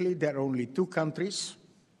unfortunately, there are only 2 countries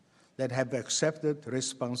that have accepted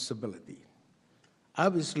responsibility.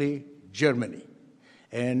 Obviously, Germany.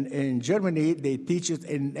 And in Germany, they teach it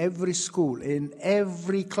in every school, in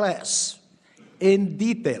every class, in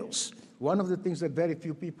details. One of the things that very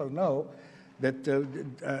few people know, that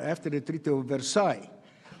after the Treaty of Versailles,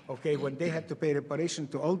 when they had to pay reparation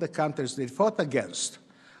to all the countries they fought against,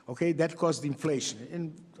 that caused inflation.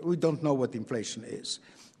 And we don't know what inflation is.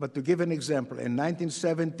 But to give an example, in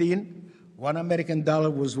 1917, $1 American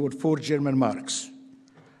was worth 4 German marks.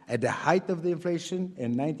 At the height of the inflation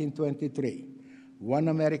in 1923, $1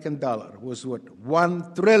 American was worth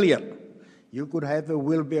 1 trillion. You could have a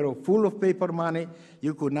wheelbarrow full of paper money.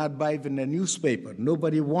 You could not buy even a newspaper.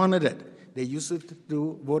 Nobody wanted it. They used it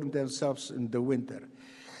to warm themselves in the winter.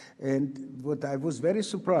 And what I was very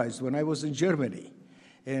surprised when I was in Germany,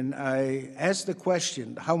 and I asked the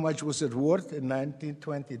question, how much was it worth in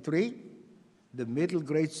 1923? The middle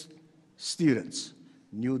grade students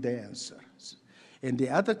knew the answer. And the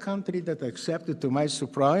other country that accepted, to my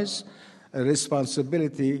surprise, a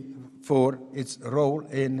responsibility for its role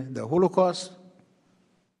in the Holocaust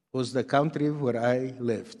was the country where I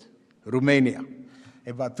lived, Romania.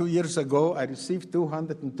 About 2 years ago, I received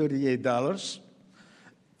 $238.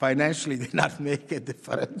 Financially, did not make a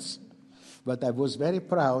difference. But I was very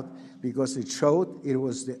proud because it showed it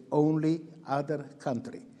was the only other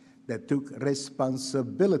country that took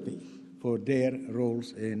responsibility for their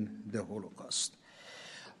roles in the Holocaust.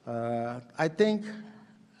 I think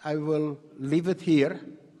I will leave it here,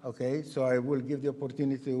 so I will give the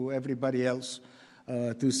opportunity to everybody else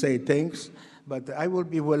to say things. But I will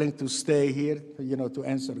be willing to stay here, to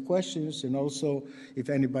answer questions. And also, if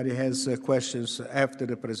anybody has questions after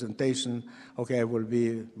the presentation, I will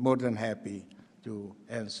be more than happy to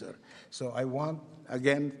answer. So I want,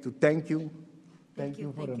 again, to thank you. Thank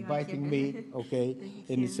you for inviting me,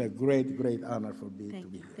 and it's a great, great honor for me to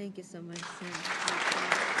be here. Thank you so much, Sam.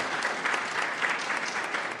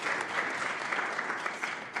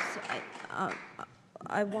 So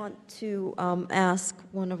I want to ask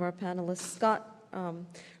one of our panelists, Scott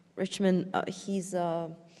Richman. He's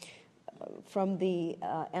from the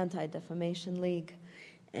Anti-Defamation League,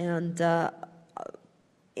 and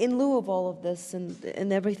in lieu of all of this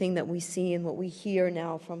and everything that we see and what we hear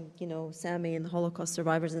now from Sami and the Holocaust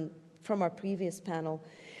survivors and from our previous panel,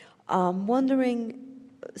 wondering,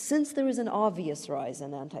 since there is an obvious rise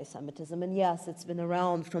in anti-Semitism, and yes, it's been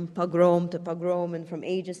around from pogrom to pogrom and from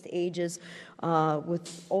ages to ages,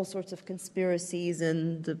 with all sorts of conspiracies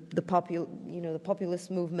and the populist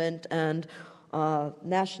movement and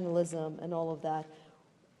nationalism and all of that.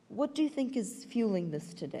 What do you think is fueling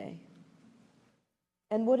this today?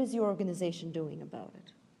 And what is your organization doing about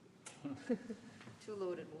it? Two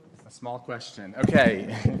loaded ones. A small question.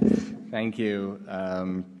 Okay. Thank you.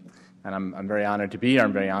 And I'm very honored to be here.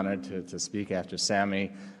 I'm very honored to speak after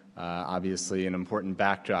Sami. Obviously, an important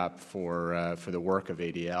backdrop for the work of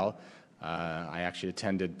ADL. I actually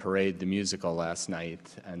attended Parade the musical last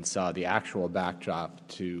night and saw the actual backdrop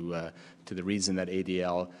to the reason that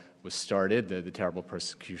ADL was started, the terrible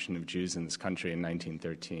persecution of Jews in this country in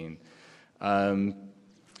 1913.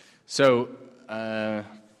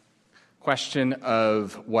 Question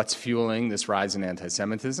of what's fueling this rise in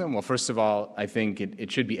anti-Semitism. Well, first of all, I think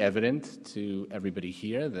it should be evident to everybody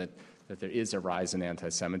here that there is a rise in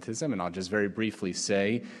anti-Semitism, and I'll just very briefly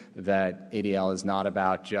say that ADL is not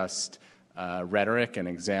about just rhetoric and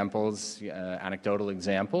examples, anecdotal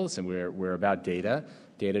examples, and we're about data.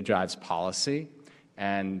 Data drives policy,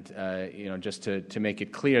 and just to make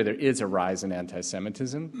it clear, there is a rise in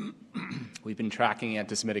anti-Semitism. We've been tracking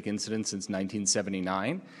anti-Semitic incidents since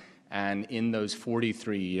 1979. And in those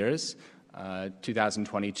 43 years,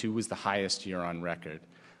 2022 was the highest year on record.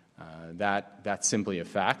 That's simply a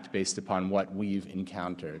fact based upon what we've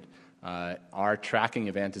encountered. Our tracking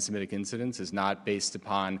of anti-Semitic incidents is not based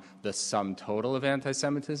upon the sum total of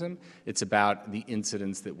anti-Semitism. It's about the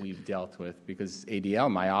incidents that we've dealt with, because ADL,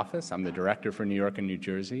 my office, I'm the director for New York and New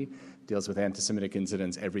Jersey, deals with anti-Semitic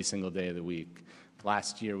incidents every single day of the week.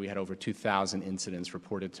 Last year, we had over 2,000 incidents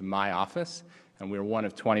reported to my office, and we're one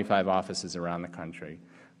of 25 offices around the country.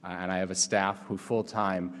 And I have a staff who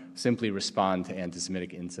full-time simply respond to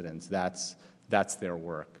anti-Semitic incidents. That's their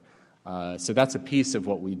work. So that's a piece of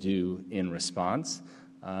what we do in response.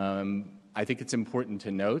 I think it's important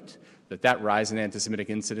to note that rise in anti-Semitic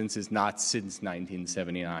incidents is not since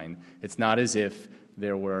 1979. It's not as if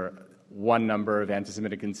there were one number of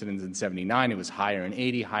anti-Semitic incidents in 79, it was higher in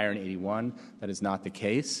 80, higher in 81. That is not the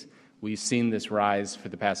case. We've seen this rise for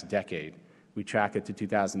the past decade. We track it to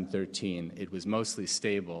 2013. It was mostly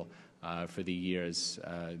stable for the years,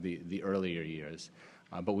 the earlier years.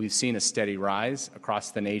 But we've seen a steady rise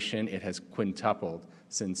across the nation. It has quintupled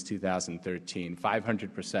since 2013,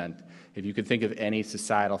 500%. If you could think of any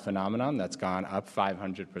societal phenomenon that's gone up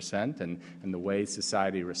 500%, and the way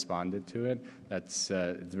society responded to it, that's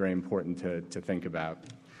it's very important to think about.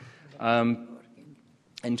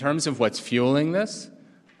 In terms of what's fueling this,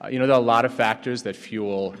 there are a lot of factors that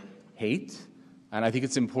fuel hate. And I think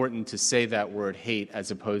it's important to say that word hate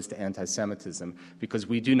as opposed to anti-Semitism, because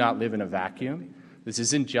we do not live in a vacuum. This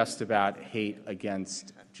isn't just about hate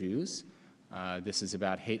against Jews. This is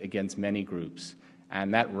about hate against many groups.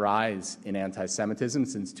 And that rise in anti-Semitism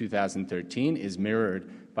since 2013 is mirrored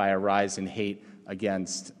by a rise in hate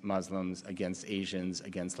against Muslims, against Asians,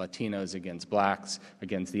 against Latinos, against blacks,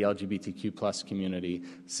 against the LGBTQ+ community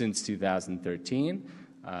since 2013.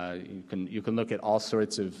 You can look at all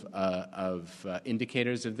sorts of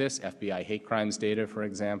indicators of this, FBI hate crimes data, for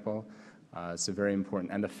example. So very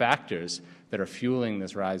important. And the factors that are fueling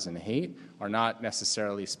this rise in hate are not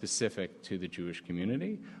necessarily specific to the Jewish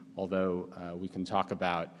community, although we can talk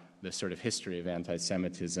about the sort of history of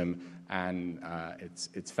anti-Semitism, and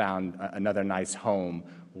it's found another nice home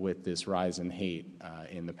with this rise in hate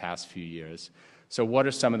in the past few years. So what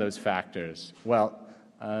are some of those factors? Well,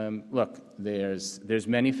 look, there's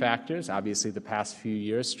many factors. Obviously, the past few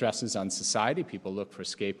years, stresses on society. People look for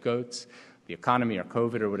scapegoats, the economy or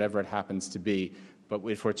COVID or whatever it happens to be. But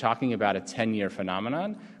if we're talking about a 10-year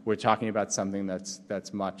phenomenon, we're talking about something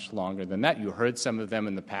that's much longer than that. You heard some of them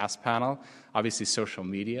in the past panel. Obviously, social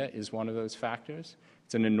media is one of those factors.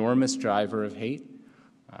 It's an enormous driver of hate.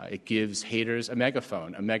 It gives haters a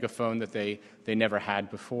megaphone that they never had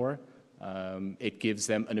before. It gives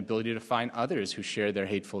them an ability to find others who share their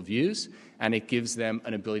hateful views, and it gives them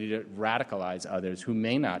an ability to radicalize others who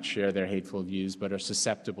may not share their hateful views but are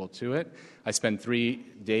susceptible to it. I spent 3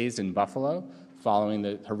 days in Buffalo following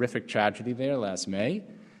the horrific tragedy there last May,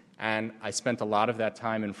 and I spent a lot of that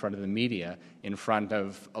time in front of the media, in front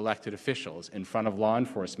of elected officials, in front of law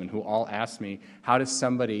enforcement, who all asked me, how does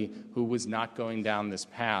somebody who was not going down this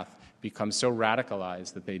path become so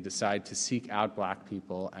radicalized that they decide to seek out black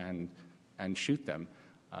people and shoot them?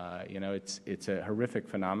 It's a horrific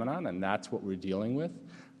phenomenon, and that's what we're dealing with.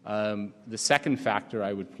 The second factor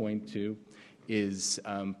I would point to is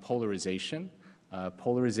polarization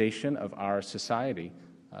of our society.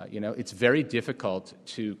 It's very difficult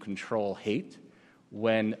to control hate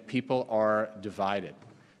when people are divided.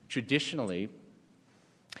 Traditionally,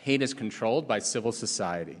 hate is controlled by civil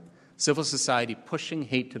society. Civil society pushing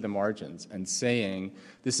hate to the margins and saying,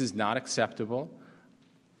 this is not acceptable.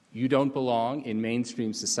 You don't belong in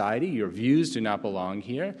mainstream society. Your views do not belong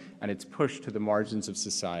here, and it's pushed to the margins of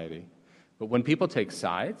society. But when people take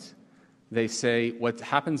sides, they say what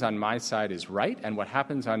happens on my side is right and what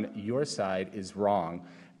happens on your side is wrong,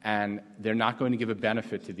 and they're not going to give a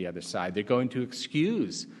benefit to the other side. They're going to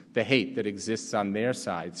excuse the hate that exists on their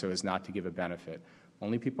side so as not to give a benefit.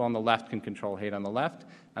 Only people on the left can control hate on the left,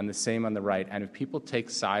 and the same on the right. And if people take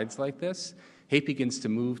sides like this, hate begins to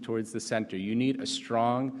move towards the center. You need a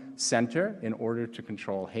strong center in order to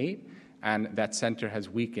control hate, and that center has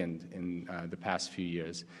weakened in the past few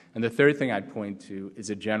years. And the third thing I'd point to is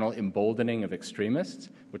a general emboldening of extremists,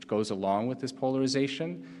 which goes along with this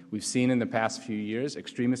polarization. We've seen in the past few years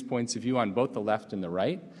extremist points of view on both the left and the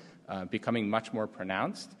right becoming much more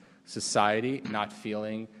pronounced, society not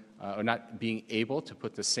feeling or not being able to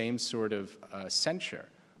put the same sort of censure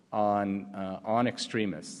on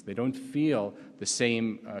extremists. They don't feel the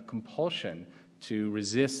same compulsion to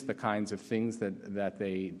resist the kinds of things that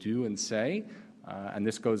they do and say, and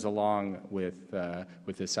this goes along with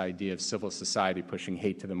this idea of civil society pushing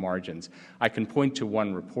hate to the margins. I can point to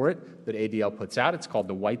one report that ADL puts out. It's called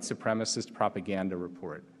the White Supremacist Propaganda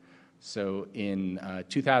Report. So in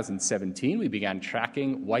 2017, we began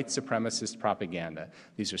tracking white supremacist propaganda.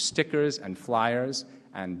 These are stickers and flyers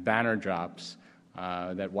and banner drops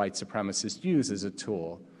that white supremacists use as a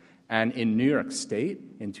tool. And in New York State,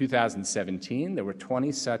 in 2017, there were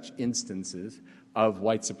 20 such instances of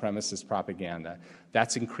white supremacist propaganda.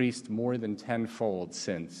 That's increased more than tenfold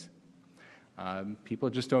since. People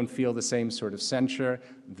just don't feel the same sort of censure.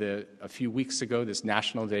 A few weeks ago, this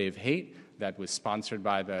National Day of Hate that was sponsored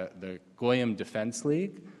by the Goyim Defense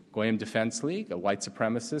League, a white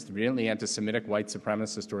supremacist, really anti-Semitic white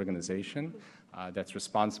supremacist organization that's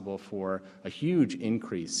responsible for a huge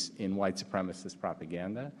increase in white supremacist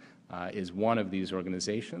propaganda, is one of these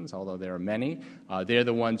organizations, although there are many. They're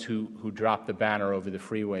the ones who dropped the banner over the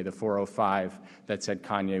freeway, the 405, that said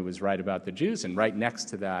Kanye was right about the Jews, and right next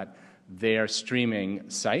to that, their streaming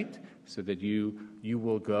site, so that you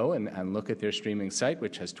will go and look at their streaming site,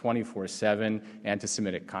 which has 24/7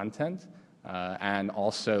 anti-Semitic content, and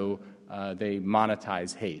also they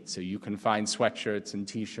monetize hate. So you can find sweatshirts and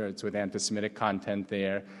T-shirts with anti-Semitic content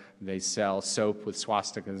there. They sell soap with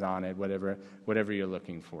swastikas on it, whatever you're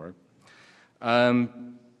looking for.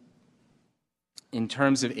 In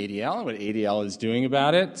terms of ADL, what ADL is doing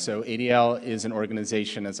about it, so ADL is an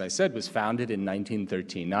organization, as I said, was founded in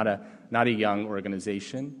 1913, not a young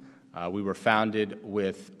organization. We were founded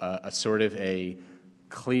with a sort of a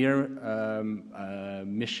clear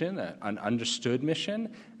mission, an understood mission,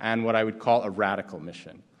 and what I would call a radical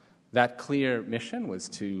mission. That clear mission was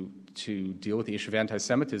to deal with the issue of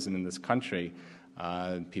anti-Semitism in this country.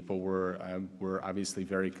 People were obviously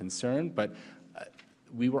very concerned, but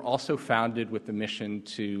we were also founded with the mission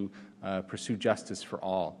to pursue justice for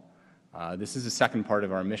all. This is the second part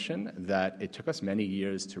of our mission that it took us many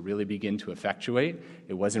years to really begin to effectuate.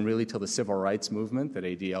 It wasn't really till the civil rights movement that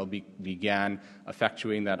ADL began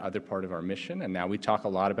effectuating that other part of our mission, and now we talk a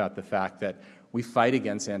lot about the fact that we fight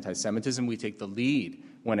against anti-Semitism. We take the lead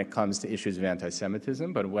when it comes to issues of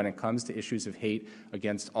anti-Semitism, but when it comes to issues of hate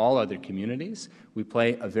against all other communities, we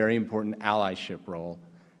play a very important allyship role.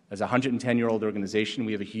 As a 110-year-old organization,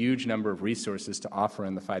 we have a huge number of resources to offer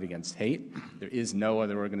in the fight against hate. There is no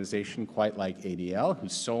other organization quite like ADL,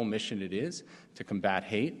 whose sole mission it is to combat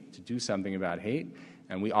hate, to do something about hate,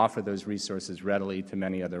 and we offer those resources readily to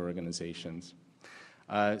many other organizations.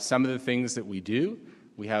 Some of the things that we do,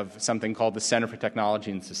 we have something called the Center for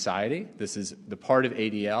Technology and Society. This is the part of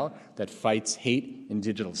ADL that fights hate in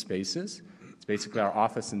digital spaces. It's basically our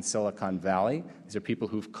office in Silicon Valley. These are people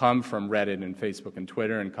who've come from Reddit and Facebook and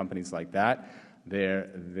Twitter and companies like that.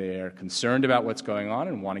 They're concerned about what's going on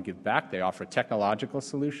and want to give back. They offer technological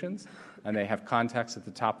solutions, and they have contacts at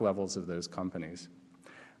the top levels of those companies.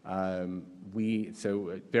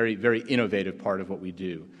 So very, very innovative part of what we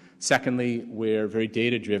do. Secondly, we're very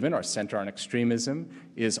data-driven. Our Center on Extremism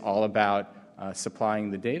is all about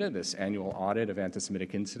supplying the data. This annual audit of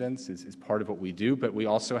anti-Semitic incidents is part of what we do, but we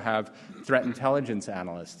also have threat intelligence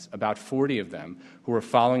analysts, about 40 of them, who are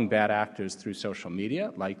following bad actors through social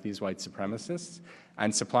media, like these white supremacists,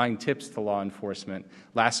 and supplying tips to law enforcement.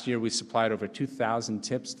 Last year, we supplied over 2,000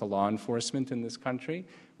 tips to law enforcement in this country.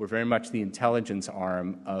 We're very much the intelligence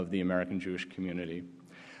arm of the American Jewish community.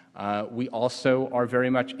 We also are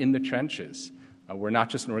very much in the trenches. We're not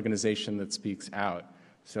just an organization that speaks out.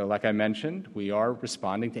 So like I mentioned, we are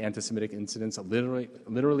responding to anti-Semitic incidents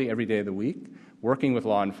literally every day of the week, working with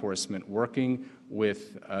law enforcement, working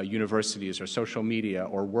with universities or social media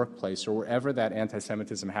or workplace or wherever that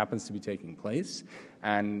anti-Semitism happens to be taking place,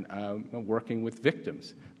 and working with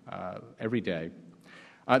victims every day.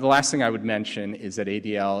 The last thing I would mention is that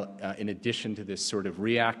ADL, in addition to this sort of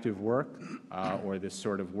reactive work or this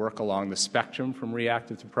sort of work along the spectrum from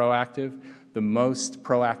reactive to proactive, the most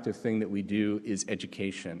proactive thing that we do is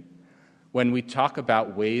education. When we talk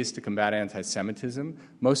about ways to combat anti-Semitism,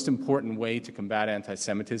 most important way to combat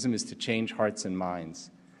anti-Semitism is to change hearts and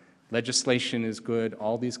minds. Legislation is good,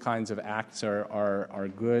 all these kinds of acts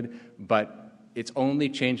are good, but it's only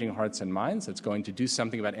changing hearts and minds that's going to do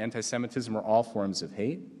something about anti-Semitism or all forms of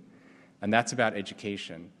hate, and that's about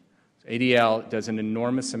education. ADL does an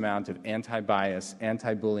enormous amount of anti-bias,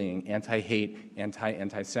 anti-bullying, anti-hate,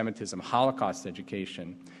 anti-Semitism, Holocaust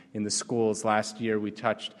education in the schools. Last year, we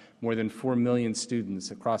touched more than 4 million students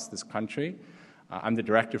across this country. I'm the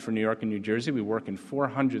director for New York and New Jersey. We work in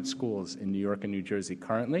 400 schools in New York and New Jersey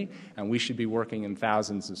currently, and we should be working in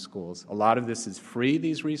thousands of schools. A lot of this is free,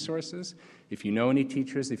 these resources. If you know any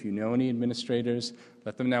teachers, if you know any administrators,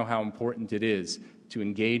 let them know how important it is to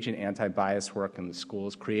engage in anti-bias work in the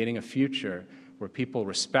schools, creating a future where people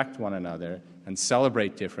respect one another and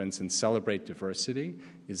celebrate difference and celebrate diversity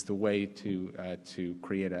is the way to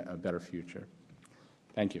create a better future.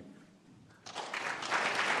 Thank you.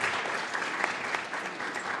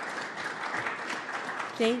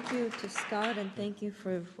 Thank you to Scott, and thank you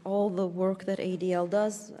for all the work that ADL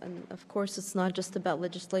does. And of course, it's not just about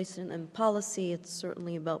legislation and policy, it's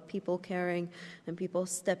certainly about people caring and people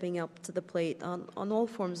stepping up to the plate on all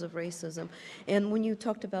forms of racism. And when you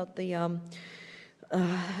talked about the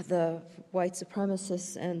white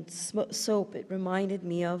supremacists and soap, it reminded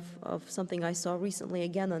me of something I saw recently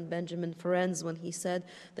again on Benjamin Ferencz when he said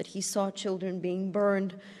that he saw children being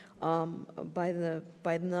burned by the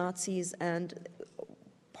Nazis, and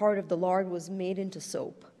part of the lard was made into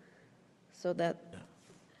soap. So that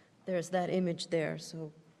there's that image there.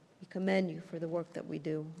 So we commend you for the work that we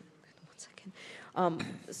do. 1 second.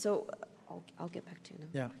 So I'll get back to you now.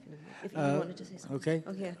 Yeah. If you wanted to say something. Okay.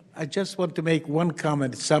 Okay. I just want to make one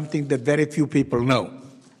comment, something that very few people know.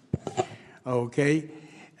 Okay.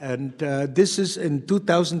 And this is in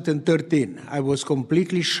 2013. I was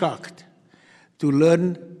completely shocked to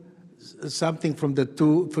learn something from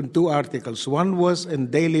two articles. One was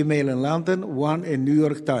in Daily Mail in London, one in New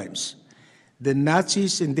York Times. The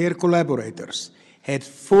Nazis and their collaborators had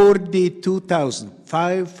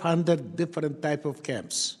 42,500 different type of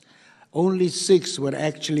camps. Only 6 were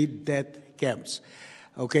actually dead camps.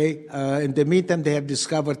 Okay. In the meantime, they have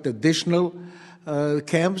discovered additional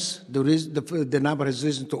camps. The number has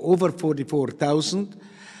risen to over 44,000,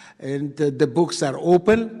 and the books are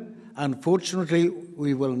open. Unfortunately,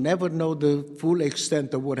 we will never know the full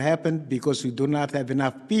extent of what happened because we do not have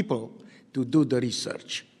enough people to do the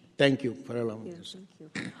research. Thank you for allowing me to say.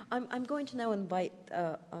 Thank you. I'm going to now invite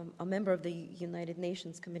a member of the United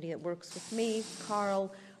Nations Committee that works with me,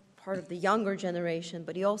 Karl, part of the younger generation,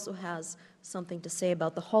 but he also has something to say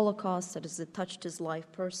about the Holocaust that has touched his life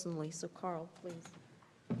personally. So, Karl, please.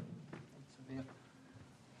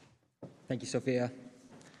 Thank you, Sophia.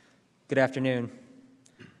 Good afternoon.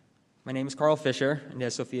 My name is Karl Fisher, and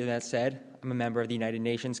as Sophia said, I'm a member of the United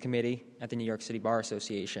Nations Committee at the New York City Bar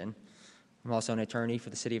Association. I'm also an attorney for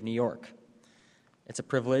the City of New York. It's a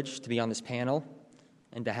privilege to be on this panel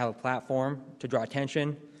and to have a platform to draw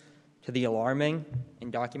attention to the alarming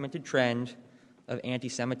and documented trend of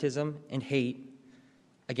anti-Semitism and hate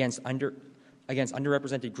against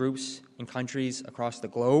underrepresented groups in countries across the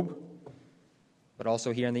globe, but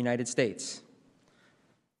also here in the United States.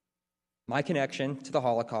 My connection to the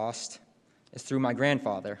Holocaust is through my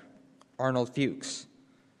grandfather, Arnold Fuchs.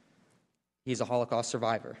 He's a Holocaust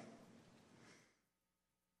survivor.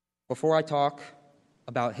 Before I talk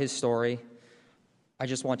about his story, I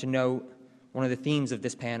just want to note one of the themes of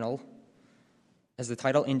this panel, as the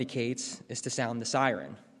title indicates, is to sound the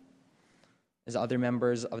siren. As other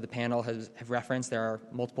members of the panel have referenced, there are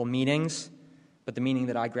multiple meanings, but the meaning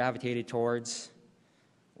that I gravitated towards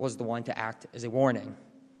was the one to act as a warning.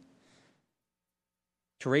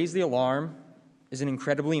 To raise the alarm is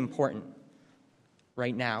incredibly important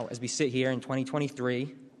right now as we sit here in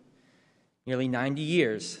 2023, nearly 90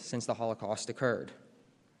 years since the Holocaust occurred.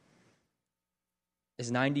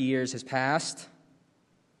 As 90 years has passed,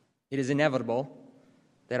 it is inevitable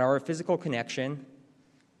that our physical connection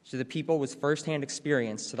to the people with firsthand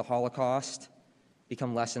experience to the Holocaust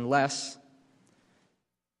become less and less,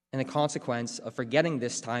 and the consequence of forgetting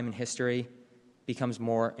this time in history becomes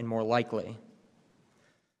more and more likely.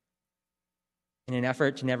 In an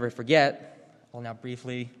effort to never forget, I'll now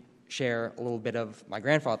briefly share a little bit of my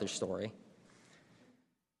grandfather's story.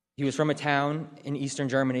 He was from a town in eastern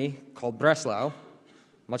Germany called Breslau,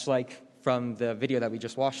 much like from the video that we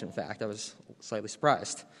just watched, in fact. I was slightly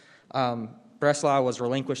surprised. Breslau was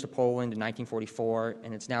relinquished to Poland in 1944,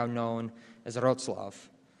 and it's now known as Wrocław.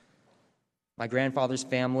 My grandfather's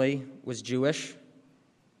family was Jewish.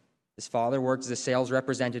 His father worked as a sales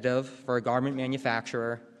representative for a garment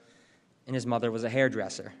manufacturer, and his mother was a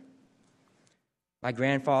hairdresser. My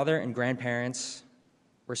grandfather and grandparents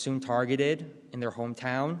were soon targeted in their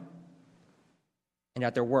hometown and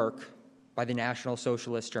at their work by the National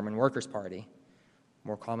Socialist German Workers' Party,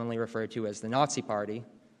 more commonly referred to as the Nazi Party,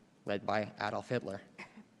 led by Adolf Hitler.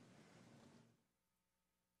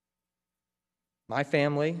 My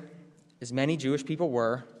family, as many Jewish people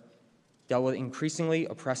were, dealt with increasingly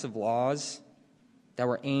oppressive laws that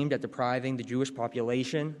were aimed at depriving the Jewish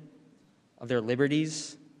population of their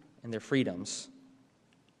liberties and their freedoms.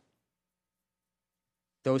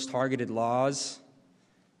 Those targeted laws,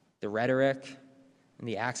 the rhetoric, and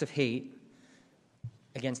the acts of hate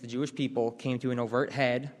against the Jewish people came to an overt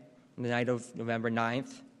head on the night of November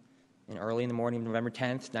 9th and early in the morning of November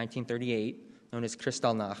 10th, 1938, known as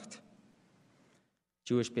Kristallnacht.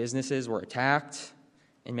 Jewish businesses were attacked,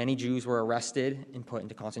 and many Jews were arrested and put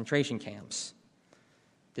into concentration camps.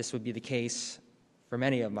 This would be the case for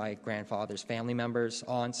many of my grandfather's family members,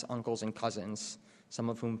 aunts, uncles, and cousins, some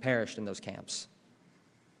of whom perished in those camps.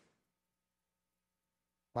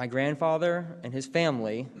 My grandfather and his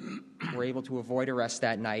family were able to avoid arrest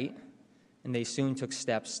that night, and they soon took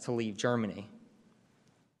steps to leave Germany.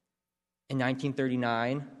 In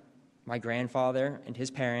 1939, my grandfather and his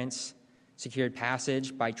parents secured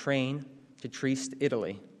passage by train to Trieste,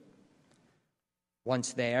 Italy.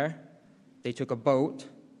 Once there, they took a boat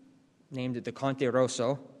named the Conte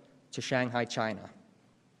Rosso to Shanghai, China.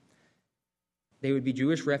 They would be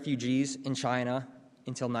Jewish refugees in China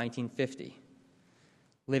until 1950,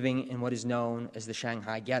 living in what is known as the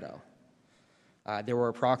Shanghai Ghetto. There were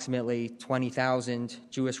approximately 20,000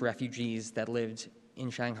 Jewish refugees that lived in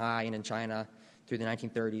Shanghai and in China through the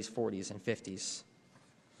 1930s, 40s, and 50s.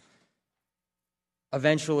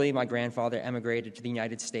 Eventually, my grandfather emigrated to the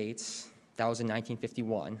United States. That was in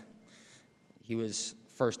 1951. He was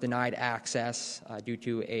first denied access due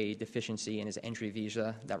to a deficiency in his entry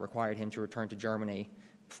visa that required him to return to Germany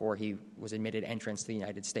before he was admitted entrance to the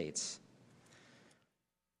United States.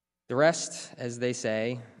 The rest, as they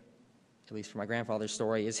say, at least for my grandfather's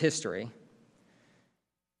story, is history.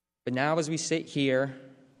 But now as we sit here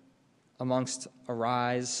amongst a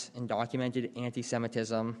rise in documented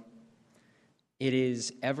anti-Semitism, it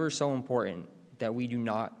is ever so important that we do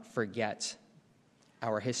not forget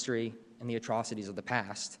our history and the atrocities of the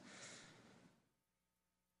past.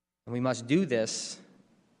 And we must do this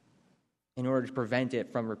in order to prevent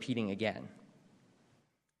it from repeating again.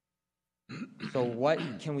 So what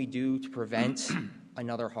can we do to prevent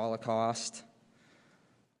another Holocaust?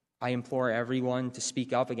 I implore everyone to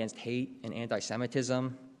speak up against hate and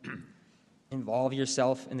anti-Semitism. Involve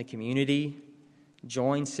yourself in the community,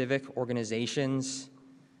 join civic organizations,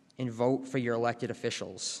 and vote for your elected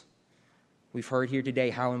officials. We've heard here today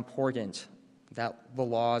how important that the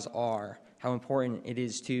laws are, how important it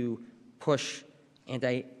is to push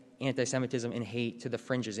anti-Semitism and hate to the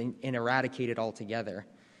fringes and eradicate it altogether.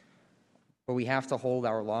 But we have to hold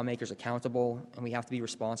our lawmakers accountable, and we have to be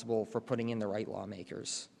responsible for putting in the right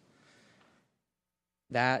lawmakers.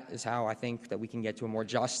 That is how I think that we can get to a more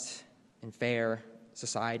just and fair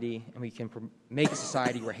society, and we can make a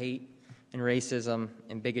society where hate and racism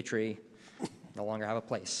and bigotry no longer have a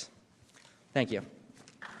place. Thank you.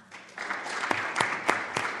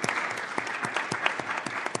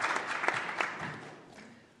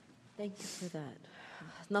 Thank you for that.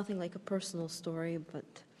 Nothing like a personal story, but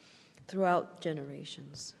throughout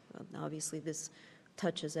generations. Obviously, this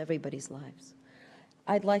touches everybody's lives.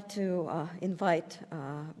 I'd like to invite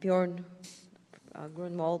Bjorn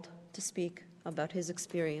Grunwald to speak about his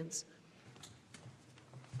experience.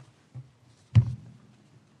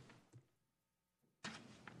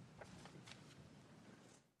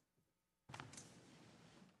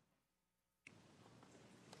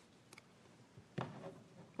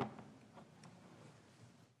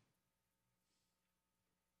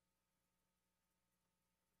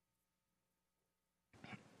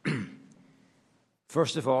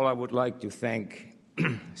 First of all, I would like to thank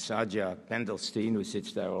Sadia Pendelstein, who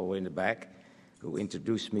sits there all the way in the back, who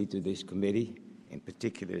introduced me to this committee, in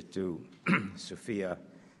particular to Sofia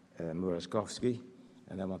Muraskowski,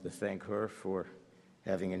 and I want to thank her for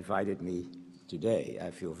having invited me today. I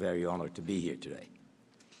feel very honored to be here today.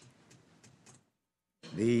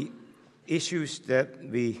 The issues that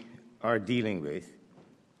we are dealing with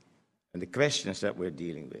and the questions that we're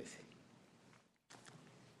dealing with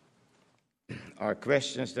are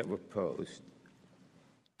questions that were posed.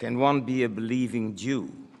 Can one be a believing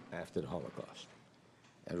Jew after the Holocaust?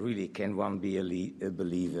 And really, can one be a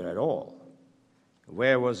believer at all?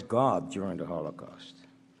 Where was God during the Holocaust?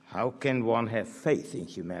 How can one have faith in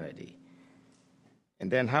humanity? And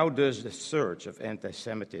then how does the surge of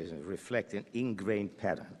anti-Semitism reflect an ingrained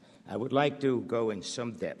pattern? I would like to go in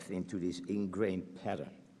some depth into this ingrained pattern.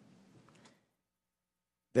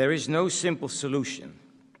 There is no simple solution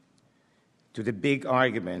to the big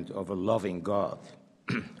argument of a loving God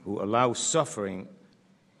who allows suffering.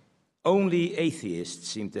 Only atheists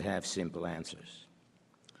seem to have simple answers.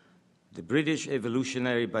 The British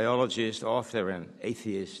evolutionary biologist, author, and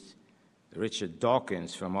atheist Richard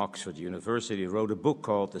Dawkins from Oxford University wrote a book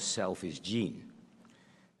called The Selfish Gene.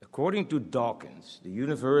 According to Dawkins, the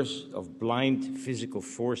universe of blind physical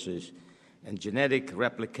forces and genetic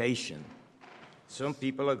replication, some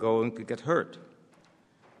people are going to get hurt.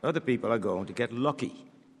 Other people are going to get lucky.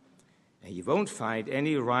 And you won't find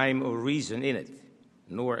any rhyme or reason in it,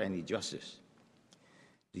 nor any justice.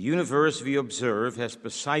 The universe we observe has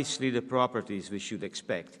precisely the properties we should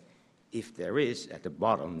expect if there is, at the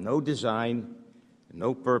bottom, no design,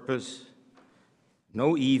 no purpose,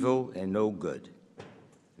 no evil, and no good.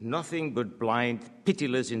 Nothing but blind,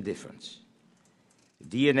 pitiless indifference.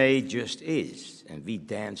 DNA just is, and we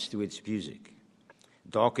dance to its music.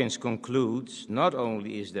 Dawkins concludes not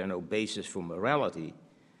only is there no basis for morality,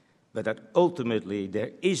 but that ultimately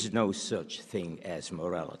there is no such thing as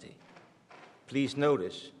morality. Please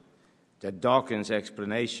notice that Dawkins'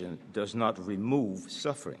 explanation does not remove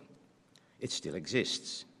suffering. It still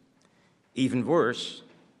exists. Even worse,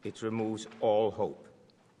 it removes all hope.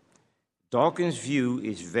 Dawkins' view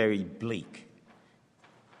is very bleak,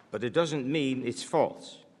 but it doesn't mean it's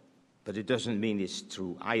false, but it doesn't mean it's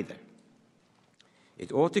true either.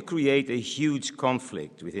 It ought to create a huge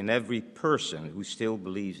conflict within every person who still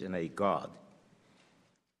believes in a God.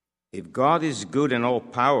 If God is good and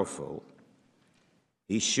all-powerful,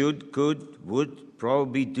 he should, could, would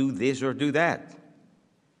probably do this or do that.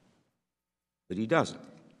 But he doesn't.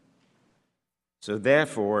 So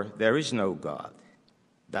therefore, there is no God.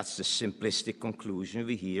 That's the simplistic conclusion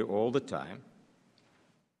we hear all the time.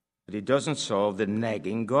 But it doesn't solve the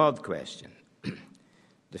nagging God question.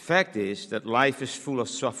 The fact is that life is full of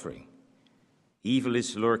suffering. Evil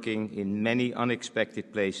is lurking in many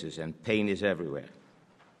unexpected places, and pain is everywhere.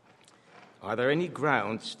 Are there any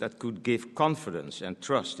grounds that could give confidence and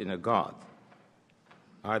trust in a God?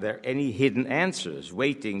 Are there any hidden answers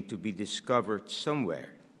waiting to be discovered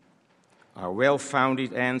somewhere? Are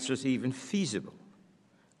well-founded answers even feasible?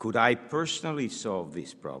 Could I personally solve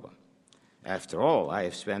this problem? After all, I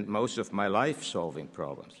have spent most of my life solving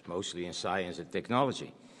problems, mostly in science and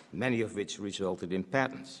technology, many of which resulted in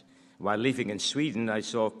patents. While living in Sweden, I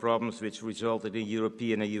solved problems which resulted in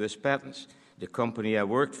European and US patents. The company I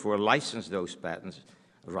worked for licensed those patents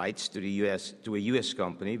rights to a US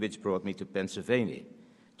company, which brought me to Pennsylvania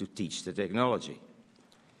to teach the technology.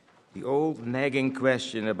 The old nagging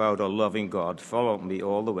question about a loving God followed me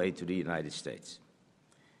all the way to the United States.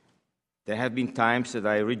 There have been times that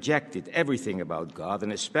I rejected everything about God,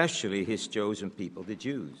 and especially his chosen people, the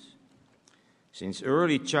Jews. Since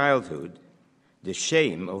early childhood, the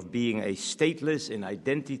shame of being a stateless and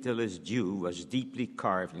identityless Jew was deeply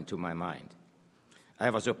carved into my mind.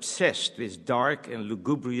 I was obsessed with dark and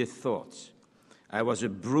lugubrious thoughts. I was a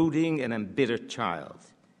brooding and embittered child.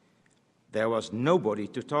 There was nobody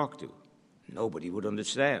to talk to. Nobody would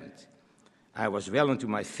understand. I was well into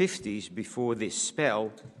my 50s before this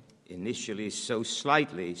spell, initially so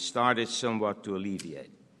slightly, started somewhat to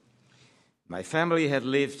alleviate. My family had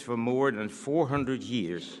lived for more than 400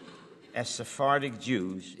 years as Sephardic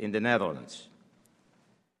Jews in the Netherlands.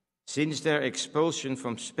 Since their expulsion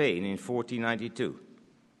from Spain in 1492,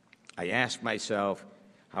 I asked myself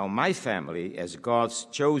how my family, as God's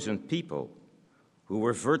chosen people, who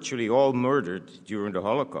were virtually all murdered during the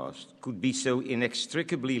Holocaust, could be so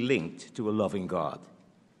inextricably linked to a loving God.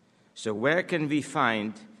 So where can we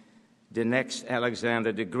find the next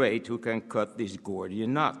Alexander the Great who can cut this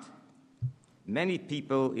Gordian knot? Many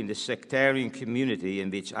people in the sectarian community in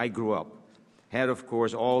which I grew up had, of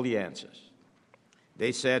course, all the answers.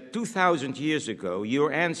 They said, 2,000 years ago,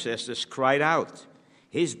 your ancestors cried out,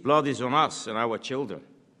 his blood is on us and our children.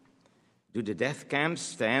 Do the death camps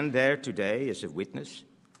stand there today as a witness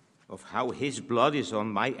of how his blood is on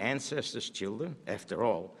my ancestors' children? After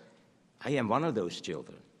all, I am one of those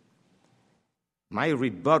children. My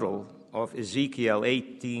rebuttal of Ezekiel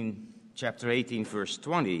 18, chapter 18, verse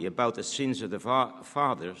 20, about the sins of the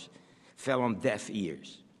fathers, fell on deaf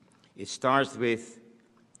ears. It starts with,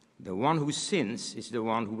 the one who sins is the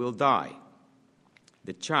one who will die.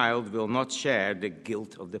 The child will not share the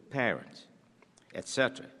guilt of the parent,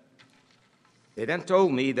 etc. They then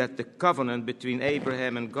told me that the covenant between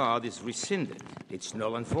Abraham and God is rescinded. It's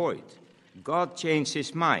null and void. God changed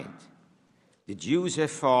his mind. The Jews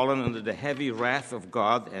have fallen under the heavy wrath of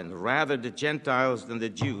God, and rather the Gentiles than the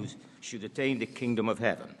Jews should attain the kingdom of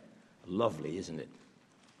heaven. Lovely, isn't it?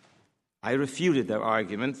 I refuted their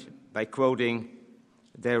argument by quoting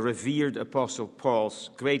their revered Apostle Paul's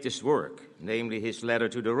greatest work, namely his letter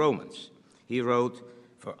to the Romans. He wrote,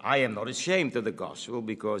 "For I am not ashamed of the gospel,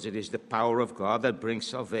 because it is the power of God that brings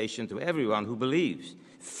salvation to everyone who believes.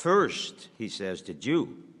 First," he says, "the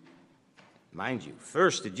Jew." Mind you,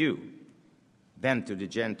 first the Jew, then to the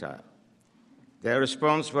Gentile. Their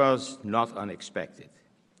response was not unexpected.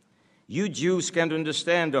 You Jews can't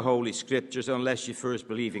understand the Holy Scriptures unless you first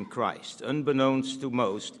believe in Christ. Unbeknownst to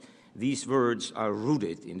most, these words are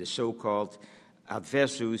rooted in the so-called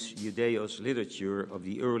adversus Judaeos literature of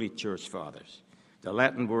the early church fathers. The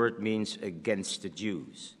Latin word means against the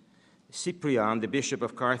Jews. Cyprian, the bishop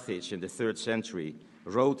of Carthage in the 3rd century,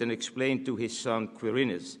 wrote and explained to his son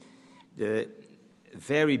Quirinus the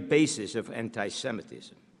very basis of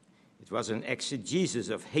anti-Semitism. It was an exegesis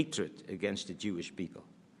of hatred against the Jewish people.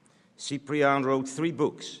 Cyprian wrote 3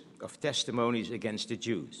 books of testimonies against the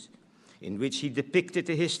Jews, in which he depicted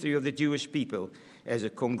the history of the Jewish people as a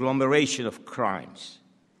conglomeration of crimes.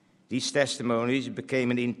 These testimonies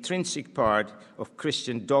became an intrinsic part of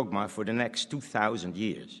Christian dogma for the next 2,000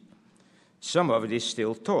 years. Some of it is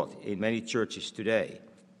still taught in many churches today.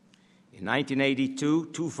 In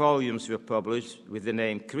 1982, 2 volumes were published with the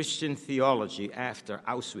name Christian Theology After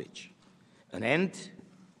Auschwitz. An end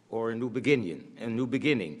or a new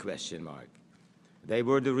beginning, question mark. They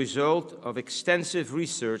were the result of extensive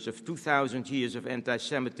research of 2,000 years of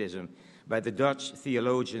anti-Semitism by the Dutch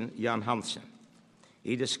theologian Jan Hansen.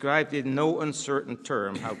 He described in no uncertain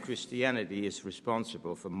term how Christianity is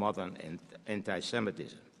responsible for modern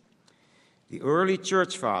anti-Semitism. The early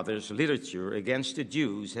church fathers' literature against the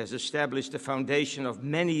Jews has established the foundation of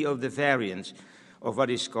many of the variants of what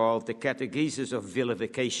is called the catechesis of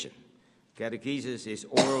vilification. Catechesis is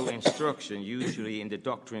oral instruction, usually in the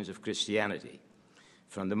doctrines of Christianity.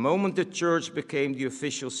 From the moment the church became the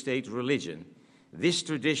official state religion, this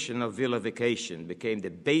tradition of vilification became the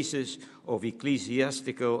basis of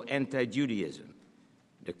ecclesiastical anti-Judaism.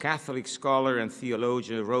 The Catholic scholar and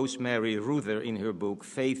theologian Rosemary Ruther, in her book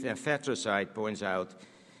Faith and Fratricide, points out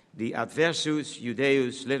the Adversus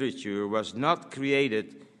Judaeus literature was not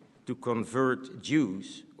created to convert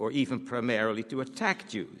Jews or even primarily to attack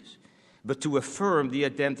Jews, but to affirm the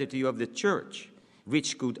identity of the church,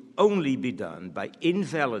 which could only be done by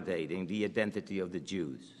invalidating the identity of the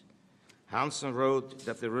Jews. Hansen wrote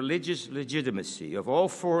that the religious legitimacy of all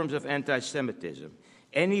forms of anti-Semitism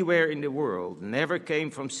anywhere in the world never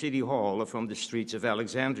came from City Hall or from the streets of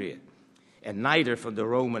Alexandria, and neither from the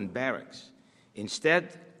Roman barracks.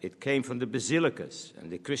 Instead, it came from the basilicas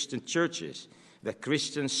and the Christian churches, where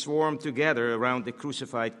Christians swarmed together around the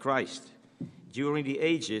crucified Christ. During the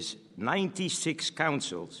ages, 96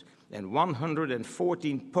 councils and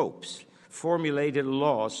 114 popes formulated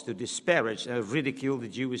laws to disparage and ridicule the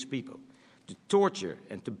Jewish people, to torture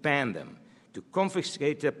and to ban them, to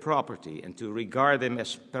confiscate their property and to regard them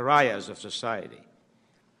as pariahs of society.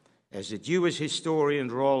 As the Jewish historian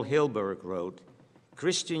Roel Hilberg wrote,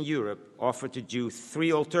 Christian Europe offered the Jews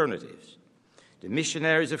 3 alternatives. The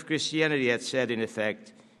missionaries of Christianity had said, in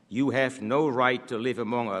effect, "You have no right to live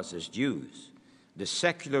among us as Jews." The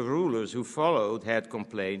secular rulers who followed had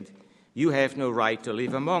complained, "You have no right to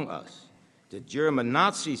live among us." The German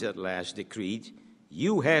Nazis at last decreed,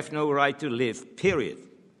 "You have no right to live, period."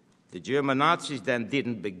 The German Nazis then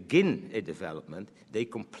didn't begin a development, they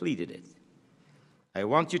completed it. I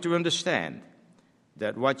want you to understand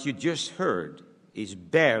that what you just heard is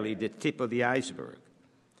barely the tip of the iceberg.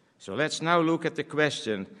 So let's now look at the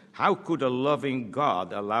question, how could a loving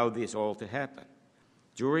God allow this all to happen?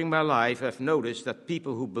 During my life, I've noticed that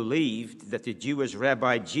people who believed that the Jewish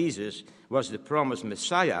Rabbi Jesus was the promised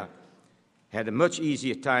Messiah had a much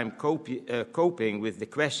easier time coping with the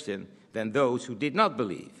question than those who did not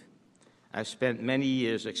believe. I've spent many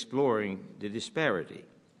years exploring the disparity.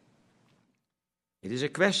 It is a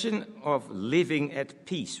question of living at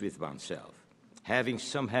peace with oneself, having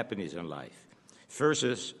some happiness in life,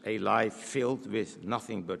 versus a life filled with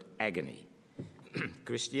nothing but agony.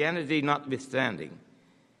 Christianity notwithstanding,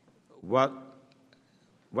 what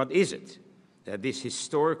is it that this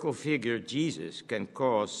historical figure, Jesus, can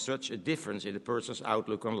cause such a difference in a person's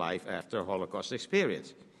outlook on life after a Holocaust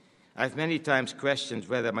experience? I've many times questioned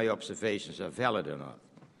whether my observations are valid or not,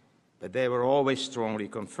 but they were always strongly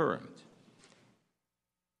confirmed.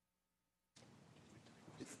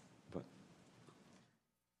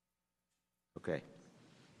 Okay.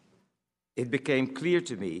 It became clear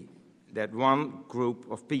to me that one group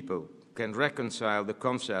of people can reconcile the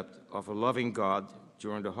concept of a loving God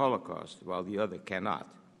during the Holocaust, while the other cannot.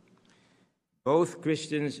 Both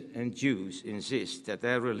Christians and Jews insist that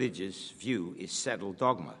their religious view is settled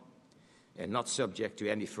dogma and not subject to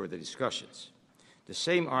any further discussions. The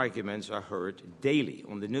same arguments are heard daily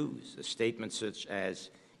on the news, a statement such as,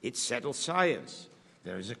 "It's settled science.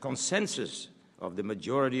 There is a consensus of the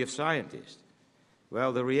majority of scientists."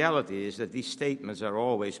 Well, the reality is that these statements are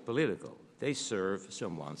always political. They serve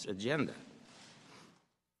someone's agenda.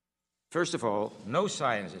 First of all, no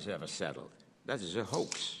science is ever settled. That is a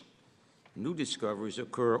hoax. New discoveries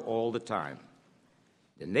occur all the time.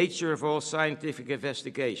 The nature of all scientific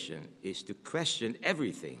investigation is to question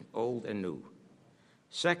everything, old and new.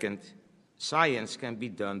 Second, science can be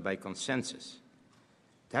done by consensus.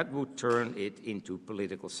 That would turn it into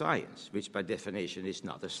political science, which by definition is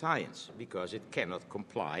not a science, because it cannot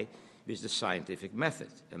comply with the scientific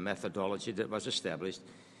method, a methodology that was established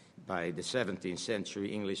by the 17th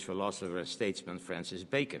century English philosopher and statesman Francis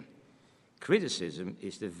Bacon. Criticism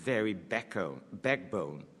is the very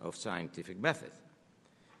backbone of scientific method.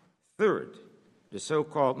 Third, The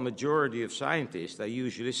so-called majority of scientists are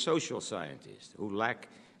usually social scientists who lack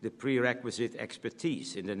the prerequisite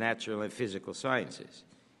expertise in the natural and physical sciences.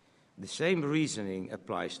 The same reasoning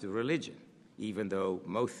applies to religion, even though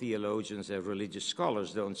most theologians and religious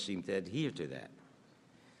scholars don't seem to adhere to that.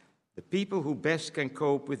 The people who best can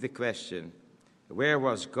cope with the question, where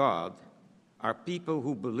was God, are people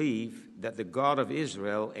who believe that the God of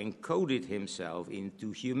Israel encoded himself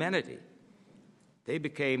into humanity. They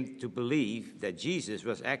became to believe that Jesus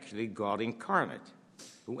was actually God incarnate,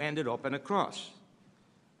 who ended up on a cross.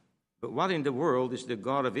 But what in the world is the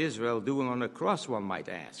God of Israel doing on a cross, one might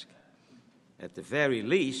ask? At the very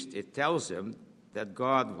least, it tells them that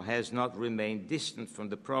God has not remained distant from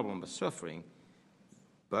the problem of suffering,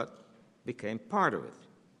 but became part of it.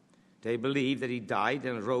 They believe that he died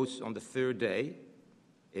and rose on the third day.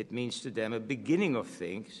 It means to them a beginning of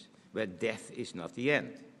things where death is not the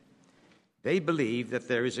end. They believe that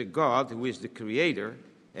there is a God who is the creator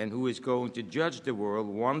and who is going to judge the world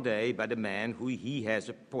one day by the man who he has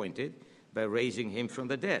appointed by raising him from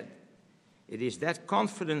the dead. It is that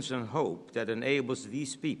confidence and hope that enables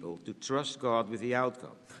these people to trust God with the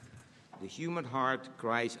outcome. The human heart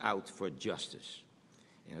cries out for justice.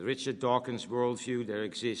 In Richard Dawkins' worldview, there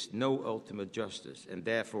exists no ultimate justice, and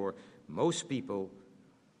therefore most people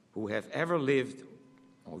who have ever lived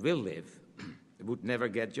or will live would never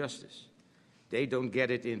get justice. They don't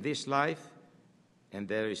get it in this life, and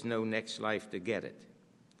there is no next life to get it.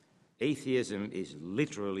 Atheism is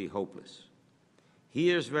literally hopeless.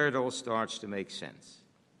 Here's where it all starts to make sense.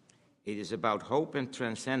 It is about hope and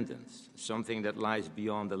transcendence, something that lies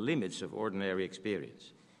beyond the limits of ordinary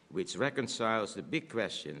experience, which reconciles the big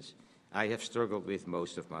questions I have struggled with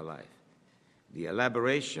most of my life. The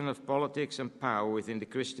elaboration of politics and power within the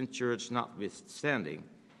Christian church notwithstanding,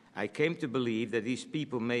 I came to believe that these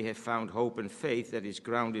people may have found hope and faith that is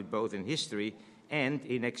grounded both in history and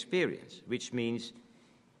in experience, which means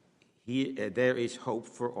there is hope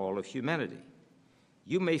for all of humanity.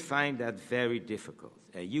 You may find that very difficult,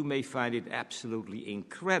 and you may find it absolutely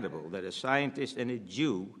incredible that a scientist and a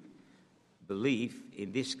Jew believe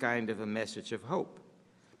in this kind of a message of hope.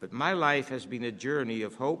 But my life has been a journey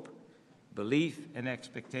of hope, belief, and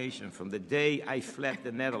expectation from the day I fled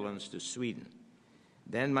the Netherlands to Sweden,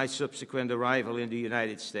 then my subsequent arrival in the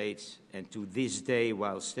United States, and to this day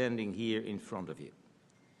while standing here in front of you.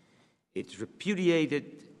 It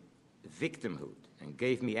repudiated victimhood and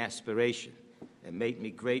gave me aspiration and made me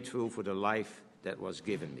grateful for the life that was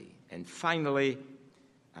given me. And finally,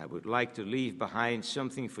 I would like to leave behind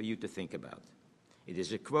something for you to think about. It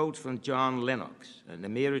is a quote from John Lennox, an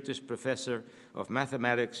emeritus professor of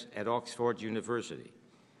mathematics at Oxford University,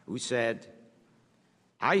 who said,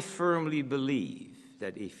 "I firmly believe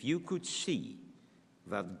that if you could see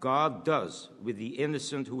what God does with the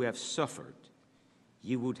innocent who have suffered,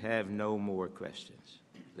 you would have no more questions."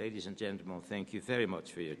 Ladies and gentlemen, thank you very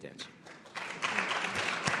much for your attention.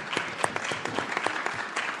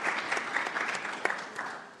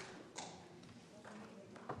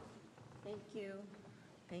 Thank you.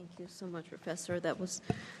 Thank you so much, Professor. That was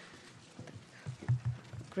a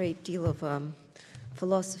great deal of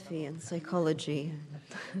philosophy and psychology.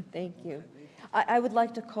 Thank you. I would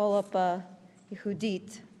like to call up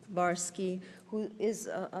Yehudit Barsky, who is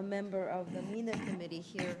a member of the MENA committee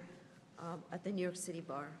here at the New York City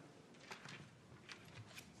Bar.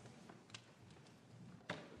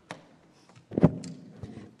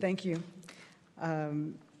 Thank you.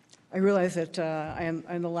 I realize that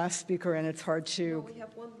I'm the last speaker, and it's hard to. No, we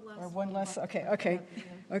have one last. One last.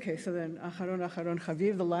 Okay. So then, Acharon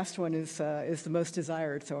Chaviv. The last one is the most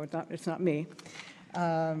desired. So it's not me.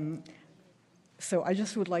 So I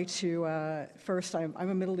just would like to first. I'm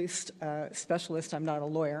a Middle East specialist. I'm not a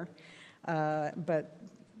lawyer, but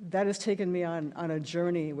that has taken me on a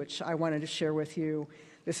journey which I wanted to share with you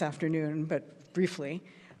this afternoon, but briefly.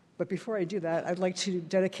 But before I do that, I'd like to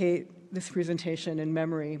dedicate this presentation in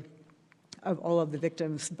memory of all of the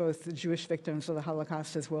victims, both the Jewish victims of the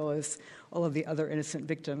Holocaust as well as all of the other innocent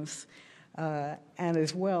victims, and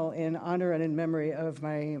as well in honor and in memory of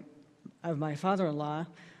my father-in-law,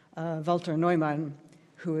 Walter Neumann,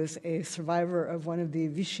 who is a survivor of one of the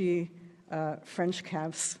Vichy French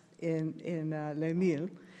camps in Les Milles,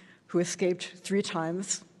 who escaped 3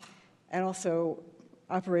 times and also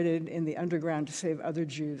operated in the underground to save other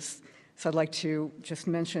Jews. So I'd like to just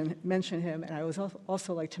mention him, and I would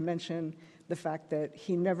also like to mention the fact that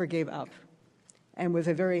he never gave up and was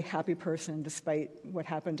a very happy person despite what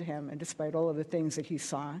happened to him and despite all of the things that he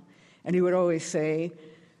saw. And he would always say,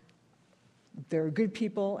 there are good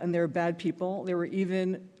people and there are bad people. There were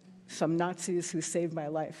even some Nazis who saved my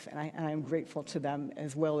life, and I'm grateful to them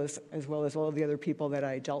as well as all of the other people that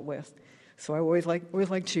I dealt with. So I always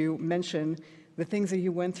like to mention the things that he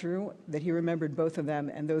went through, that he remembered both of them,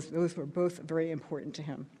 and those were both very important to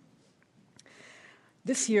him.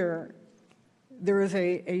 This year, there is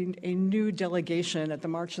a new delegation at the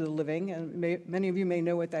March of the Living, and many of you may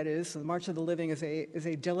know what that is. So the March of the Living is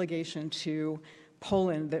a delegation to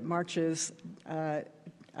Poland that marches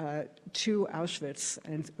to Auschwitz,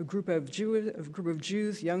 and a group of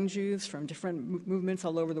Jews, young Jews from different movements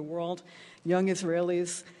all over the world, young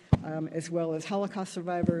Israelis, as well as Holocaust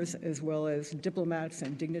survivors, as well as diplomats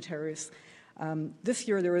and dignitaries. This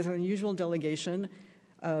year, there was an unusual delegation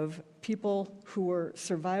of people who were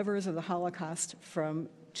survivors of the Holocaust from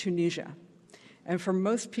Tunisia. And for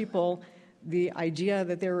most people, the idea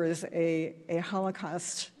that there was a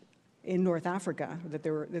Holocaust in North Africa, that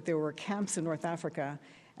there were camps in North Africa,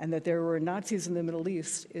 and that there were Nazis in the Middle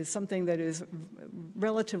East is something that is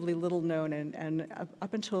relatively little known and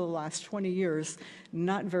up until the last 20 years,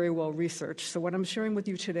 not very well researched. So what I'm sharing with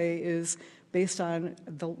you today is based on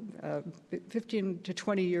the 15 to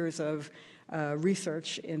 20 years of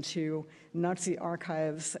research into Nazi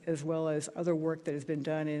archives, as well as other work that has been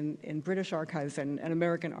done in British archives and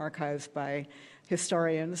American archives by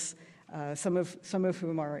historians, some of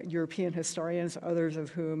whom are European historians, others of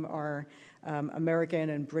whom are American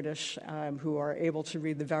and British, who are able to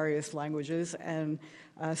read the various languages, and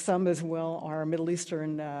some as well are Middle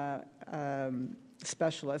Eastern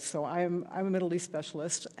specialists. So I'm a Middle East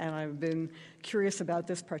specialist, and I've been curious about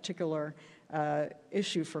this particular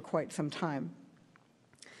issue for quite some time.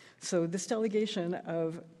 So this delegation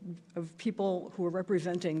of people who are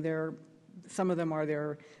representing some of them are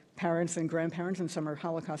their parents and grandparents, and some are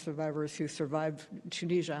Holocaust survivors who survived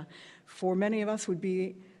Tunisia, for many of us would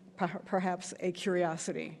be perhaps a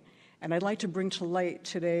curiosity. And I'd like to bring to light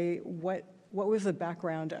today what was the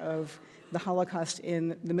background of the Holocaust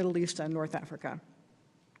in the Middle East and North Africa.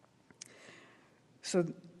 So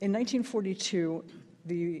in 1942,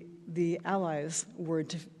 the Allies were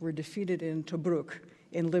defeated in Tobruk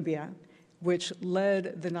in Libya, which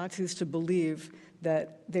led the Nazis to believe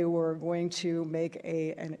that they were going to make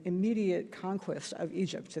an immediate conquest of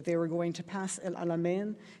Egypt, that they were going to pass El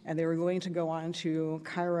Alamein, and they were going to go on to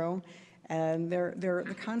Cairo. And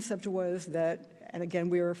the concept was that, and again,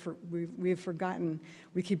 we've forgotten,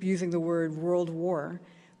 we keep using the word world war,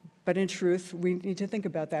 but in truth, we need to think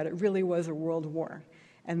about that. It really was a world war.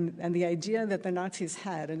 And the idea that the Nazis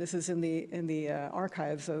had, and this is in the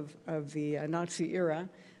archives of the Nazi era,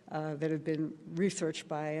 that have been researched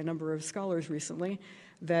by a number of scholars recently,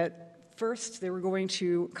 that first they were going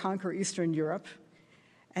to conquer Eastern Europe,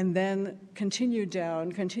 and then continue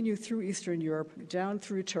through Eastern Europe, down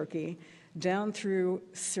through Turkey, down through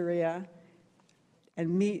Syria, and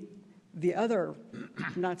meet the other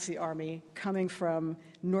Nazi army coming from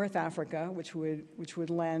North Africa, which would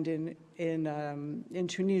land in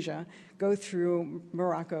Tunisia, go through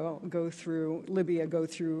Morocco, go through Libya, go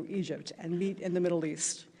through Egypt, and meet in the Middle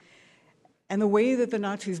East. And the way that the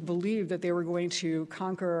Nazis believed that they were going to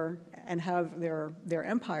conquer and have their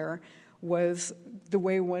empire was the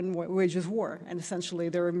way one wages war. And essentially,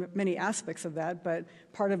 there were many aspects of that, but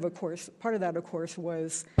part of that, of course,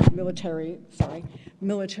 was military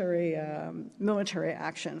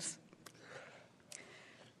actions.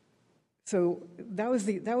 So that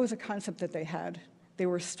was a concept that they had. They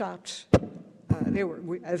were stopped.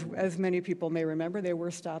 As many people may remember, they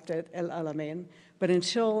were stopped at El Alamein. But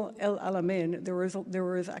until El Alamein, there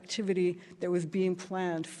was activity that was being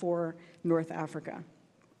planned for North Africa.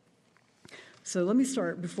 So let me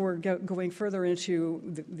start before going further into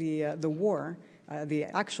the war, the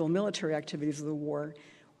actual military activities of the war.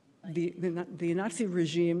 The Nazi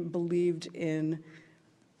regime believed in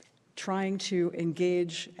trying to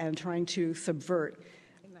engage and trying to subvert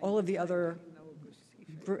all of the other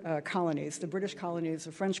colonies, the British colonies,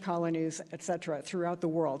 the French colonies, etc., throughout the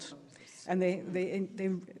world. And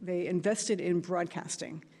they invested in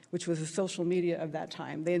broadcasting, which was the social media of that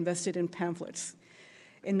time. They invested in pamphlets.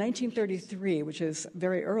 In 1933, which is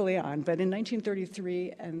very early on, but in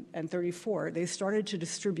 1933 and 34, they started to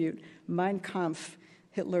distribute Mein Kampf,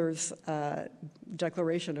 Hitler's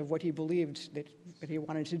declaration of what he believed that he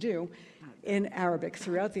wanted to do, in Arabic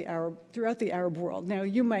throughout the Arab world. Now,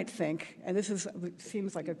 you might think, and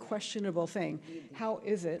seems like a questionable thing, how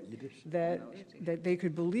is it that they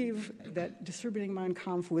could believe that distributing Mein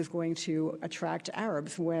Kampf was going to attract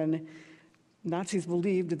Arabs when Nazis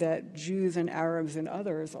believed that Jews and Arabs and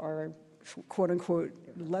others are, quote unquote,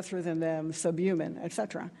 lesser than them, subhuman,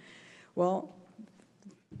 etc. Well,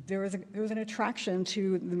 there was an attraction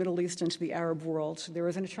to the Middle East and to the Arab world. There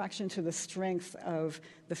was an attraction to the strength of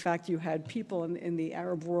the fact you had people in the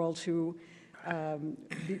Arab world who,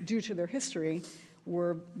 due to their history,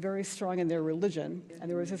 were very strong in their religion. And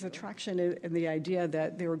there was this attraction in the idea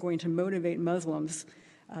that they were going to motivate Muslims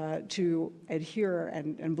to adhere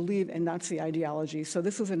and believe in Nazi ideology. So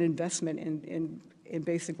this was an investment in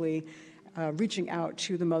basically reaching out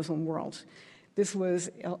to the Muslim world. This was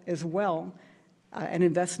as well an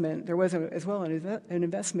investment. There was as well an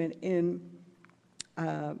investment in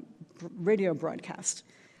radio broadcast.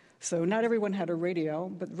 So not everyone had a radio,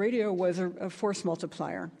 but radio was a force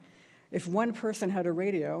multiplier. If one person had a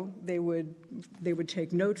radio, they would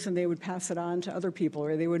take notes and they would pass it on to other people,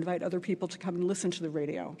 or they would invite other people to come and listen to the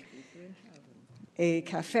radio. A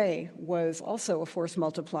cafe was also a force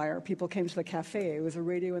multiplier. People came to the cafe. It was a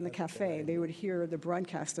radio in the cafe. They would hear the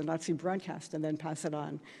broadcast, the Nazi broadcast, and then pass it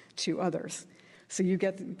on to others. So you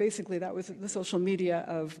get, basically, that was the social media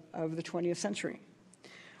of the 20th century.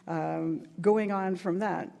 Going on from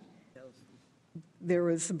that, there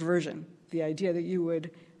was subversion, the idea that you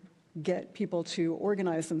would get people to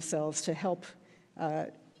organize themselves to help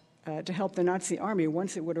the Nazi army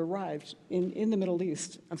once it would arrive in the Middle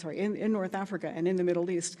East, in North Africa and in the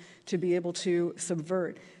Middle East, to be able to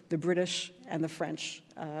subvert the British and the French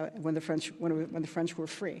when the French were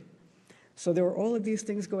free. So there were all of these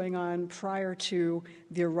things going on prior to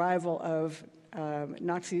the arrival of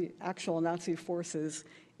actual Nazi forces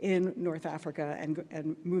in North Africa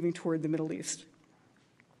and moving toward the Middle East.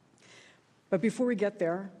 But before we get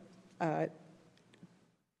there,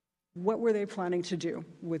 what were they planning to do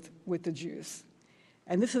with the Jews?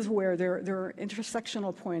 And this is where there are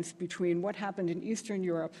intersectional points between what happened in Eastern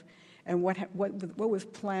Europe and what was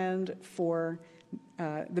planned for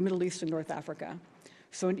the Middle East and North Africa.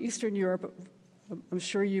 So in Eastern Europe, I'm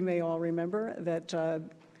sure you may all remember that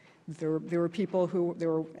there were people who,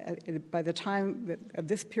 by the time of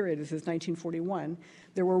this period, this is 1941,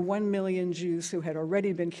 there were 1 million Jews who had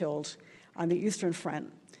already been killed on the Eastern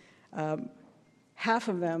Front. Half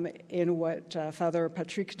of them in what Father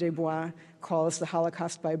Patrick Desbois calls the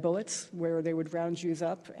Holocaust by bullets, where they would round Jews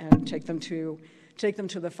up and take them to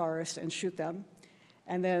the forest and shoot them.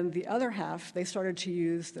 And then the other half, the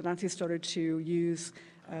Nazis started to use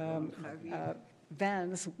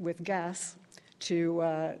vans with gas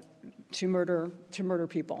to murder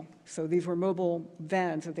people. So these were mobile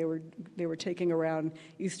vans that they were taking around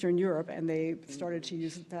Eastern Europe, and they started to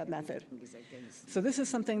use that method. So this is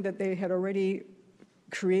something that they had already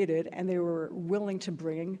created, and they were willing to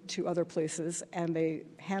bring to other places, and they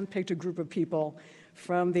handpicked a group of people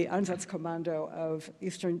from the Einsatzkommando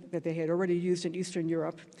that they had already used in Eastern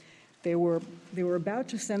Europe. They were about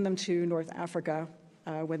to send them to North Africa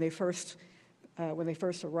when they first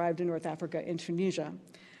arrived in North Africa in Tunisia,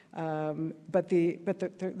 but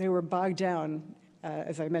they were bogged down.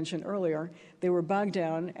 As I mentioned earlier, they were bogged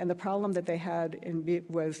down, and the problem that they had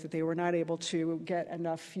was that they were not able to get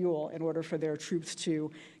enough fuel in order for their troops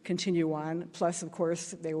to continue on. Plus, of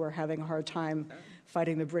course, they were having a hard time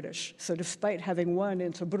fighting the British. So despite having won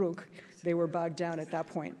in Tobruk, they were bogged down at that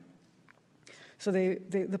point. So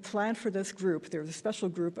the plan for this group, there was a special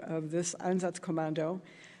group of this Einsatzkommando,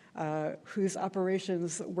 whose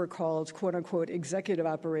operations were called, quote unquote, executive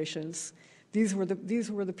operations. These were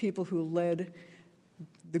the people who led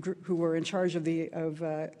who were in charge of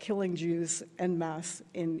killing Jews en masse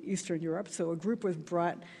in Eastern Europe. So a group was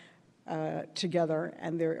brought together,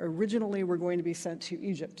 and they originally were going to be sent to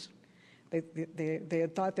Egypt. They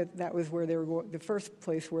had thought that was where they were the first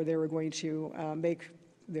place where they were going to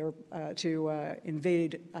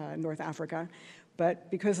invade North Africa, but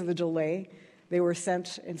because of the delay, they were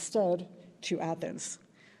sent instead to Athens.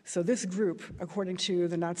 So this group, according to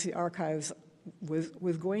the Nazi archives,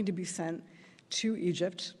 was going to be sent to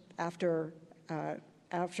Egypt after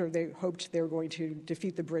they hoped they were going to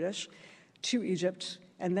defeat the British, to Egypt,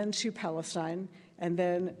 and then to Palestine, and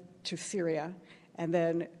then to Syria, and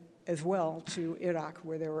then as well to Iraq,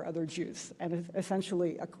 where there were other Jews. And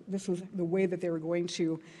essentially, this was the way that they were going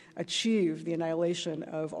to achieve the annihilation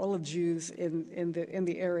of all of Jews in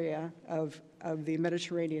the area of the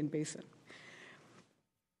Mediterranean basin.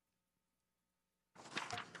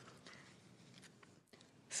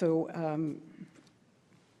 So, I'm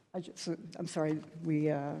sorry,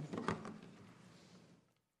 we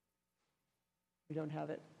don't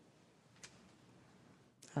have it.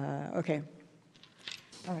 Okay.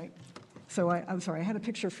 All right. So I'm sorry, I had a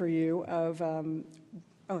picture for you of, oh,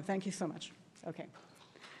 thank you so much. Okay.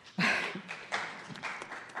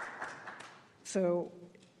 So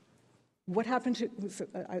what happened to,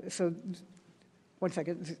 so one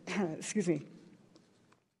second, excuse me.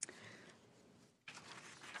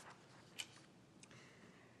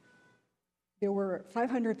 There were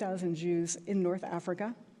 500,000 Jews in North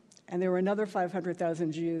Africa, and there were another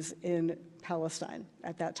 500,000 Jews in Palestine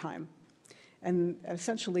at that time. And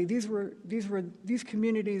essentially, these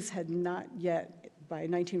communities had not yet, by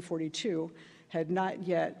 1942, had not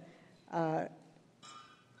yet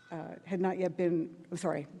been, I'm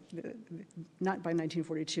sorry, not by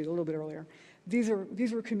 1942, a little bit earlier. These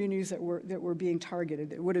were communities that were being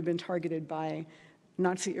targeted, that would have been targeted by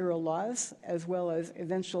Nazi-era laws, as well as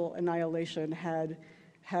eventual annihilation had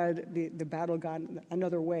the battle gone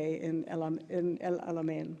another way in El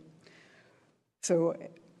Alamein. So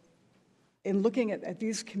in looking at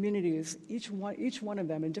these communities, each one of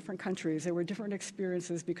them in different countries, there were different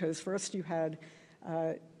experiences, because first you had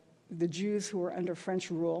the Jews who were under French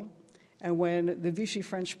rule, and when the Vichy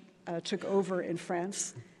French took over in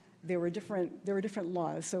France, there were different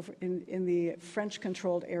laws. So in the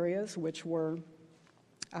French-controlled areas, which were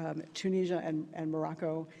Tunisia and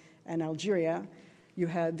Morocco and Algeria, you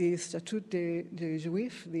had the Statut des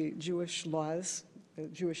Juifs, the Jewish laws, the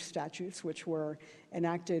Jewish statutes, which were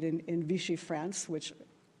enacted in Vichy France, which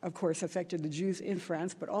of course affected the Jews in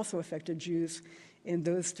France, but also affected Jews in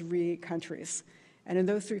those three countries. And in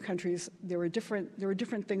those three countries, there were different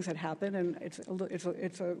things that happened, and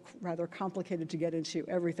it's a rather complicated to get into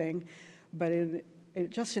everything. But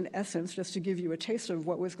just in essence, just to give you a taste of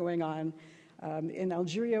what was going on, in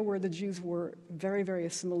Algeria, where the Jews were very, very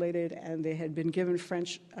assimilated and they had been given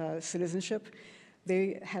French citizenship,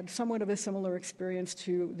 they had somewhat of a similar experience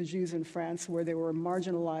to the Jews in France, where they were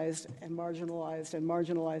marginalized and marginalized and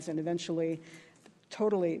marginalized, and eventually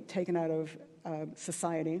totally taken out of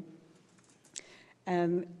society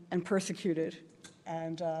and persecuted.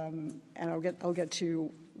 And I'll get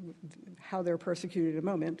to how they're persecuted in a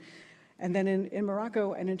moment. And then in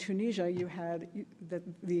Morocco and in Tunisia, you had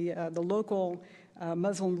the local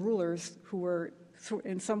Muslim rulers who were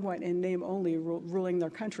somewhat in name only ruling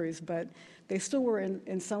their countries, but they still were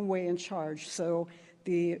in some way in charge. So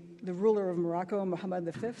the ruler of Morocco,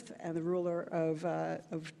 Mohammed V, and the ruler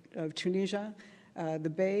of Tunisia, the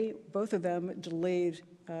Bey, both of them delayed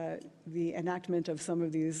the enactment of some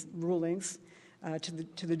of these rulings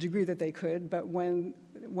to the degree that they could. But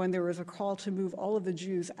when there was a call to move all of the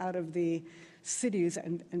Jews out of the cities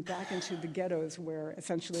and back into the ghettos, where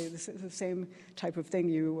essentially this is the same type of thing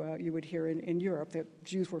you would hear in Europe, that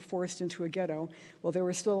Jews were forced into a ghetto. Well, there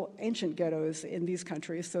were still ancient ghettos in these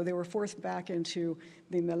countries, so they were forced back into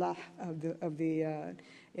the melah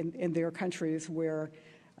in their countries, where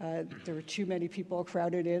there were too many people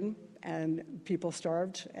crowded in, and people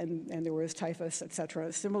starved, and there was typhus,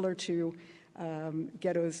 etc., similar to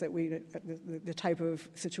ghettos that the type of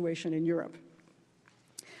situation in Europe.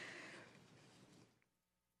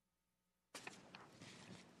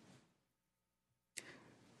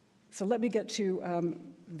 So let me get to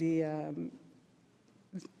the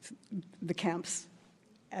camps,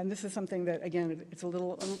 and this is something that, again, it's a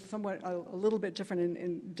little bit different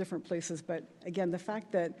in different places. But again, the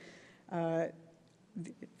fact that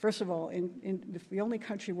first of all, the only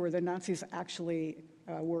country where the Nazis actually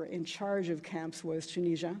were in charge of camps was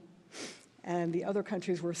Tunisia, and the other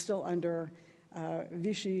countries were still under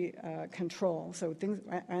Vichy control. So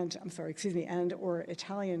or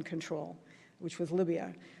Italian control, which was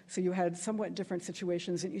Libya. So you had somewhat different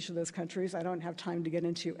situations in each of those countries. I don't have time to get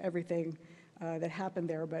into everything that happened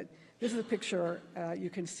there, but this is a picture you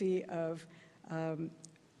can see of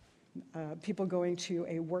people going to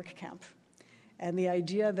a work camp. And the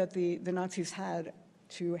idea that the Nazis had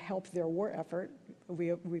to help their war effort,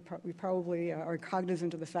 we probably are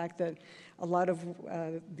cognizant of the fact that a lot of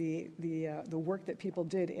the work that people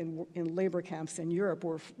did in labor camps in Europe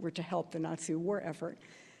were to help the Nazi war effort.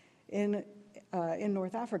 In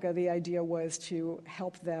North Africa, the idea was to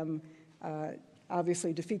help them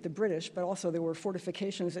obviously defeat the British, but also there were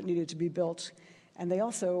fortifications that needed to be built. And they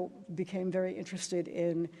also became very interested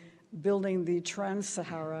in building the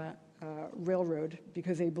Trans-Sahara railroad,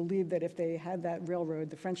 because they believed that if they had that railroad,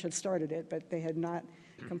 the French had started it, but they had not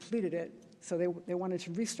completed it. So they wanted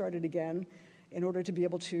to restart it again in order to be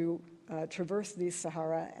able to traverse the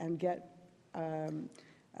Sahara and get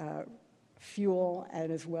fuel,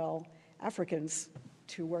 and as well Africans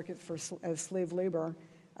to work as slave labor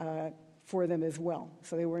for them as well.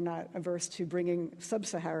 So they were not averse to bringing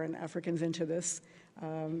sub-Saharan Africans into this.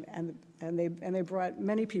 And they brought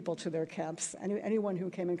many people to their camps. Anyone who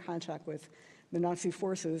came in contact with the Nazi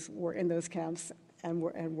forces were in those camps, and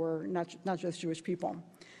were not just Jewish people.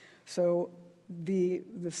 So the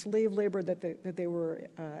slave labor that they were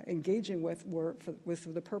engaging with was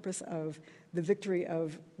for the purpose of the victory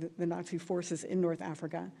of the Nazi forces in North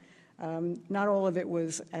Africa. Not all of it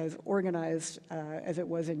was as organized as it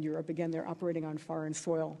was in Europe. Again, they're operating on foreign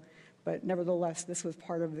soil, but nevertheless, this was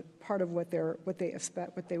part of what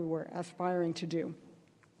they were aspiring to do.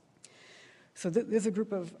 So there's a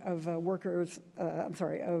group of workers,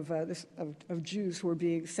 of Jews who were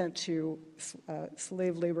being sent to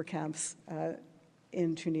slave labor camps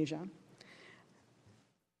in Tunisia.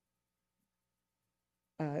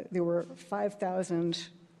 There were 5,000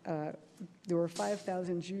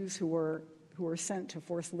 Jews who were sent to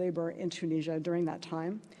forced labor in Tunisia during that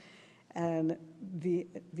time, and the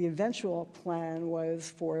eventual plan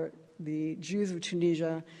was for the Jews of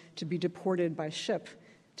Tunisia to be deported by ship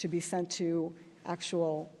to be sent to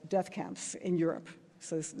actual death camps in Europe.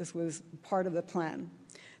 So this was part of the plan.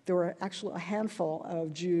 There were actually a handful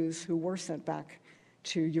of Jews who were sent back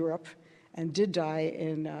to Europe and did die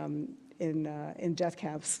in death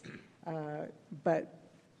camps, but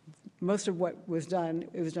most of what was done,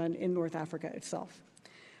 it was done in North Africa itself.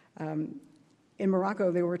 In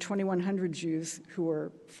Morocco, there were 2,100 Jews who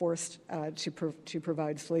were forced to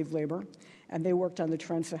provide slave labor, and they worked on the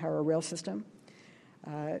Trans-Sahara rail system.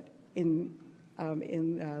 In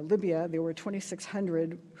Libya, there were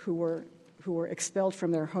 2,600 who were expelled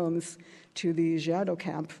from their homes to the Jado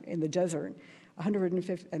camp in the desert.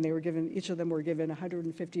 150, and they were given, each of them were given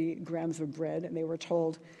 150 grams of bread, and they were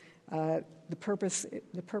told, the purpose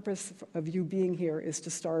of you being here is to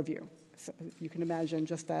starve you. So you can imagine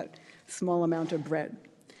just that small amount of bread.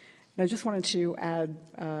 And I just wanted to add,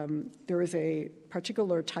 there is a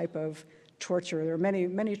particular type of torture. There are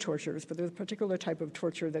many tortures, but there's a particular type of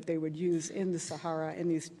torture that they would use in the Sahara, in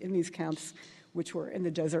these camps, which were in the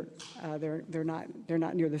desert. They're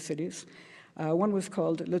not near the cities. One was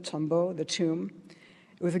called Le Tombeau, the tomb.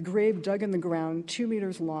 It was a grave dug in the ground, 2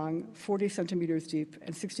 meters long, 40 centimeters deep,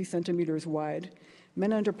 and 60 centimeters wide.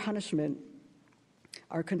 Men under punishment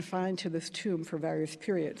are confined to this tomb for various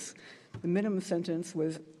periods. The minimum sentence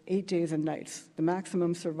was 8 days and nights. The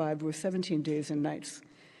maximum survived was 17 days and nights.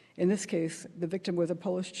 In this case, the victim was a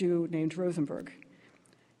Polish Jew named Rosenberg.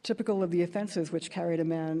 Typical of the offenses which carried a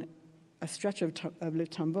man a stretch of Le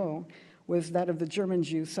Tombeau was that of the German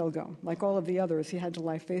Jew Selgo. Like all of the others, he had to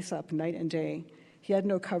lie face up night and day. He had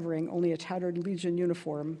no covering, only a tattered Legion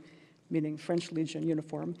uniform, meaning French Legion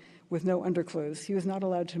uniform, with no underclothes. He was not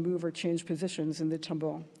allowed to move or change positions in the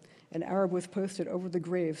tombeau. An Arab was posted over the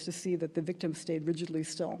graves to see that the victim stayed rigidly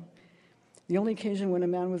still. The only occasion when a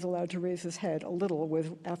man was allowed to raise his head a little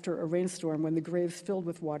was after a rainstorm when the graves filled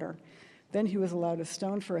with water. Then he was allowed a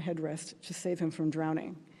stone for a headrest to save him from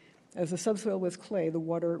drowning. As the subsoil was clay, the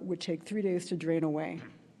water would take 3 days to drain away.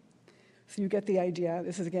 So you get the idea.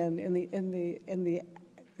 This is again in the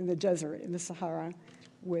desert, in the Sahara,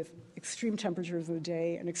 with extreme temperatures of the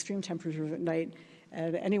day and extreme temperatures at night.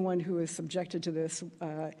 And anyone who is subjected to this,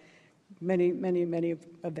 many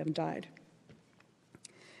of them died.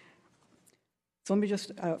 So let me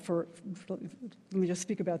just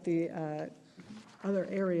speak about the other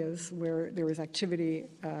areas where there was activity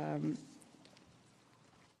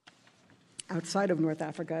outside of North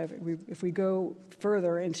Africa. If we go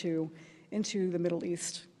further into the Middle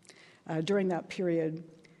East, during that period,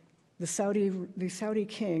 the Saudi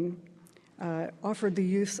king offered the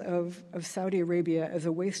use of Saudi Arabia as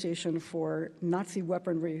a way station for Nazi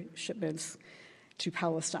weaponry shipments to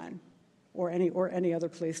Palestine, or any other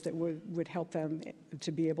place that would help them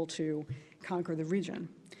to be able to conquer the region.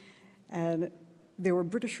 And there were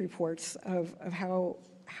British reports of how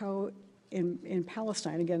in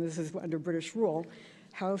Palestine, again, this is under British rule,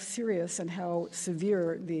 how serious and how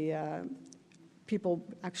severe the people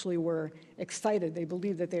actually were excited. They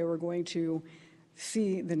believed that they were going to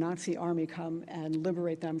see the Nazi army come and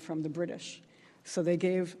liberate them from the British. So they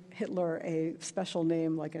gave Hitler a special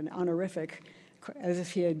name, like an honorific, as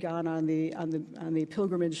if he had gone on the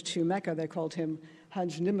pilgrimage to Mecca. They called him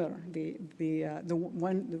Hajj Nimr, the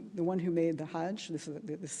one who made the Hajj. This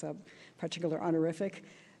particular honorific,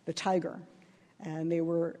 the tiger, and they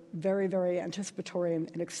were very, very anticipatory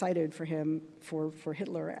and excited for him, for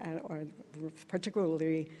Hitler, or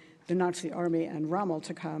particularly the Nazi army and Rommel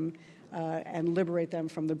to come and liberate them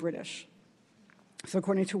from the British. So,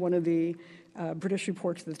 according to one of the British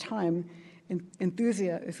reports at the time,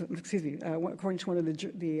 according to one of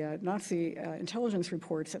the Nazi intelligence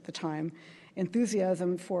reports at the time,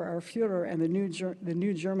 enthusiasm for our Führer and the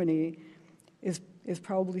new Germany is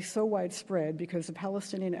probably so widespread because the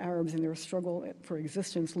Palestinian Arabs in their struggle for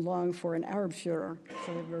existence long for an Arab Führer.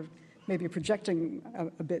 So they were maybe projecting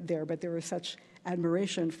a bit there, but there was such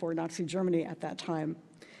admiration for Nazi Germany at that time.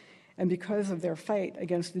 And because of their fight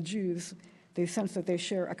against the Jews, they sense that they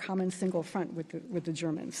share a common single front with the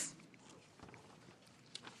Germans.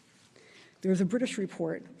 There was a British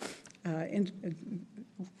report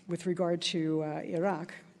with regard to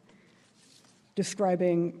Iraq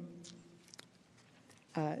describing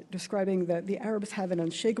that the Arabs have an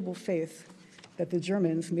unshakable faith that the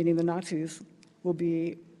Germans, meaning the Nazis, will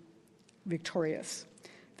be victorious.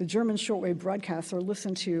 The German shortwave broadcasts are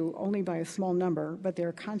listened to only by a small number, but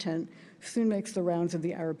their content soon makes the rounds of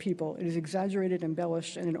the Arab people. It is exaggerated,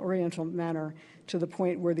 embellished in an Oriental manner to the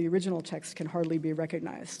point where the original text can hardly be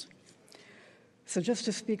recognized. So just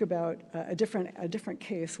to speak about a different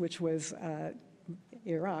case, which was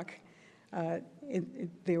Iraq,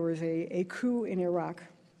 there was a coup in Iraq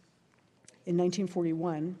in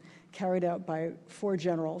 1941 carried out by 4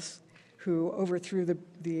 generals who overthrew the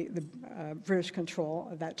British control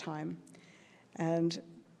at that time. And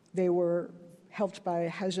they were helped by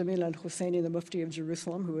Haj Jamil al-Husseini, the Mufti of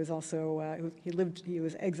Jerusalem, who was also, he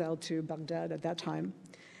was exiled to Baghdad at that time.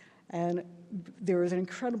 And there was an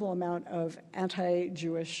incredible amount of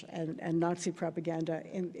anti-Jewish and Nazi propaganda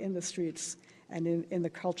in the streets and in the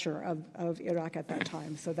culture of Iraq at that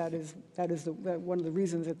time. So that is one of the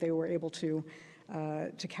reasons that they were able to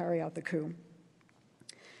carry out the coup.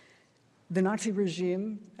 The Nazi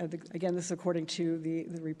regime, again, this is according to the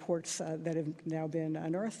reports that have now been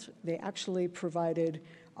unearthed, they actually provided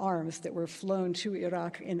arms that were flown to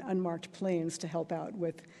Iraq in unmarked planes to help out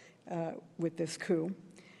with this coup.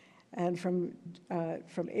 And from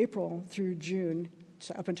April through June,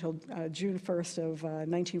 so up until June 1st of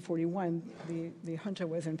 1941, the junta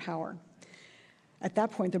was in power. At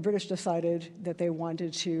that point, the British decided that they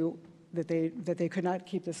wanted to, that they could not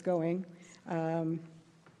keep this going.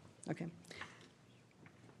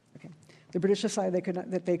 The British decided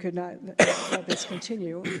that they could not let this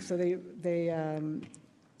continue, so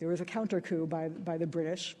there was a counter coup by the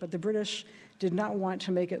British, but the British did not want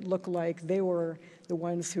to make it look like they were the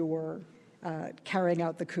ones who were carrying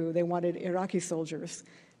out the coup. They wanted Iraqi soldiers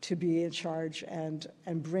to be in charge and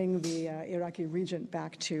bring the Iraqi regent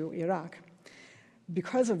back to Iraq.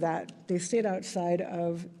 Because of that, they stayed outside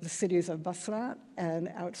of the cities of Basra and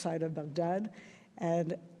outside of Baghdad,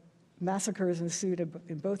 and massacres ensued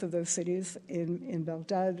in both of those cities. In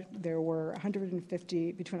Baghdad, there were between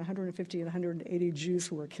 150 and 180 Jews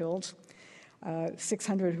who were killed,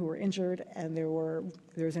 600 who were injured, and there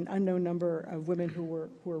was an unknown number of women who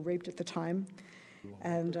were raped at the time.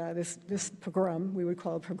 And this pogrom, we would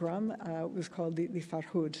call it pogrom, was called the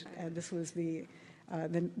Farhud, and this was the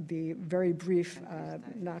very brief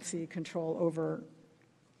Nazi control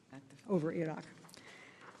over Iraq.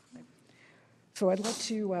 So I'd like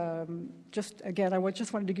to I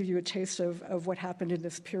just wanted to give you a taste of what happened in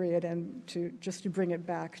this period, and to bring it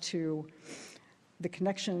back to the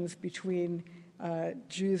connections between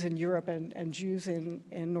Jews in Europe and Jews in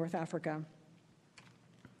North Africa.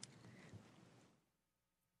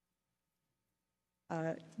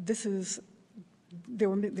 There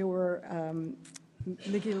were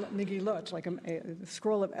Megillot, like a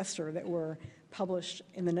scroll of Esther, that were published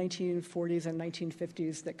in the 1940s and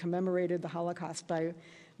 1950s that commemorated the Holocaust by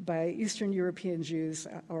Eastern European Jews,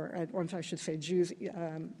 or I should say Jews,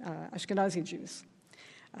 Ashkenazi Jews.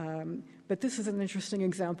 But this is an interesting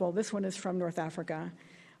example. This one is from North Africa.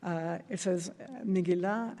 It says,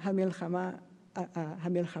 Megillah HaMilchama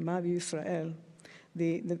v'Yisrael,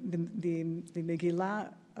 the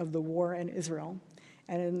Megillah of the war in Israel.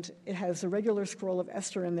 And it has a regular scroll of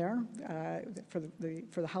Esther in there for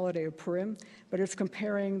the holiday of Purim, but it's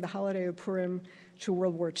comparing the holiday of Purim to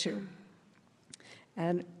World War II.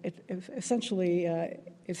 And it essentially,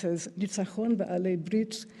 it says, Nitzachon ba'alei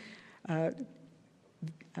brit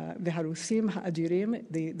v'harusim ha'adirim,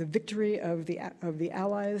 the victory of the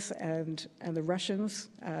Allies and the Russians,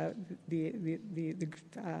 the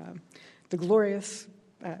glorious,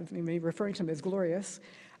 referring to them as glorious,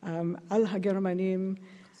 al hagermanim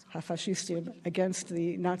hafashistim, against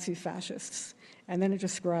the Nazi fascists. And then it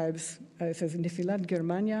describes, it says, Nifilat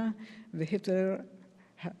Germania v'Hitler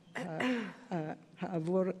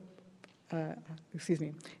ha'avur,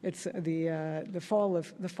 it's the fall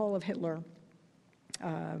of Hitler.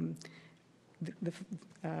 And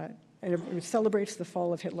it celebrates the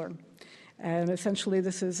fall of Hitler. And essentially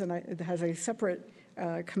it has a separate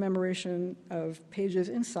commemoration of pages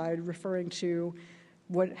inside referring to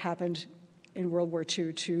what happened in World War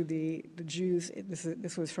II to the Jews.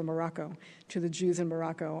 This was from Morocco, to the Jews in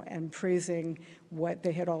Morocco, and praising what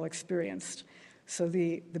they had all experienced. So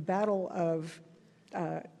the battle of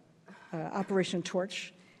Operation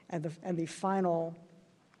Torch and the final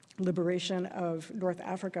liberation of North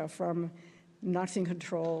Africa from Nazi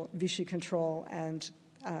control, Vichy control, and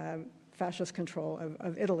fascist control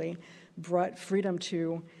of Italy brought freedom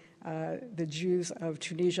to the Jews of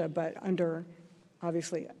Tunisia, but under,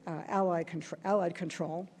 obviously, Allied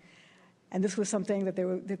control. And this was something that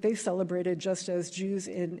they celebrated just as Jews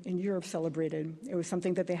in Europe celebrated. It was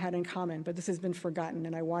something that they had in common, but this has been forgotten,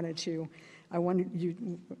 and I wanted you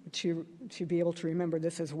to be able to remember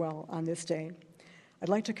this as well on this day. I'd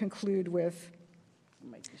like to conclude with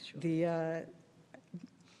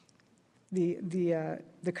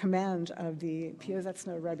the command of the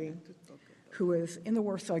Piasetzner Rebbe, who was in the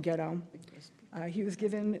Warsaw Ghetto. He was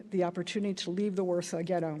given the opportunity to leave the Warsaw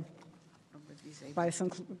Ghetto by some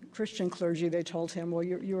Christian clergy. They told him, well,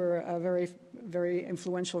 you're a very, very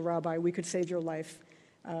influential rabbi. We could save your life.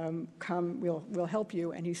 Come, we'll help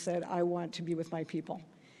you. And he said, I want to be with my people.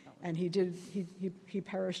 And he did. He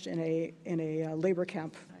perished in a labor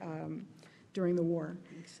camp during the war.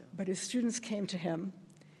 But his students came to him,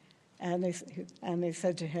 and they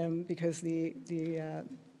said to him, because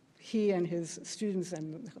he and his students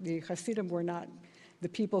and the Hasidim were not the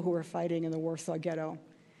people who were fighting in the Warsaw Ghetto,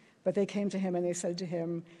 but they came to him and they said to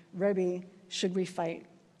him, Rebbe, should we fight?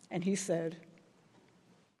 And he said,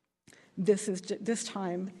 this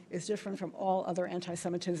time is different from all other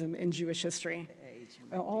anti-Semitism in Jewish history.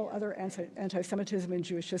 All other anti-Semitism in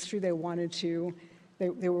Jewish history, they wanted to.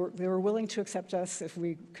 They were willing to accept us if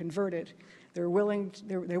we converted. They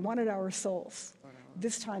wanted our souls.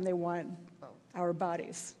 This time they want our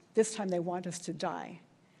bodies. This time they want us to die.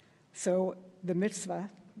 So the mitzvah,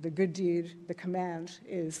 the good deed, the command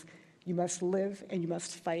is you must live and you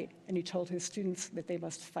must fight. And he told his students that they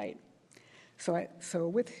must fight. So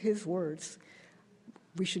with his words,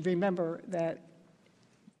 we should remember that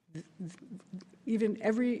even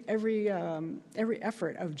every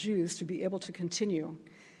effort of Jews to be able to continue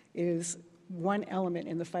is one element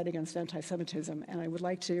in the fight against anti-Semitism. And I would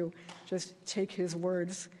like to just take his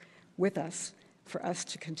words with us for us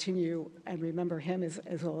to continue and remember him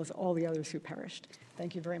as well as all the others who perished.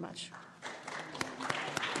 Thank you very much.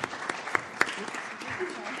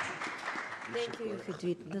 Thank you,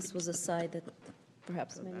 Yehudit. This was a side that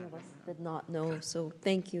perhaps many of us did not know, so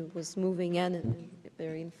thank you. It was moving and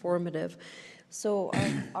very informative. So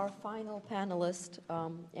our final panelist,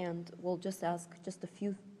 and we'll just ask just a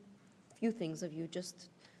few things of you just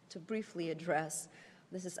to briefly address.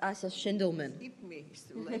 This is Asya Shindelman. Keep me, it's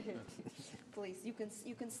too late. Please, you can stay.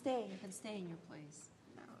 You can stay in your place.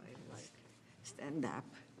 No, I like stand up.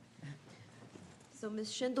 So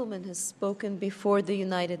Ms. Shindelman has spoken before the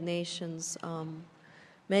United Nations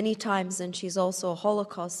many times, and she's also a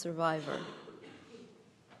Holocaust survivor.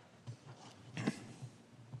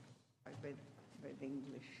 I read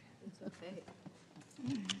English. It's okay.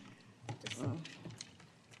 Well,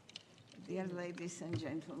 dear ladies and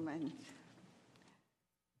gentlemen,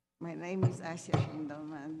 my name is Asya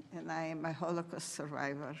Shindelman, and I am a Holocaust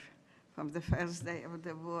survivor. From the first day of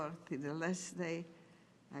the war to the last day,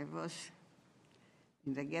 I was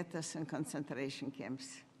in the ghettos and concentration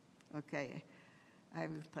camps. Okay, I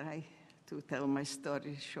will try to tell my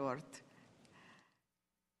story short.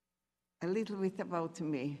 A little bit about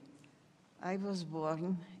me. I was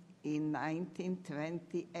born in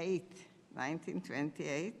 1928.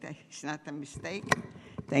 1928, it's not a mistake.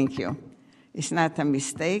 Thank you. It's not a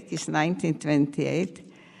mistake, it's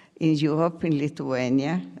 1928 in Europe, in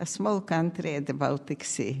Lithuania, a small country at the Baltic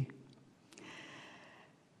Sea.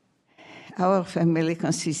 Our family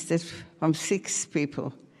consisted from 6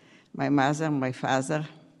 people. My mother, my father.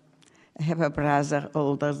 I have a brother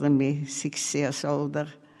older than me, 6 years older.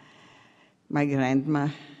 My grandma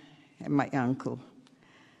and my uncle.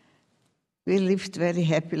 We lived very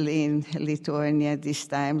happily in Lithuania this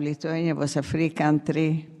time. Lithuania was a free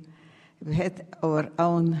country. We had our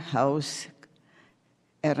own house,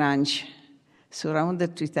 a ranch,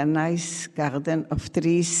 surrounded with a nice garden of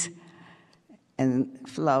trees and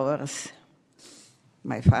flowers.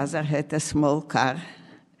 My father had a small car,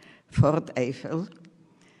 Ford Eiffel.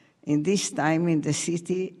 In this time in the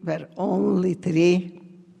city were only 3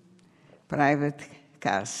 private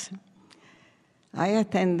cars. I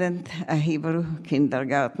attended a Hebrew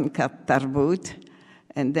kindergarten, Talmud,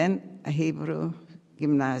 and then a Hebrew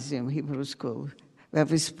gymnasium, Hebrew school, where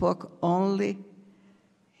we spoke only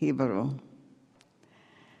Hebrew.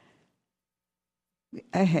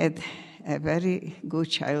 I had a very good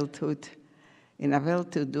childhood in a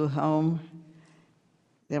well-to-do home.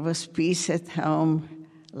 There was peace at home,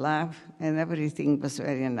 love, and everything was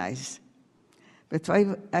very nice. But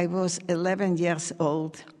when I was 11 years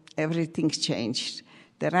old, everything changed.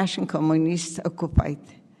 The Russian communists occupied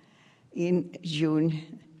in June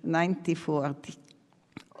 1940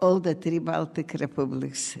 all the 3 Baltic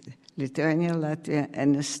republics, Lithuania, Latvia,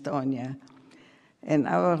 and Estonia. And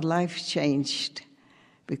our life changed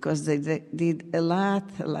because they did a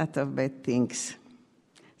lot of bad things.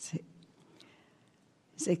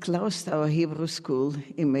 They closed our Hebrew school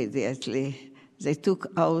immediately. They took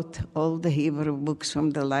out all the Hebrew books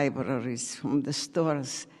from the libraries, from the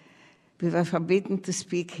stores. We were forbidden to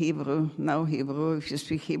speak Hebrew, no Hebrew. If you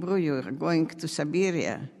speak Hebrew, you are going to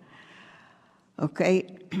Siberia. Okay,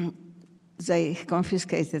 they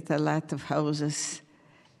confiscated a lot of houses,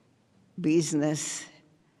 business,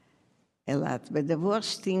 a lot. But the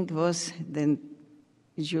worst thing was then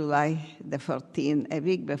July the 14th, a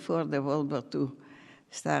week before the World War II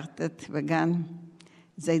began,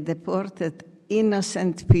 they deported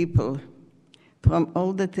innocent people from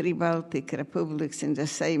all the three Baltic republics in the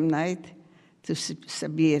same night to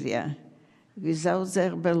Siberia, without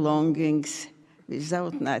their belongings,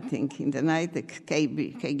 without nothing. In the night, the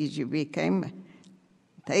KGB came,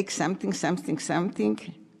 take something,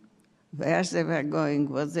 where they were going,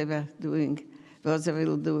 what they were doing, what they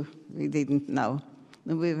will do, we didn't know.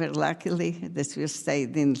 And we were lucky that we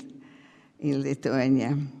stayed in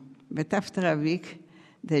Lithuania. But after a week,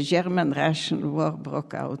 the German-Russian war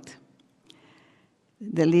broke out.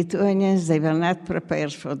 The Lithuanians, they were not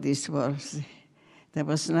prepared for this war. There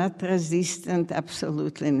was not resistance,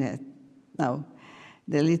 absolutely not. No.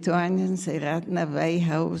 The Lithuanians, they ran away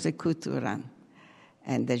how they could to run.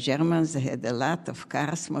 And the Germans, they had a lot of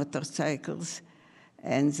cars, motorcycles,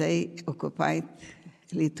 and they occupied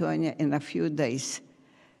Lithuania in a few days.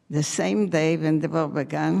 The same day when the war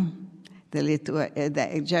began,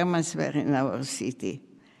 the Germans were in our city.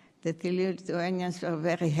 The Lithuanians were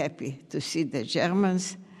very happy to see the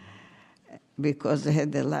Germans because they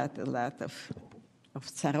had a lot of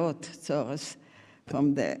tsars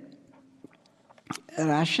from the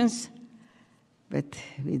Russians. But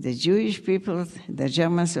with the Jewish people, the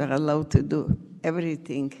Germans were allowed to do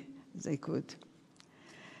everything they could.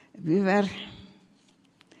 We were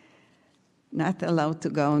not allowed to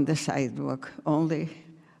go on the sidewalk, only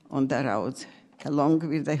on the road, along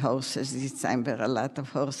with the horses. This time there were a lot of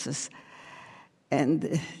horses.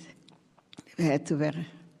 And we had to wear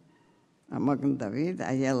a Magen David,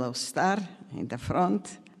 a yellow star in the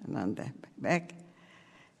front and on the back.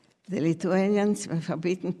 The Lithuanians were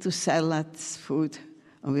forbidden to sell us food,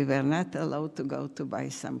 and we were not allowed to go to buy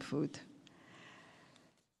some food.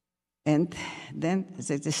 And then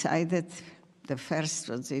they decided, the first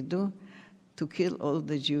what they do, to kill all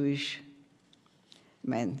the Jewish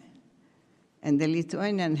men. And the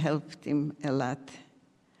Lithuanian helped him a lot.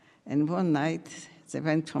 And one night, they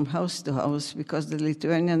went from house to house because the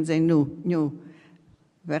Lithuanians, they knew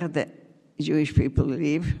where the Jewish people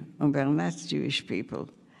live and where not Jewish people.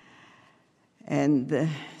 And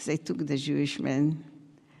they took the Jewish men,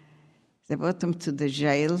 they brought them to the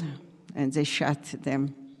jail, and they shot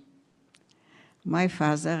them. My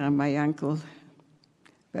father and my uncle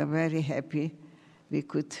were very happy we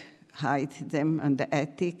could hide them on the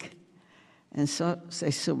attic, and so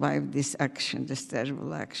they survived this action, this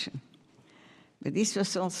terrible action. But this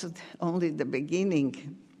was also only the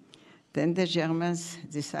beginning. Then the Germans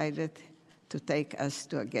decided to take us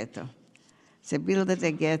to a ghetto. They built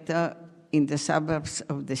a ghetto in the suburbs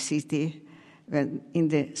of the city, when in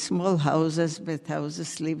the small houses, but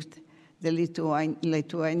houses lived the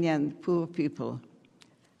Lithuanian poor people.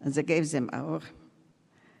 And they gave them our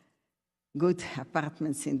good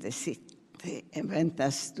apartments in the city and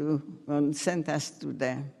sent us to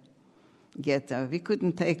the ghetto. We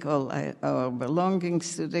couldn't take all our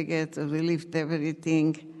belongings to the ghetto. We left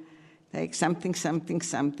everything. Take something,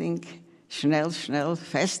 schnell,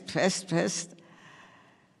 fast.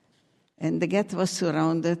 And the ghetto was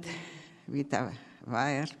surrounded with a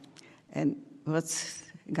wire and was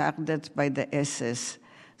guarded by the SS.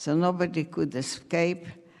 So nobody could escape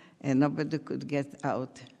and nobody could get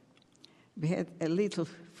out. We had a little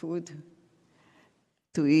food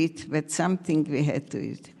to eat, but something we had to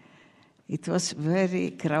eat. It was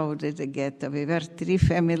very crowded, the ghetto. We were 3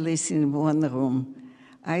 families in one room.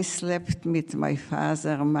 I slept with my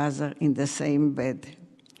father and mother in the same bed.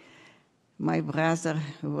 My brother,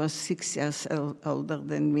 who was 6 years older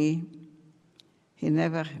than me, we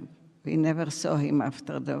never saw him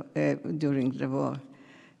during the war.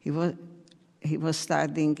 He was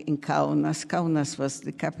studying in Kaunas. Kaunas was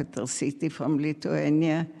the capital city from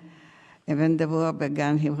Lithuania. And when the war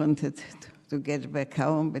began, he wanted to get back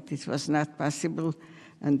home, but it was not possible.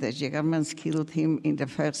 And the Germans killed him in the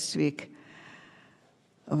first week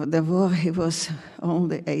of the war. He was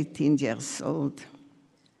only 18 years old.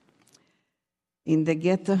 In the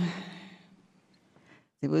ghetto,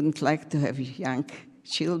 they wouldn't like to have young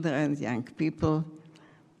children, young people.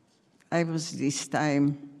 I was this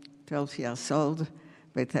time 12 years old,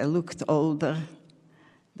 but I looked older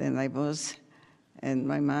than I was. And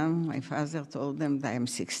my mom, my father told them that I am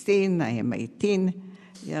 16, I am 18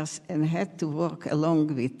 years, and had to work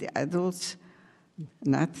along with the adults,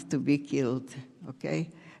 not to be killed, okay?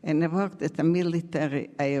 And I worked at a military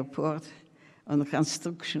airport on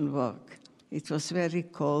construction work. It was very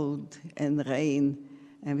cold and rain,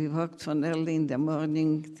 and we worked from early in the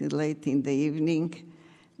morning till late in the evening.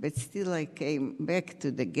 But still I came back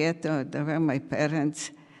to the ghetto. There were my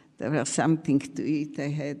parents. There was something to eat. I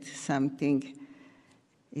had something.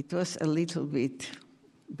 It was a little bit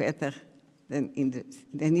better than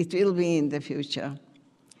it will be in the future.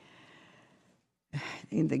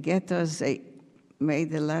 In the ghettos, they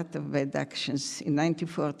made a lot of bad actions. In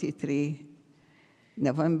 1943,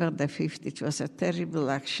 November the 5th, it was a terrible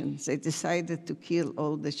action. They decided to kill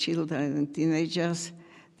all the children and teenagers,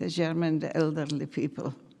 the German, the elderly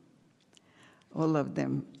people, all of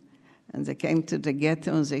them. And they came to the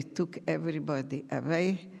ghetto and they took everybody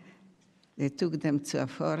away. They took them to a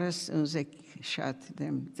forest and they shot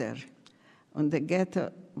them there. And the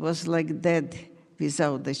ghetto was like dead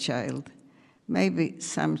without the child. Maybe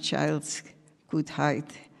some child could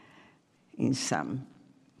hide in some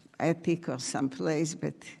attic or some place,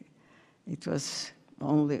 but it was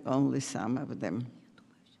only some of them.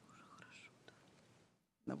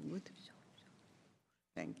 No good?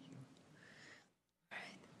 Thank you.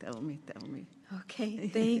 Tell me. Okay,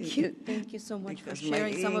 thank you. Thank you so much for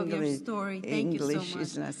sharing some of your story. Thank you so much. English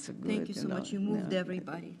is not so good. Thank you so much. You moved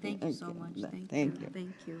everybody. Thank you so much. Thank you.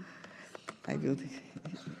 Thank you. I will. Do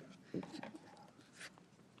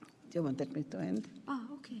you wanted me to end? Oh,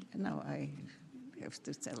 okay. Now I have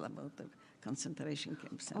to tell about the concentration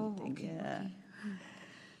camps. Oh, okay. Yeah.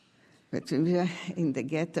 But when we were in the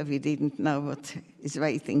ghetto, we didn't know what is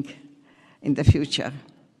waiting in the future,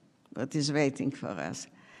 what is waiting for us.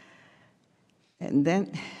 And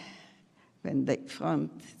then, when the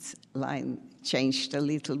front line changed a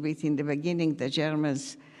little bit, in the beginning, the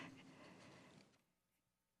Germans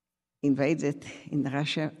invaded in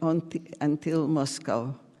Russia until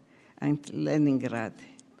Moscow and Leningrad.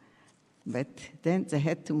 But then they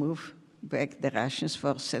had to move back. The Russians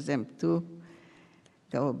forced them to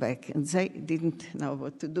go back, and they didn't know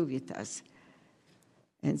what to do with us.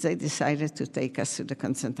 And they decided to take us to the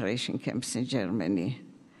concentration camps in Germany.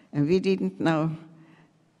 And we didn't know.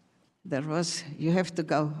 You have to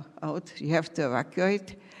go out, you have to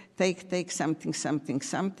evacuate, take something.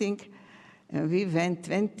 And we went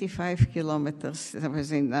 25 kilometers, that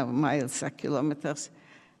was in miles or kilometers,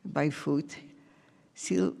 by foot.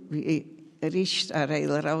 Till we reached a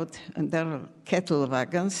railroad, and there were cattle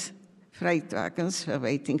wagons, freight wagons were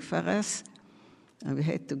waiting for us. And we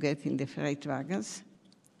had to get in the freight wagons.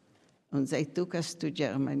 And they took us to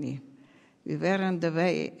Germany. We were on the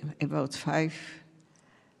way about five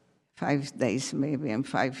days maybe, and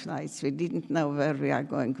 5 nights. We didn't know where we are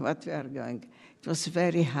going, what we are going. It was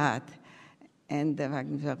very hot, and the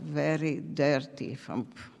wagons were very dirty from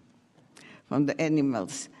the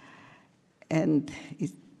animals. And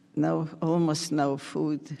almost no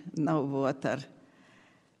food, no water,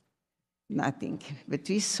 nothing. But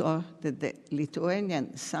we saw that the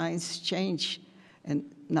Lithuanian signs changed, and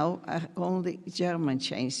now are only German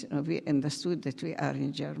changed. And we understood that we are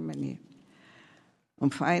in Germany.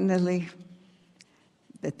 And finally,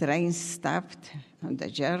 the train stopped, and the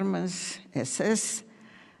Germans, SS,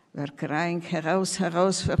 were crying, heraus,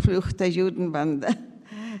 heraus, verfluchte Judenbande.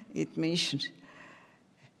 It means,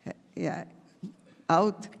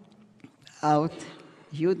 out,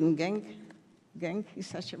 Judengang. Gang is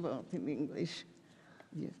such a word in English.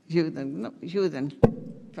 Juden,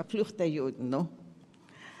 verfluchte Juden, no?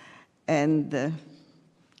 And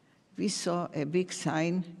we saw a big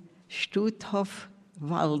sign, Stutthof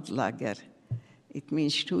Waldlager. It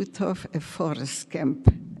means Stutthof, a forest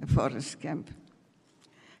camp.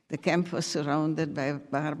 The camp was surrounded by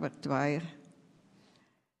barbed wire,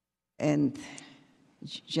 and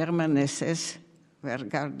German SS were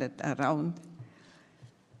guarded around.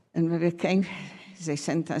 And when we came, they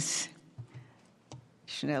sent us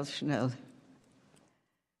schnell,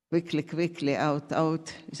 quickly, out.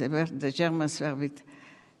 The Germans were with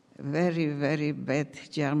very, very bad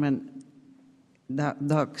German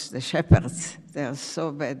dogs, the shepherds. They are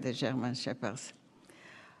so bad, the German shepherds.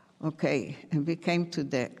 Okay, and we came to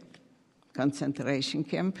the concentration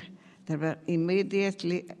camp. There were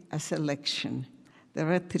immediately a selection. There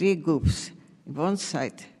were 3 groups. One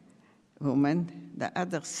side, women, the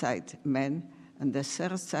other side, men, and the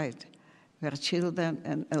third side were children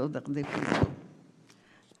and elderly people.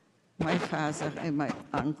 My father and my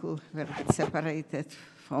uncle were separated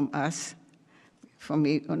from us, from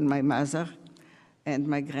me and my mother, and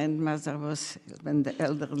my grandmother was when the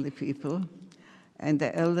elderly people. And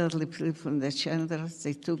the elderly people, the children,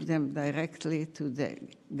 they took them directly to the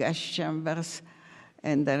gas chambers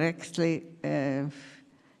and directly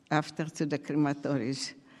after to the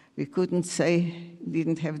crematories. We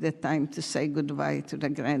didn't have the time to say goodbye to the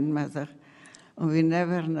grandmother. And we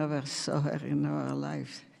never saw her in our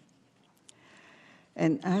lives.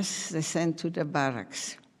 And us, they sent to the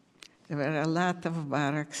barracks. There were a lot of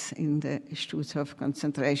barracks in the Stutthof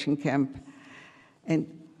concentration camp. And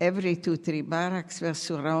every 2-3 barracks were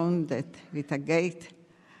surrounded with a gate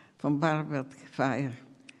from barbed fire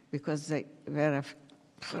because they were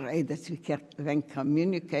afraid that we can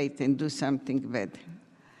communicate and do something bad.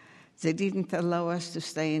 They didn't allow us to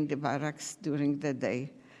stay in the barracks during the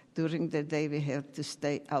day. During the day, we had to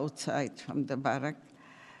stay outside from the barrack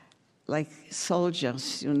like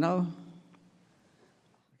soldiers, you know?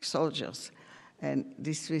 Soldiers. And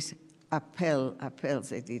this was appel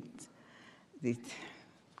they did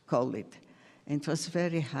call it. And it was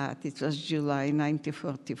very hot. It was July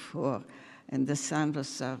 1944, and the sun was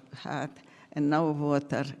so hot, and no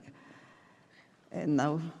water, and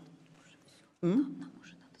no...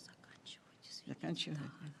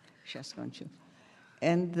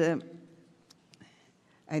 And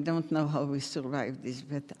I don't know how we survived this,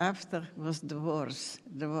 but after was the wars.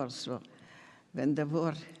 When the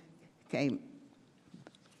war came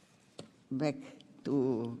back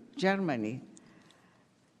to Germany,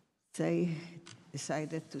 they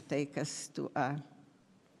decided to take us to a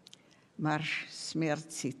Marsch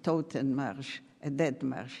Smerzi, Totenmarsch, a dead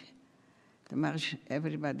march. The march,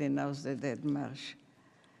 everybody knows the dead march.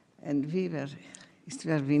 And it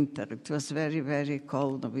was winter, it was very, very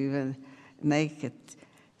cold, we were naked.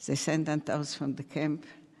 They sent us from the camp,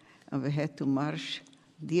 and we had to march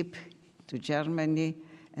deep to Germany,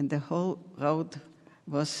 and the whole road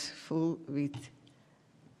was full with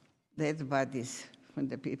dead bodies from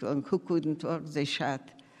the people. And who couldn't walk, they shot.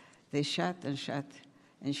 They shot and shot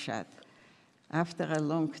and shot. After a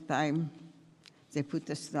long time, they put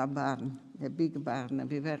us in a barn, a big barn, and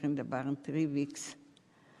we were in the barn 3 weeks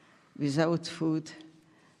without food,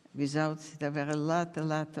 there were a lot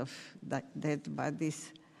of dead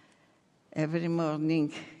bodies. Every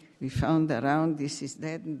morning we found around, this is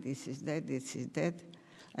dead, and this is dead, this is dead.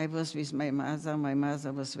 I was with my mother. My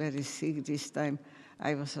mother was very sick this time.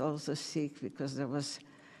 I was also sick because there was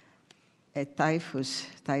a typhus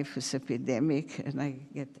epidemic, and I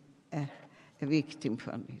get a victim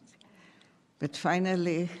from it. But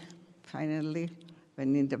finally,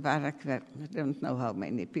 when in the barrack, I don't know how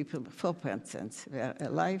many people, 4% were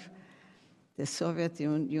alive, the Soviet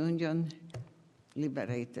Union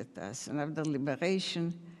liberated us. And after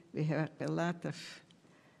liberation, we have a lot of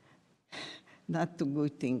not too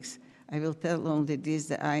good things. I will tell only this,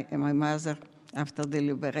 that I and my mother, after the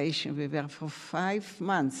liberation, we were for 5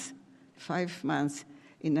 months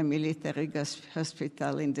in a military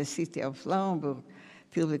hospital in the city of Lauenburg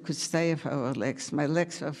till we could stay off our legs. My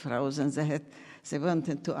legs were frozen. They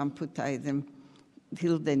wanted to amputate them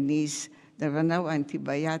till the knees. There were no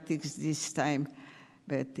antibiotics this time,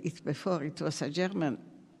 but before it was a German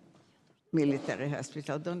military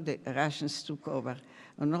hospital. Then the Russians took over,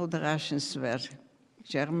 and all the Russians were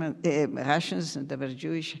Russians, and they were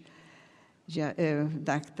Jewish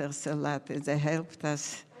doctors a lot, and they helped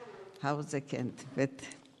us how they can. But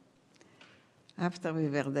after we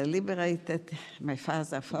were liberated, my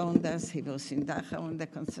father found us. He was in Dachau in the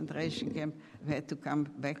concentration camp. We had to come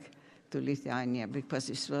back to Lithuania because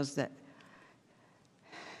this was the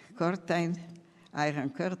iron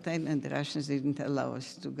curtain, and the Russians didn't allow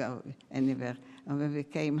us to go anywhere. And when we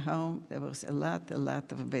came home, there was a lot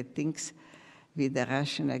of bad things with the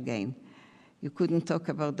Russian again. You couldn't talk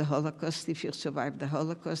about the Holocaust. If you survived the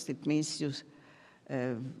Holocaust, it means you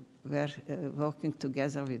were working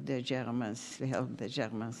together with the Germans. We helped the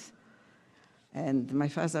Germans. And my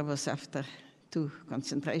father was after 2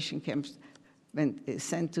 concentration camps,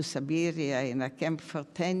 sent to Siberia in a camp for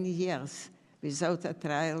 10 years without a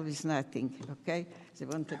trial, with nothing, okay? They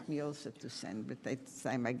wanted me also to send, but at the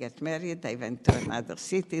time I got married, I went to another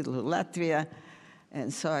city, Latvia,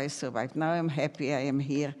 and so I survived. Now I'm happy I am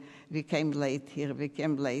here. We came late here. We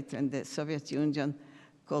came late when the Soviet Union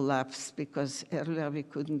collapsed because earlier we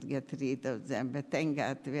couldn't get rid of them. But thank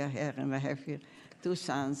God we are here, and I have here 2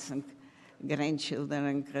 sons and grandchildren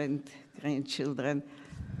and great-grandchildren.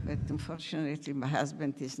 But unfortunately, my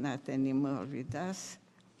husband is not anymore with us.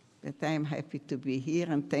 But I'm happy to be here,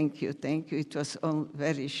 and thank you. It was all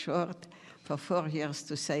very short. For 4 years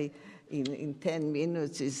to say in 10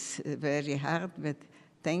 minutes is very hard, but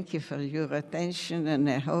Thank you for your attention, and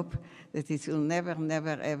I hope that it will never,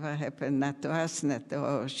 never, ever happen, not to us, not to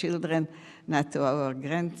our children, not to our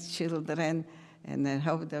grandchildren, and I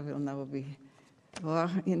hope there will now be war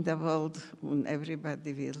in the world and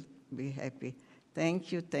everybody will be happy.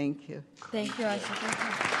 Thank you, thank you. Thank you, Asya.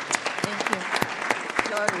 Thank you.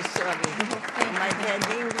 Sorry. My bad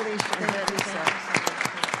English, I'm very sorry.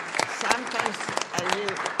 Sometimes I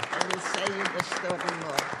will say you the story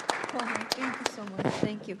more. Thank you so much.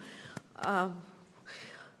 Thank you. I'm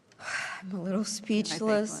a little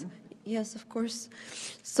speechless. Yes, of course.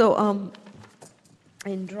 So,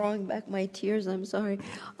 in drawing back my tears, I'm sorry.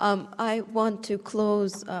 I want to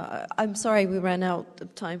close. I'm sorry we ran out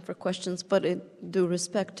of time for questions, but in due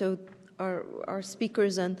respect to our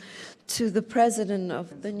speakers and to the president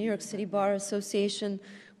of the New York City Bar Association,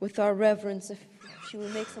 with our reverence, if she will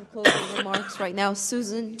make some closing remarks right now,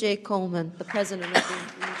 Susan J. Coleman, the president of the New York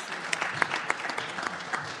City Bar.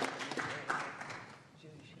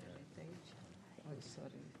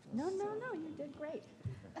 No, you did great.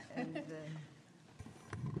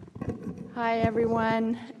 Hi,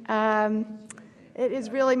 everyone. It is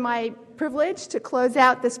really my privilege to close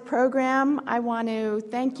out this program. I want to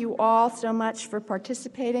thank you all so much for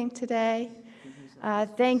participating today.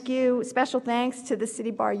 Thank you, special thanks to the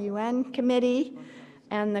City Bar UN Committee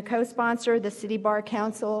and the co-sponsor, the City Bar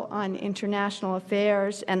Council on International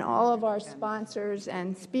Affairs, and all of our sponsors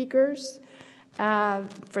and speakers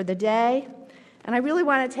for the day. And I really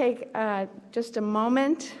want to take just a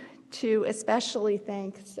moment to especially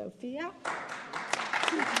thank Sophia.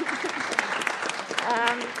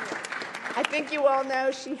 I think you all know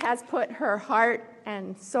she has put her heart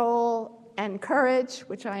and soul and courage,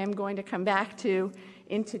 which I am going to come back to,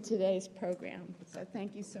 into today's program. So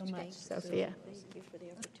thank you so much, Sophia. Thank you for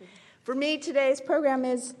the opportunity. For me, today's program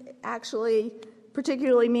is actually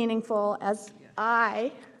particularly meaningful as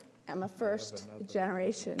I am a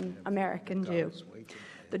first-generation American Jew,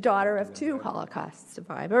 the daughter of two Holocaust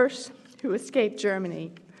survivors who escaped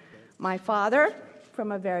Germany. My father,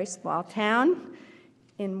 from a very small town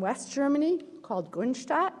in West Germany called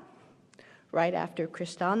Gunstadt, right after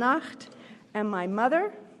Kristallnacht, and my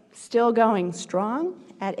mother, still going strong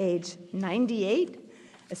at age 98,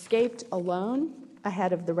 escaped alone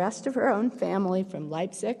ahead of the rest of her own family from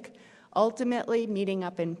Leipzig, ultimately meeting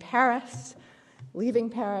up in Paris, leaving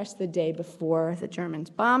Paris the day before the Germans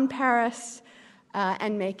bombed Paris,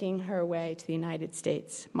 and making her way to the United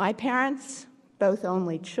States. My parents, both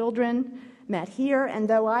only children, met here, and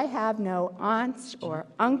though I have no aunts or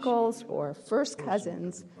uncles or first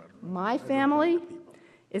cousins, my family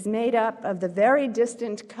is made up of the very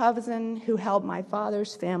distant cousin who helped my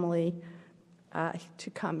father's family to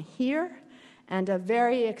come here, and a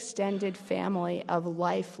very extended family of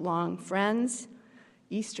lifelong friends,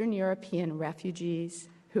 Eastern European refugees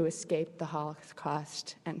who escaped the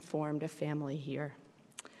Holocaust and formed a family here.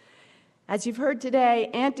 As you've heard today,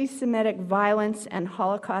 anti-Semitic violence and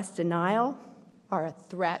Holocaust denial are a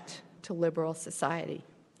threat to liberal society.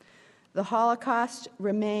 The Holocaust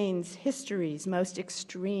remains history's most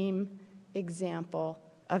extreme example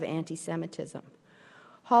of anti-Semitism.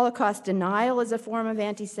 Holocaust denial is a form of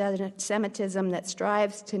anti-Semitism that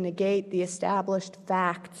strives to negate the established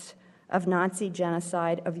facts of Nazi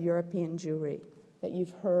genocide of European Jewry that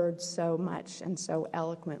you've heard so much and so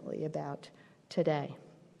eloquently about today.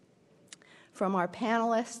 From our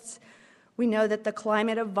panelists, we know that the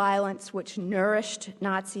climate of violence which nourished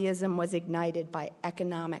Nazism was ignited by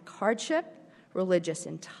economic hardship, religious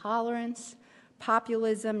intolerance,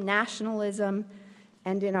 populism, nationalism,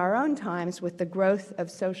 and in our own times with the growth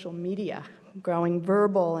of social media, growing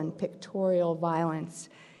verbal and pictorial violence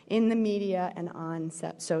in the media and on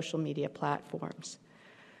social media platforms.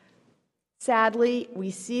 Sadly, we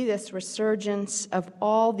see this resurgence of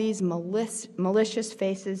all these malicious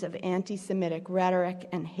faces of anti-Semitic rhetoric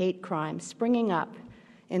and hate crimes springing up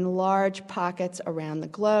in large pockets around the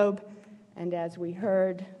globe, and as we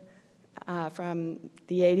heard from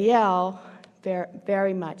the ADL,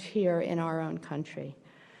 very much here in our own country.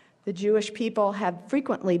 The Jewish people have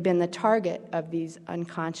frequently been the target of these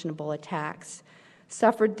unconscionable attacks,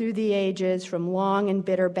 suffered through the ages from long and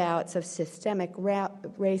bitter bouts of systemic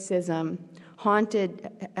racism,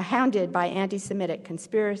 hounded by anti-Semitic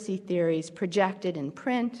conspiracy theories projected in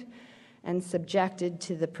print, and subjected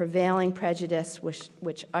to the prevailing prejudice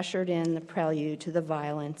which ushered in the prelude to the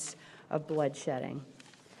violence of bloodshedding.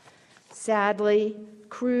 Sadly,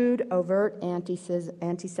 crude, overt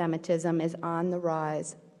anti-Semitism is on the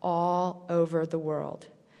rise all over the world.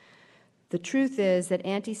 The truth is that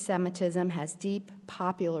anti-Semitism has deep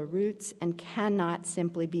popular roots and cannot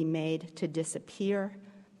simply be made to disappear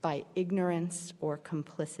by ignorance or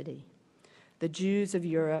complicity. The Jews of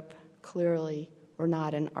Europe clearly were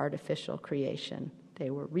not an artificial creation. They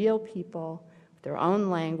were real people with their own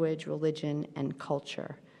language, religion, and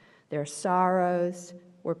culture. Their sorrows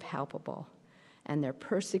were palpable, and their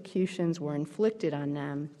persecutions were inflicted on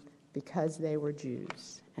them because they were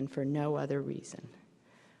Jews and for no other reason.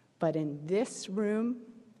 But in this room,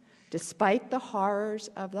 despite the horrors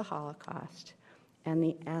of the Holocaust and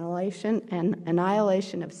the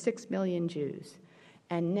annihilation of 6 million Jews,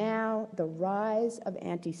 and now the rise of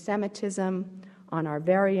anti-Semitism on our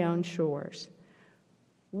very own shores,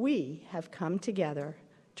 we have come together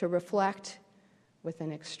to reflect with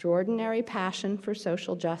an extraordinary passion for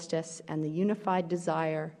social justice and the unified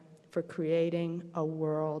desire for creating a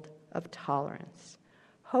world of tolerance.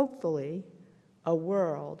 Hopefully, a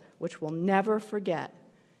world which will never forget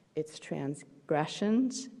its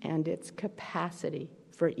transgressions and its capacity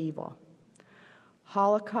for evil.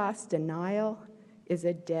 Holocaust denial is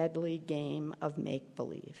a deadly game of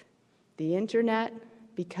make-believe. The internet,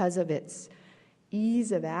 because of its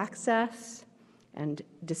ease of access and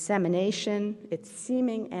dissemination, its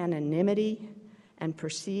seeming anonymity and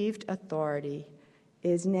perceived authority,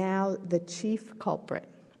 is now the chief culprit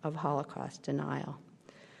of Holocaust denial.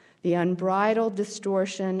 The unbridled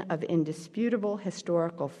distortion of indisputable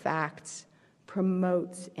historical facts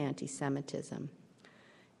promotes anti-Semitism,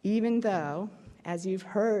 even though, as you've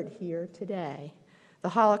heard here today, the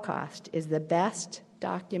Holocaust is the best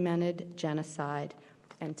documented genocide,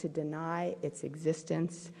 and to deny its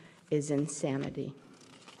existence is insanity.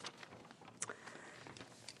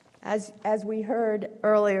 As we heard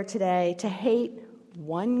earlier today, to hate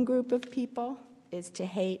one group of people is to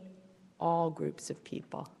hate all groups of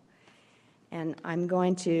people. And I'm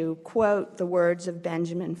going to quote the words of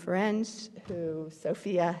Benjamin Ferencz, who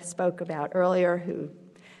Sophia spoke about earlier, who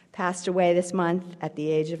passed away this month at the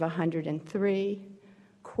age of 103.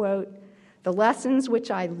 Quote, "The lessons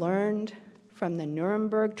which I learned from the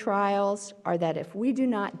Nuremberg trials are that if we do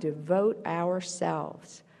not devote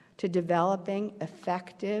ourselves to developing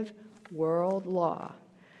effective world law,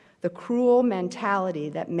 the cruel mentality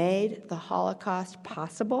that made the Holocaust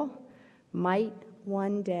possible might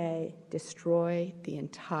one day destroy the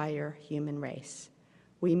entire human race.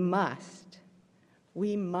 We must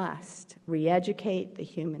re-educate the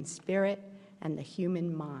human spirit and the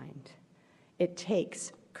human mind. It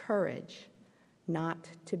takes courage not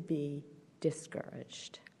to be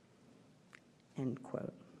discouraged." End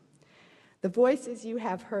quote. The voices you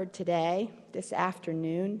have heard today, this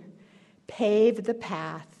afternoon, pave the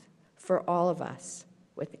path for all of us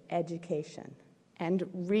with education and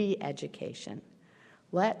re-education.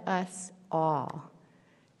 Let us all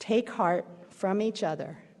take heart from each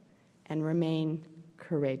other and remain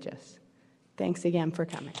courageous. Thanks again for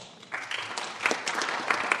coming.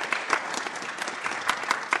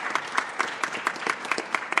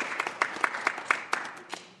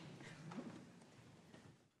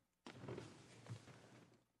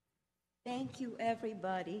 Thank you,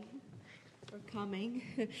 everybody, for coming.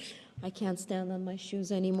 I can't stand on my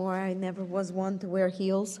shoes anymore. I never was one to wear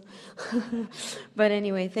heels. But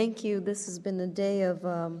anyway, thank you. This has been a day of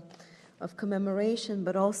commemoration,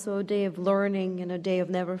 but also a day of learning and a day of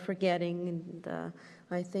never forgetting. And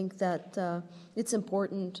I think that it's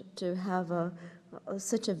important to have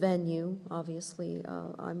such a venue. Obviously,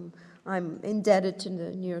 I'm indebted to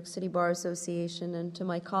the New York City Bar Association and to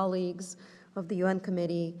my colleagues of the UN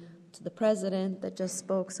Committee, to the president that just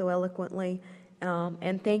spoke so eloquently.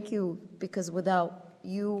 And thank you, because without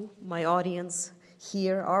you, my audience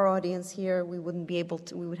here, our audience here, we wouldn't be able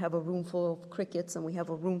to, we would have a room full of crickets and we have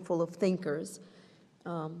a room full of thinkers.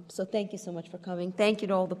 So thank you so much for coming. Thank you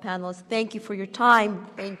to all the panelists. Thank you for your time.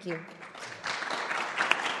 Thank you.